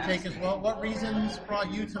 You partake as well. What reasons brought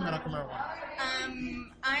you to medical marijuana?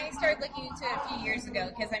 I started looking into it a few years ago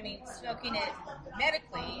because, I mean, smoking it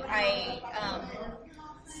medically, I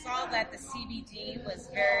saw that the CBD was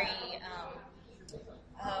very,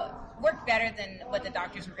 worked better than what the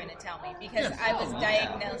doctors were going to tell me because I was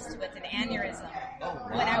diagnosed with an aneurysm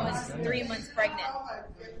when I was 3 months pregnant.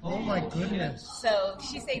 Oh my goodness. So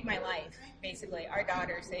she saved my life, basically. Our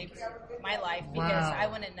daughter saved my life because Wow. I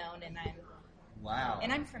wouldn't have known, and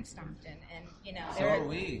I'm from Stockton, and So are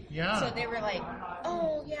we. Yeah. So they were like,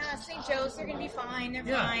 "Oh yeah, St. Joe's, they're gonna be fine. They're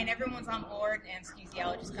Yeah. fine. Everyone's on board." And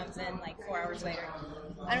anesthesiologist comes in like 4 hours later.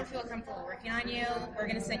 I don't feel comfortable working on you. We're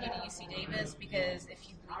gonna send you to UC Davis because if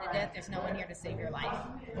you bleed to death, there's no one here to save your life.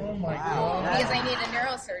 Oh my god. Because I need a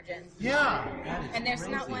neurosurgeon. Yeah. And there's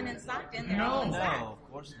not one in Stockton. They're all in Stockton. No, of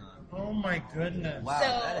course not. Oh my goodness.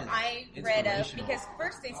 So I read up because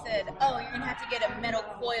first they said, "Oh, you're gonna have to get a metal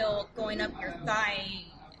coil going up your thigh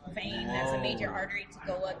vein. That's a major artery to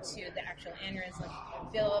go up to the actual aneurysm.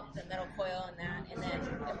 Fill up the metal coil and that, and then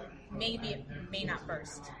maybe it may not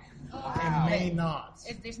burst. It may not.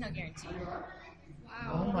 There's no guarantee.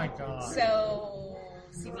 Oh my god. So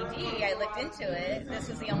CBD, I looked into it. This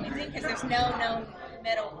was the only thing because there's no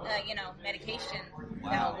medication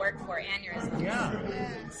that'll work for aneurysms.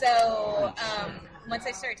 Yeah. So once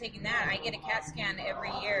I started taking that, I get a CAT scan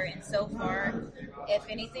every year, and so far, if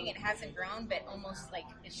anything, it hasn't grown, but almost like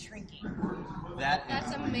it's shrinking.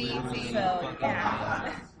 That's amazing. So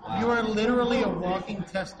yeah. You are literally a walking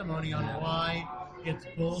testimony on why it's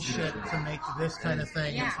bullshit to make this kind of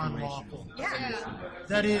thing unlawful. Yeah.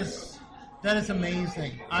 That is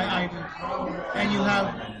amazing. And you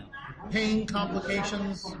have pain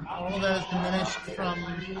complications. All of that is diminished from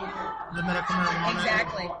the medical marijuana.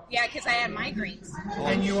 Exactly. Yeah, because I had migraines.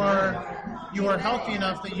 And you are healthy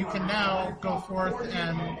enough that you can now go forth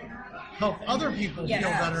and help other people feel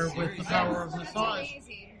better with the power of massage.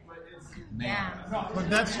 Yeah. But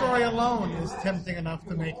that story alone is tempting enough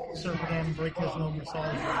to make Sir Dan break his no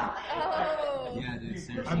massage. Oh. Yeah, dude,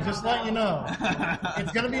 seriously. I'm just letting you know.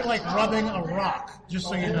 It's going to be like rubbing a rock, just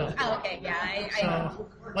so you know. Oh, okay, yeah. So,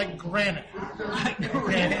 like granite.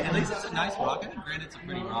 Granite. At least it's a nice rock. I think granite's a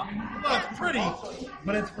pretty rock. Well, it's pretty,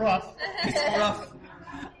 but it's rough. It's rough.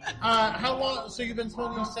 How long? So you've been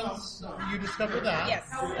smoking since you discovered that? Yes.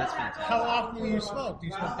 That's fantastic. How often do you smoke? Do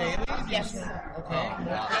you smoke daily? Yes. Okay.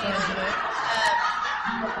 What percentage a day?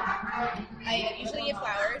 I usually get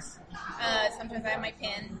flowers. Sometimes I have my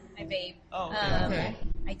pen, I vape. Oh, okay. Okay.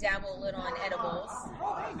 I dabble a little in edibles.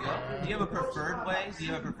 Do you have a preferred way? Do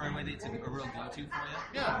you have a preferred way that's a real go-to for you?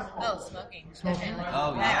 Yeah. Oh, smoking. Smoking.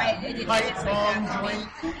 Oh, yeah. I did Pipe, it's bong, like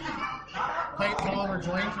joint. Pipe, bong, or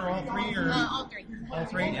joint, or all three? Or all three. all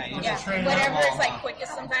three? Yeah, you Just Yeah, straight whatever up? is like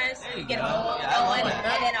quickest sometimes. There you Get a go. roll Yeah, I going, like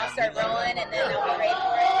that. and then I'll start rolling, and then I'll be ready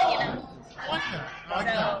for it. I like that. I like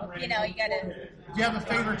So, that. you gotta. Do you have a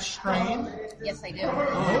favorite strain? Yes, I do. Oh,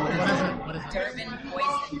 what is it? What is it? Durban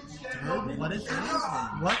poison. Durban? What is this?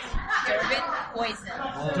 What? Durban poison.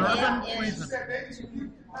 Durban It poison. is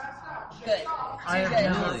good. I have Good.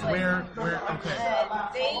 never. Where? Okay.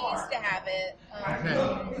 They used to have it.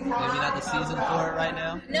 Okay. Maybe not the season for it right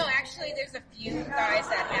now? No, actually, there's a few guys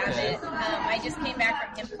that have it. I just came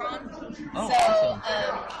back from HempCon. Oh, so, awesome.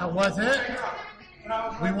 How was it?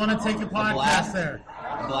 We want to take a podcast blast. there.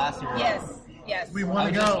 The blaster. yes. We I want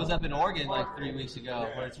to just go. was up in Oregon like 3 weeks ago,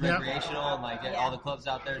 where it's Yep. recreational and like all the clubs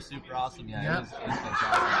out there are super awesome. Yeah, Yep. it was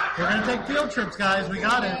fantastic. We're going to take field trips, guys. We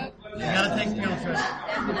got it. We got to take field trips.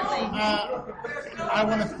 Definitely. I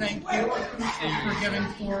want to thank you for giving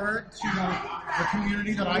forward to the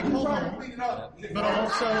community that I call home, but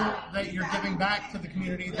also that you're giving back to the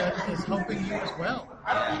community that is helping you as well.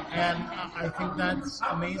 And I think that's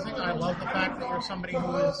amazing. I love the fact that you're somebody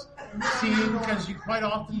who is seeing, because you quite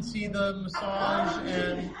often see the massage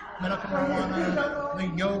and medical marijuana,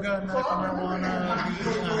 the yoga and medical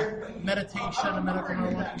marijuana, the meditation and medical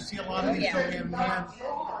marijuana. You see a lot of these go hand in hand.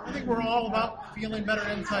 I think we're all about feeling better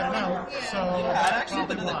inside and out. So I actually have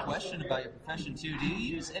another question about your profession too. Do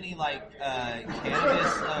you use any like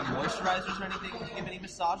cannabis moisturizers or anything to give any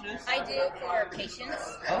massages? I do for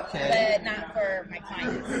patients, Okay. but not for my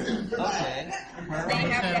clients. Okay. They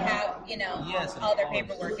have to have, Yes, of all their course.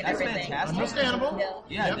 paperwork and That's everything. fantastic. Understandable.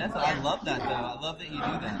 Yeah, Yep. definitely. I love that though. I love that you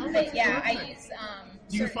do that. But yeah, I use.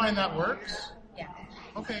 Do you find that works? Yeah.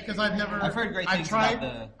 Okay, because I've never. I've heard great I've things tried.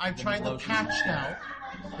 about I've the tried the lotions. patch now,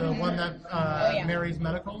 the one that marries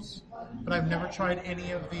medicals, but I've never tried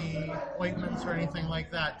any of the ointments or anything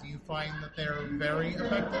like that. Do you find that they're very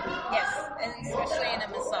effective? Yes, and especially in a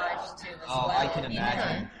massage too. As Oh, well. I can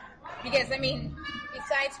imagine. Because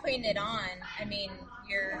besides putting it on,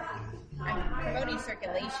 you're promoting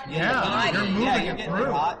circulation. in Yeah, the body. you're moving you're it getting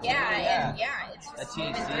through. hot. Yeah, and it's That just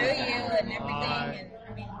moving THC through is you and everything.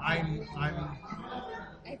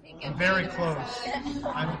 I'm very close.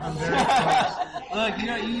 I'm very close. Look,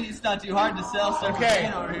 it's not too hard to sell stuff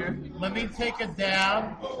Okay, over here. let me take a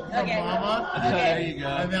dab from Okay. Mama, There you go.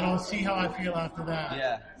 and then I'll see how I feel after that.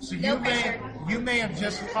 Yeah. So No pressure. you may have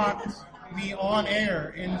just talked me on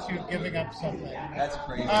air into giving up something. That's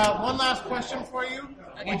crazy. One last question for you.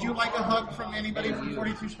 Okay. Would you like a hug from anybody from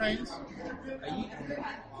 42 Strains?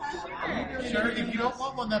 Sure. If you don't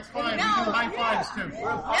want one, that's fine. No. We do high fives too. No,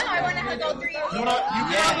 I want to hug all three of You you.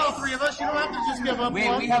 can have all three of us. You don't have to just give up Wait,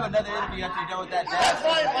 one. we have another interview after you're done with that. That's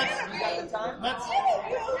fine. Let's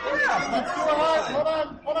do a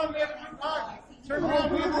hug. Hold on. We have a new hug. Turn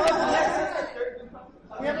around. We have a new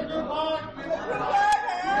hug. We have a new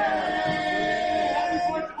hug.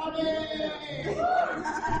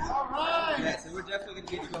 All right. Yeah, so we're definitely going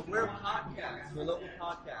to get you up. We're a podcast. We're a local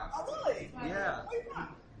podcast. Oh, really? Yeah.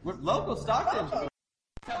 We're local Stockton.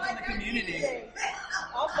 Come in the community.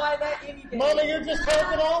 I'll buy that any day. Mama, you're just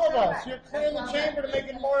helping all of us. You're clearing the chamber to make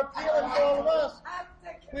it more appealing for all of us.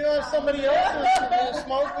 We don't have somebody else's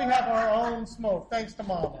smoke. We have our own smoke, thanks to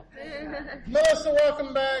Mama. Melissa,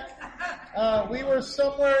 welcome back. We were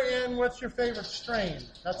somewhere in what's your favorite strain?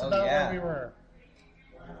 That's about where we were.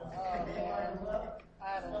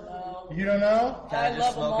 I don't know. You don't know? I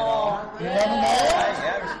love them all. You love them all?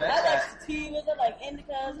 Yeah, I respect I that. like tea. Was it like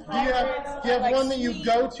indicas? Do you have one that you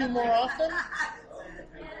go to more often?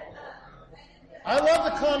 I love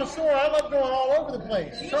the connoisseur. I love going all over the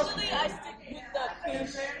place. Trust me. Usually I stick with the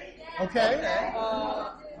kush. Okay.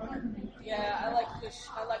 Yeah, I like kush.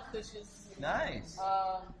 I like kushes. Nice.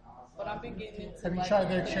 But I've been getting into Have you tried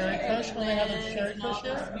their cherry kush when they have their cherry kush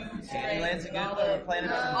yet? Candyland's a good one. We're planning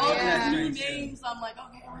some all Candyland these new drinks. names. I'm like,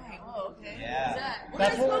 okay, wait, whoa, okay. Yeah.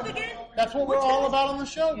 That's what we're all about on the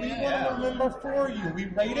show. We want to remember for you. We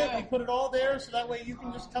rate it. We put it all there so that way you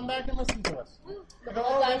can just come back and listen to us. I go,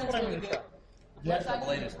 oh, that's what I'm going to try. Yeah.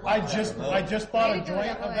 I just bought a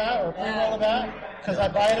joint of that or a pre-roll of that because I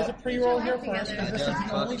buy it as a pre-roll here first because this is the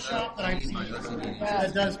only shop that I've seen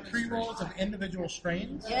that does pre-rolls of individual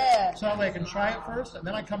strains. Yeah. So that way I can try it first and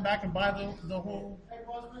then I come back and buy the whole.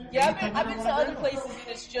 Yeah, I've been to other places and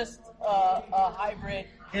it's just a hybrid.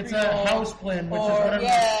 It's a house blend, which is whatever you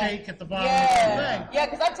shake at the bottom of the thing. Yeah,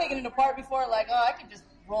 because I've taken it apart before. Like, oh, I could just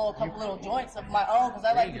roll a couple little joints of my own because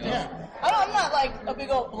I like to just. I'm not like a big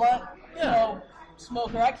old blunt,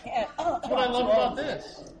 smoker. I can't. That's what I love about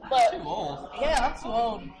this. But too old. Yeah, I'm too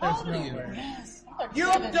old. How old are you? Yes. You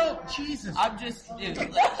don't, Jesus. I'm just, dude.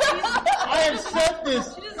 I have said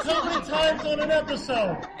this so many times on an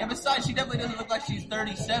episode. And besides, she definitely doesn't look like she's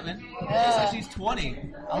 37. She looks Yeah. like she's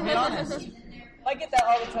 20. I'll be honest. I get that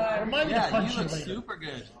all the time. Remind me to Yeah, punch you look later. super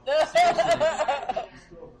good.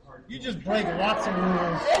 You just break lots of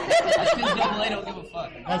rules. That's because Double A don't give a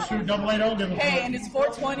fuck. That's true. Double A don't give a fuck. Hey, and it's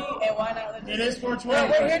 420, and why not? It is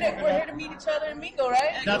 420. We're here to meet each other and mingle,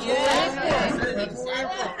 right? That's what we're here for. That's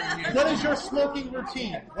what we're here for. What is your smoking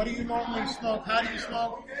routine? What do you normally smoke? How do you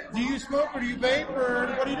smoke? Do you smoke or do you vape or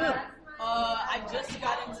what do you do? I just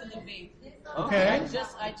got into the vape. Okay. I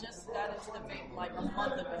just got into the vape like a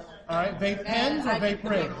month ago. All right. Vape pens or vape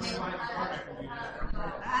rigs?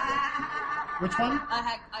 Which one?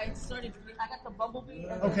 I got the Bumblebee.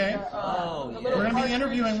 Okay. We're going to be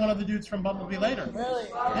interviewing one of the dudes from Bumblebee later. Really?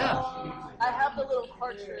 Yeah. I have the little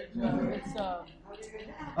cartridge. It's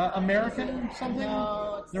American something?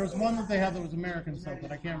 No, There was one that they had that was American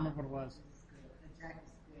something. I can't remember what it was.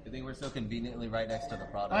 I think we're so conveniently right next to the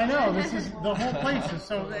product. I know. This is the whole place is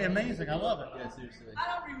so amazing. I love it. Yeah, seriously.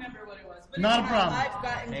 I don't remember what it was. But Not a anyhow, problem. I've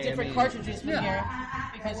gotten Hey, different I mean- cartridges from Yeah. here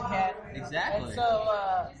because you can. Exactly. And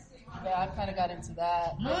so, yeah, I kind of got into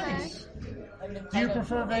that. Nice. And then Do you kinda-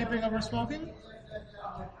 prefer vaping over smoking?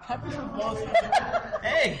 I prefer both.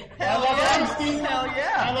 Hey! I love honesty. Hell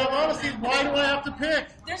yeah! I love honesty. Why do I have to pick?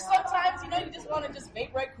 There's sometimes, you just want to just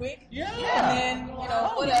vape right quick. Yeah. And then,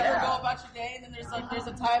 whatever, yeah. go about your day. And then there's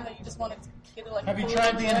a time that you just want to get it like. Have you full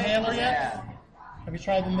tried the joint. inhaler yet? Yeah. Have you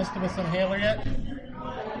tried the Mistivus inhaler yet?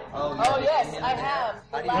 Oh yes, I have.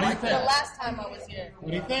 How do you like The that? last time I was here.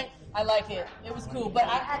 What do you think? I like it. It was cool, but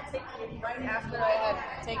I had taken it right after I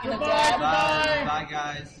had taken a Goodbye, jab. goodbye. Bye,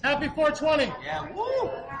 guys. Happy 420. Yeah, woo!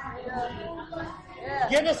 Yeah.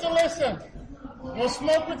 Give us a listen. We'll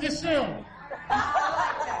smoke with you soon.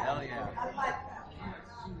 Hell yeah.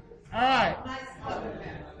 All right.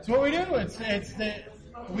 So what we do,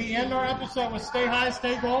 we end our episode with stay high,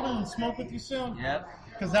 stay golden, and smoke with you soon. Yep.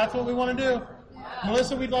 Because that's what we want to do.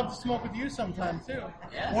 Melissa, we'd love to smoke with you sometime too,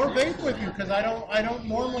 Yeah, or seriously. vape with you. Because I don't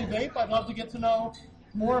normally vape. I'd love to get to know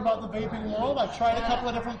more about the vaping world. I've tried a couple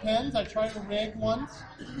of different pens. I tried a rig once.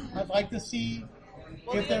 I'd like to see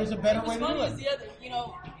if there's a better way to do it.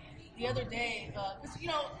 The other day, because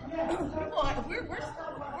people, we're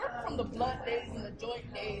from the blunt days and the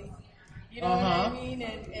joint days. You know what I mean?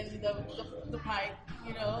 And the pipe,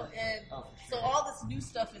 and so all this new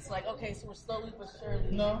stuff is like, okay, so we're slowly but surely.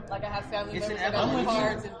 No. Like I have family It's an members that got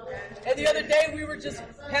evolution. cards, and the other day we were just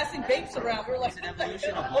passing vapes around. We were like, It's an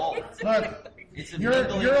evolution of both. Look, It's a you're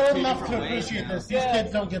mingling old of two enough to different ways appreciate now. this. These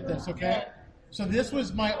kids don't get this, okay? So this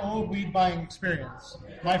was my old weed buying experience.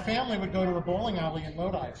 My family would go to a bowling alley in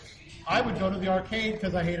Lodi. I would go to the arcade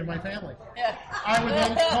because I hated my family. yeah. I would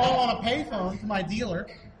then call on a payphone to my dealer.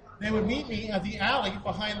 They would meet me at the alley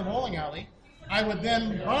behind the bowling alley. I would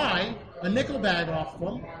then buy a nickel bag off of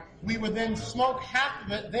them. We would then smoke half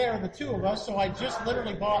of it there, the two of us. So I just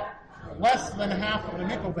literally bought less than half of a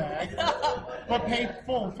nickel bag, but paid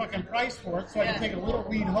full fucking price for it so I could take a little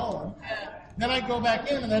weed home. Then I'd go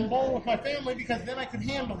back in and then bowl with my family because then I could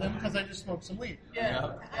handle them because I just smoked some weed.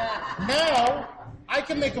 Yeah. Now, I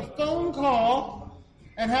can make a phone call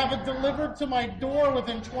and have it delivered to my door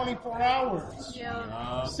within 24 hours.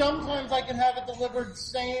 Yeah. Sometimes I can have it delivered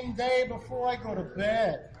same day before I go to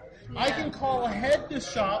bed. I can call ahead to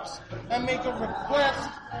shops and make a request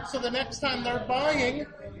so the next time they're buying,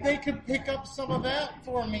 they could pick up some of that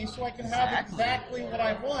for me so I can have exactly what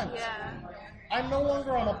I want. Yeah. I'm no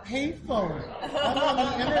longer on a payphone. I'm on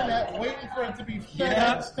the internet waiting for it to be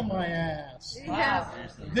FedEx to my ass. Yeah.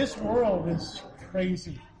 This world is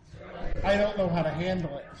crazy. I don't know how to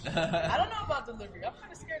handle it. I don't know about delivery. I'm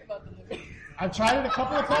kind of scared about delivery. I've tried it a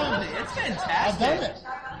couple of times. It's fantastic. I've done it.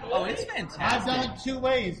 Oh, it's fantastic. I've done it two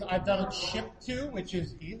ways. I've done it shipped to, which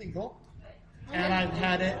is illegal. And I've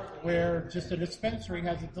had it where just a dispensary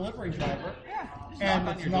has a delivery driver. And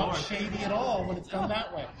it's not shady at all when it's done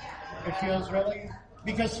that way. It feels really...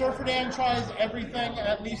 Because Surfer Dan tries everything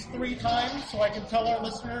at least 3 times, so I can tell our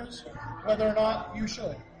listeners whether or not you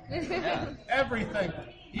should. Everything.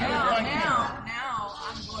 Now I'm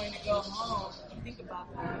going to go home and think about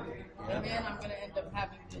that. And then I'm going to end up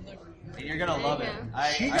having delivery. And you're going to love it.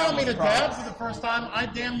 She got me to dab for the first time. I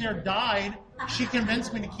damn near died. She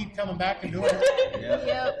convinced me to keep coming back and doing it.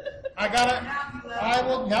 Yep. I got it.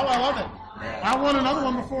 Now I love it. I want another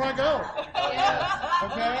one before I go.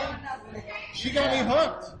 Okay? She got me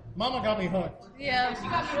hooked. Mama got me hooked. Yeah. She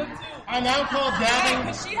got me hooked too. I now call dabbing.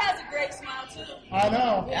 Because she has a great smile too. I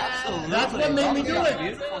know. Absolutely. That's what made me do it.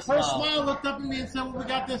 Beautiful Her smile looked up at me and said, well, we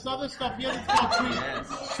got this other stuff here that's called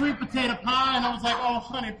sweet potato pie. And I was like, oh,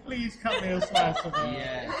 honey, please cut me a slice of that.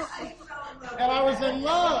 Yes. And I was in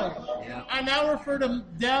love. Yeah. I now refer to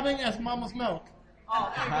dabbing as mama's milk. Oh,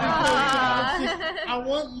 I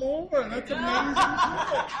want more. That's amazing.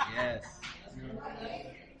 Yes.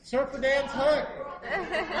 Surfer Dan's hug.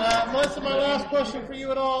 Melissa, my last question for you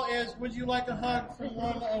at all is, would you like a hug from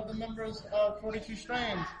one of the members of 42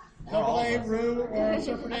 Strains? Double A, Rue, or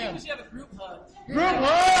Surfer Dan? I think we should have a group hug. Group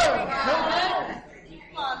hug!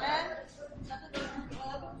 Come on, man.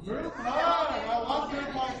 Group hug! I love group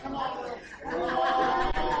hug. Come on.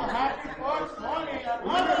 Oh, happy 420. I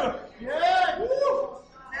love it. Yeah! Woo!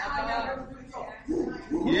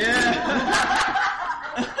 Yeah.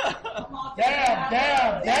 Dab,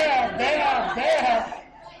 dab, dab, dab, dab.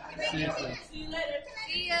 Seriously. See you later.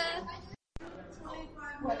 See ya.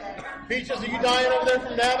 Peaches, are you dying over there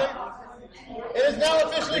from dabbing? It is now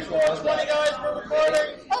officially 420, guys. We're recording.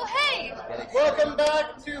 Oh, hey. Welcome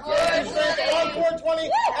back to 42 Strains on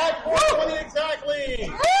 420 at 420 exactly.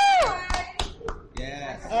 Woo!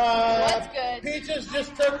 Yes. That's good. Peaches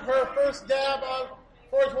just took her first dab of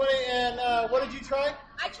 420, and what did you try?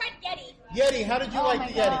 I tried Yeti. Yeti. How did you like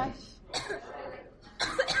the Yeti?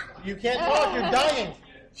 You can't talk. You're dying.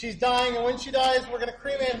 She's dying, and when she dies, we're going to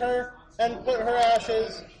cremate her and put her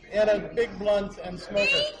ashes in a big blunt and smoke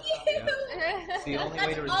Thank her. you. It's the only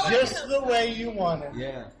way to That's all respect. Just the way you want it.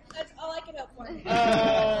 Yeah. That's all I could hope for. It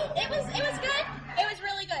It was good. It was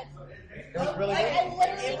really good. was really I good.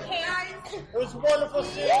 literally can't. It was wonderful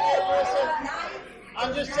seeing you, Melissa.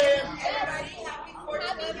 I'm just saying.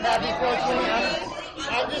 Happy 420.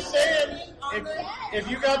 I'm just saying, if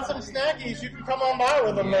you got some snackies, you can come on by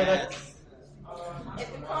with them later. If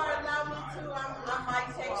the car allow me to, I might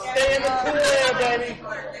take that. Stay in the cool air, baby.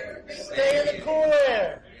 Stay in the cool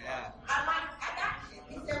air. I got you.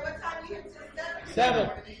 You said what time you hit to 7.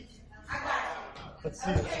 I got Let's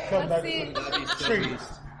see if she comes back to the treat.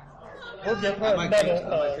 We'll give her another.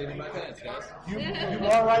 You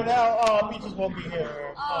are right now. Oh, Peaches won't be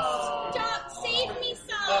here. Stop, save me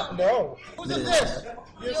some. No. Whose is this?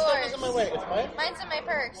 Your stuff is in my way. It's mine? Mine's in my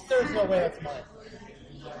purse. There's no way that's mine.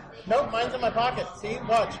 Nope, mine's in my pocket. See?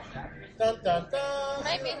 Watch. Dun, dun, dun.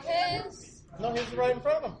 Might be his. No, his is right in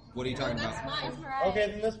front of him. What are you talking about? That's right.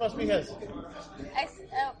 Okay, then this must be his. I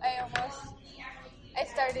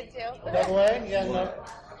started to. Double A? Yeah, no.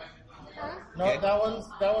 No, that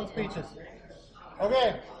one's Peaches.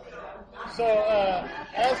 Okay. So,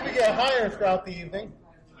 as we get higher throughout the evening,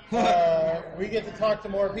 we get to talk to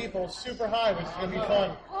more people super high, which is going to be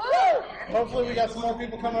fun. Hopefully we got some more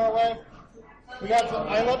people coming our way. We got some,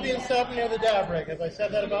 I love being set up near the dab rig. Have I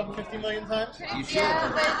said that about 50 million times? You should.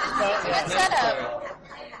 Yeah, but it's a good setup.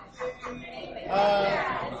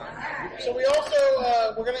 So we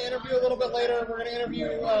also, we're going to interview a little bit later. We're going to interview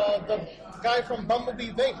the guy from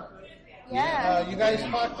Bumblebee Vape. Yeah. You guys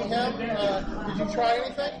talked to him. Did you try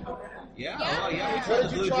anything? Yeah. Oh, yeah. We What tried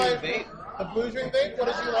did the you blue try? dream vape. The Blue Dream Vape? What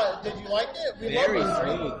did you like? Did you like it? We Very love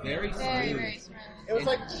it. smooth. Very smooth. Very smooth. It was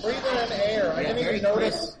like breathing in air. I Yeah, didn't very even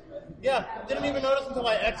notice. crisp. Yeah, didn't even notice until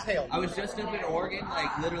I exhaled. I was just up in Oregon,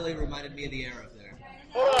 like literally reminded me of the air up there.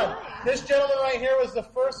 Hold on. This gentleman right here was the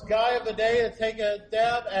first guy of the day to take a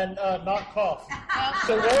dab and not cough.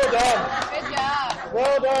 So well done. Good job.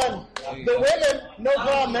 Well done. The women, no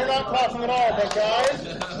problem. They're not coughing at all. But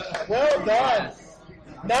guys, well done.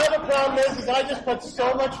 Now the problem is I just put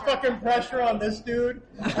so much fucking pressure on this dude.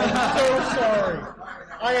 I'm so sorry.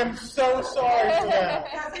 I am so sorry for that.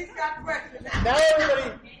 Now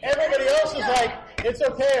everybody else is like, it's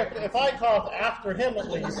okay if I cough after him at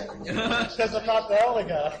least, because I'm not the only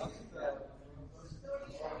guy.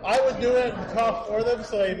 I would do it and cough for them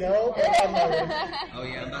so they know, but I'm not really. Oh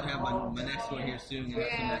yeah, I'm about to have my next one here soon. You have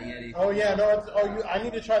some of that Yeti. Oh yeah, no, I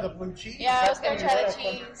need to try the blue cheese. Yeah, I was going to try the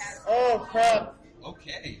cheese. Oh crap.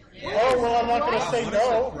 Okay. Yeah. Oh well, I'm not going to say what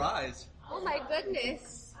no. A surprise. Oh my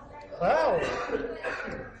goodness. Wow.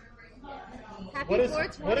 Happy What is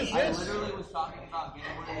 420. what is I this? literally was talking about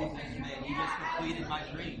getting one of these things, man. You just completed my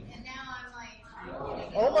dream. And now I'm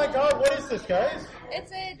like, Oh my god, what is this, guys?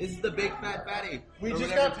 This is the big fat fatty. We Or just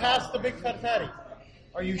whatever got it's past called. the big fat fatty.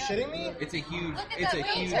 Are you shitting me? It's a huge. Look at It's that a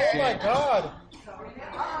huge. laser. Oh my shit. god.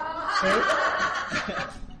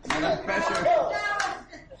 And I'm pressure.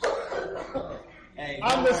 Hey,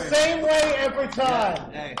 I'm don't the worry. same way every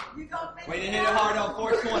time. Hey, way to hit it hard on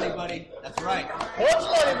 420, buddy. That's right.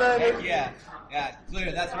 420, baby. Heck yeah. Yeah,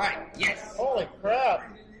 clear. That's right. Yes. Holy crap.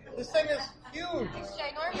 This thing is huge. it's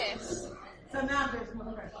ginormous. So now there's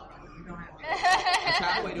more pressure. You don't have It's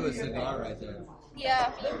halfway to a cigar right there.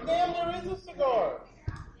 Yeah. Damn, there is a cigar.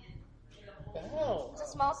 What the hell? It's a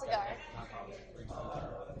small cigar.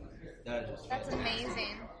 That is just That's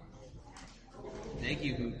amazing. Thank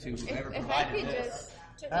you to whoever If I provided could this.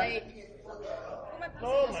 just wait. Oh my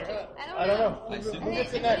god. I don't know. I assume Who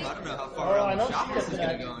gets it I next? don't know how Oh, far I around know the she shop gets this is it going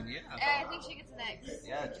to next. go on. Yeah. I think she gets next.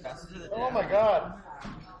 Yeah, pass it to the Oh dad. my god.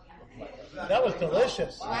 That was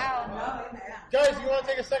delicious. Wow. Guys, you want to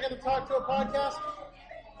take a second to talk to a podcast?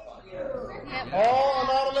 Yep. All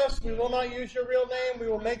anonymous. We will not use your real name. We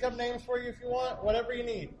will make up names for you if you want. Whatever you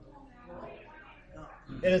need.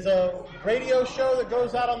 It is a radio show that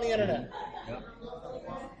goes out on the internet. Yep.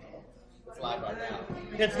 It's live right now.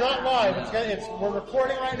 It's not live. We're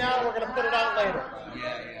recording right now. We're going to put it out later.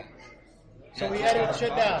 Yeah. So we edit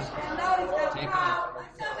shit down. Take off.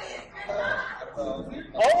 All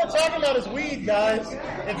we're talking about is weed, guys.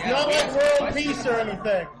 It's not like world peace or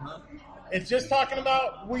anything. It's just talking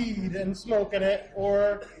about weed and smoking it,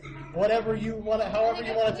 or whatever you want, however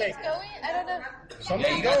you want to take it. Going? I don't know. Yeah,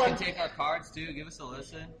 Somebody's you guys going. can take our cards too. Give us a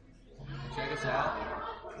listen. Check us out.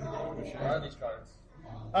 Where are these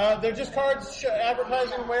cards? They're just cards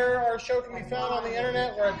advertising where our show can be found on the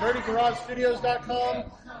internet. We're at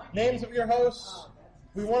dirtygaragestudios.com. Names of your hosts.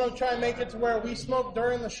 We want to try and make it to where we smoke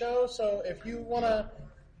during the show, so if you want to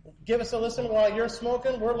give us a listen while you're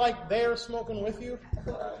smoking, we're like there smoking with you.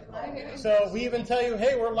 So we even tell you,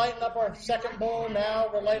 hey, we're lighting up our second bowl now,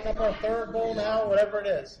 we're lighting up our third bowl now, whatever it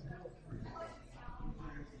is.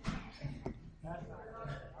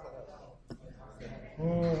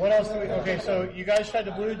 Ooh, what else do we... Okay, so you guys tried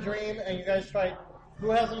the Blue Dream, and you guys tried... Who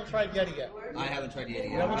hasn't tried Yeti yet? I haven't tried Yeti yet.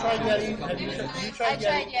 You haven't tried Yeti? Have you tried Yeti?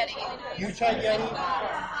 I tried Yeti. You tried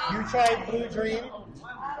Yeti? You tried Blue Dream?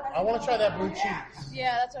 I want to try that blue cheese.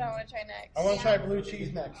 Yeah, that's what I want to try next. I want to try blue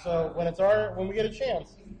cheese next. So when we get a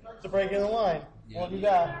chance to break in the line, we'll do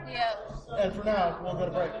that. Yeah. And for now, we'll go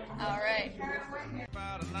to break. All right.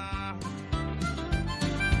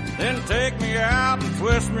 Then take me out and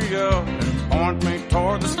twist me up and point me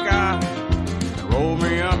toward the sky. Roll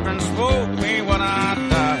me up and smoke me when I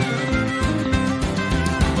die.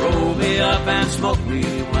 Roll me up and smoke me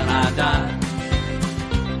when I die.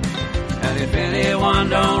 And if anyone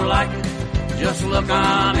don't like it, just look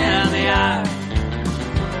 'em in the eye.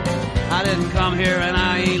 I didn't come here and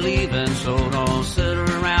I ain't leaving, so don't sit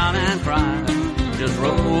around and cry. Just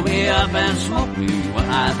roll me up and smoke me when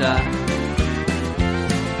I die.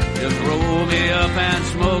 Just roll me up and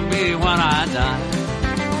smoke me when I die.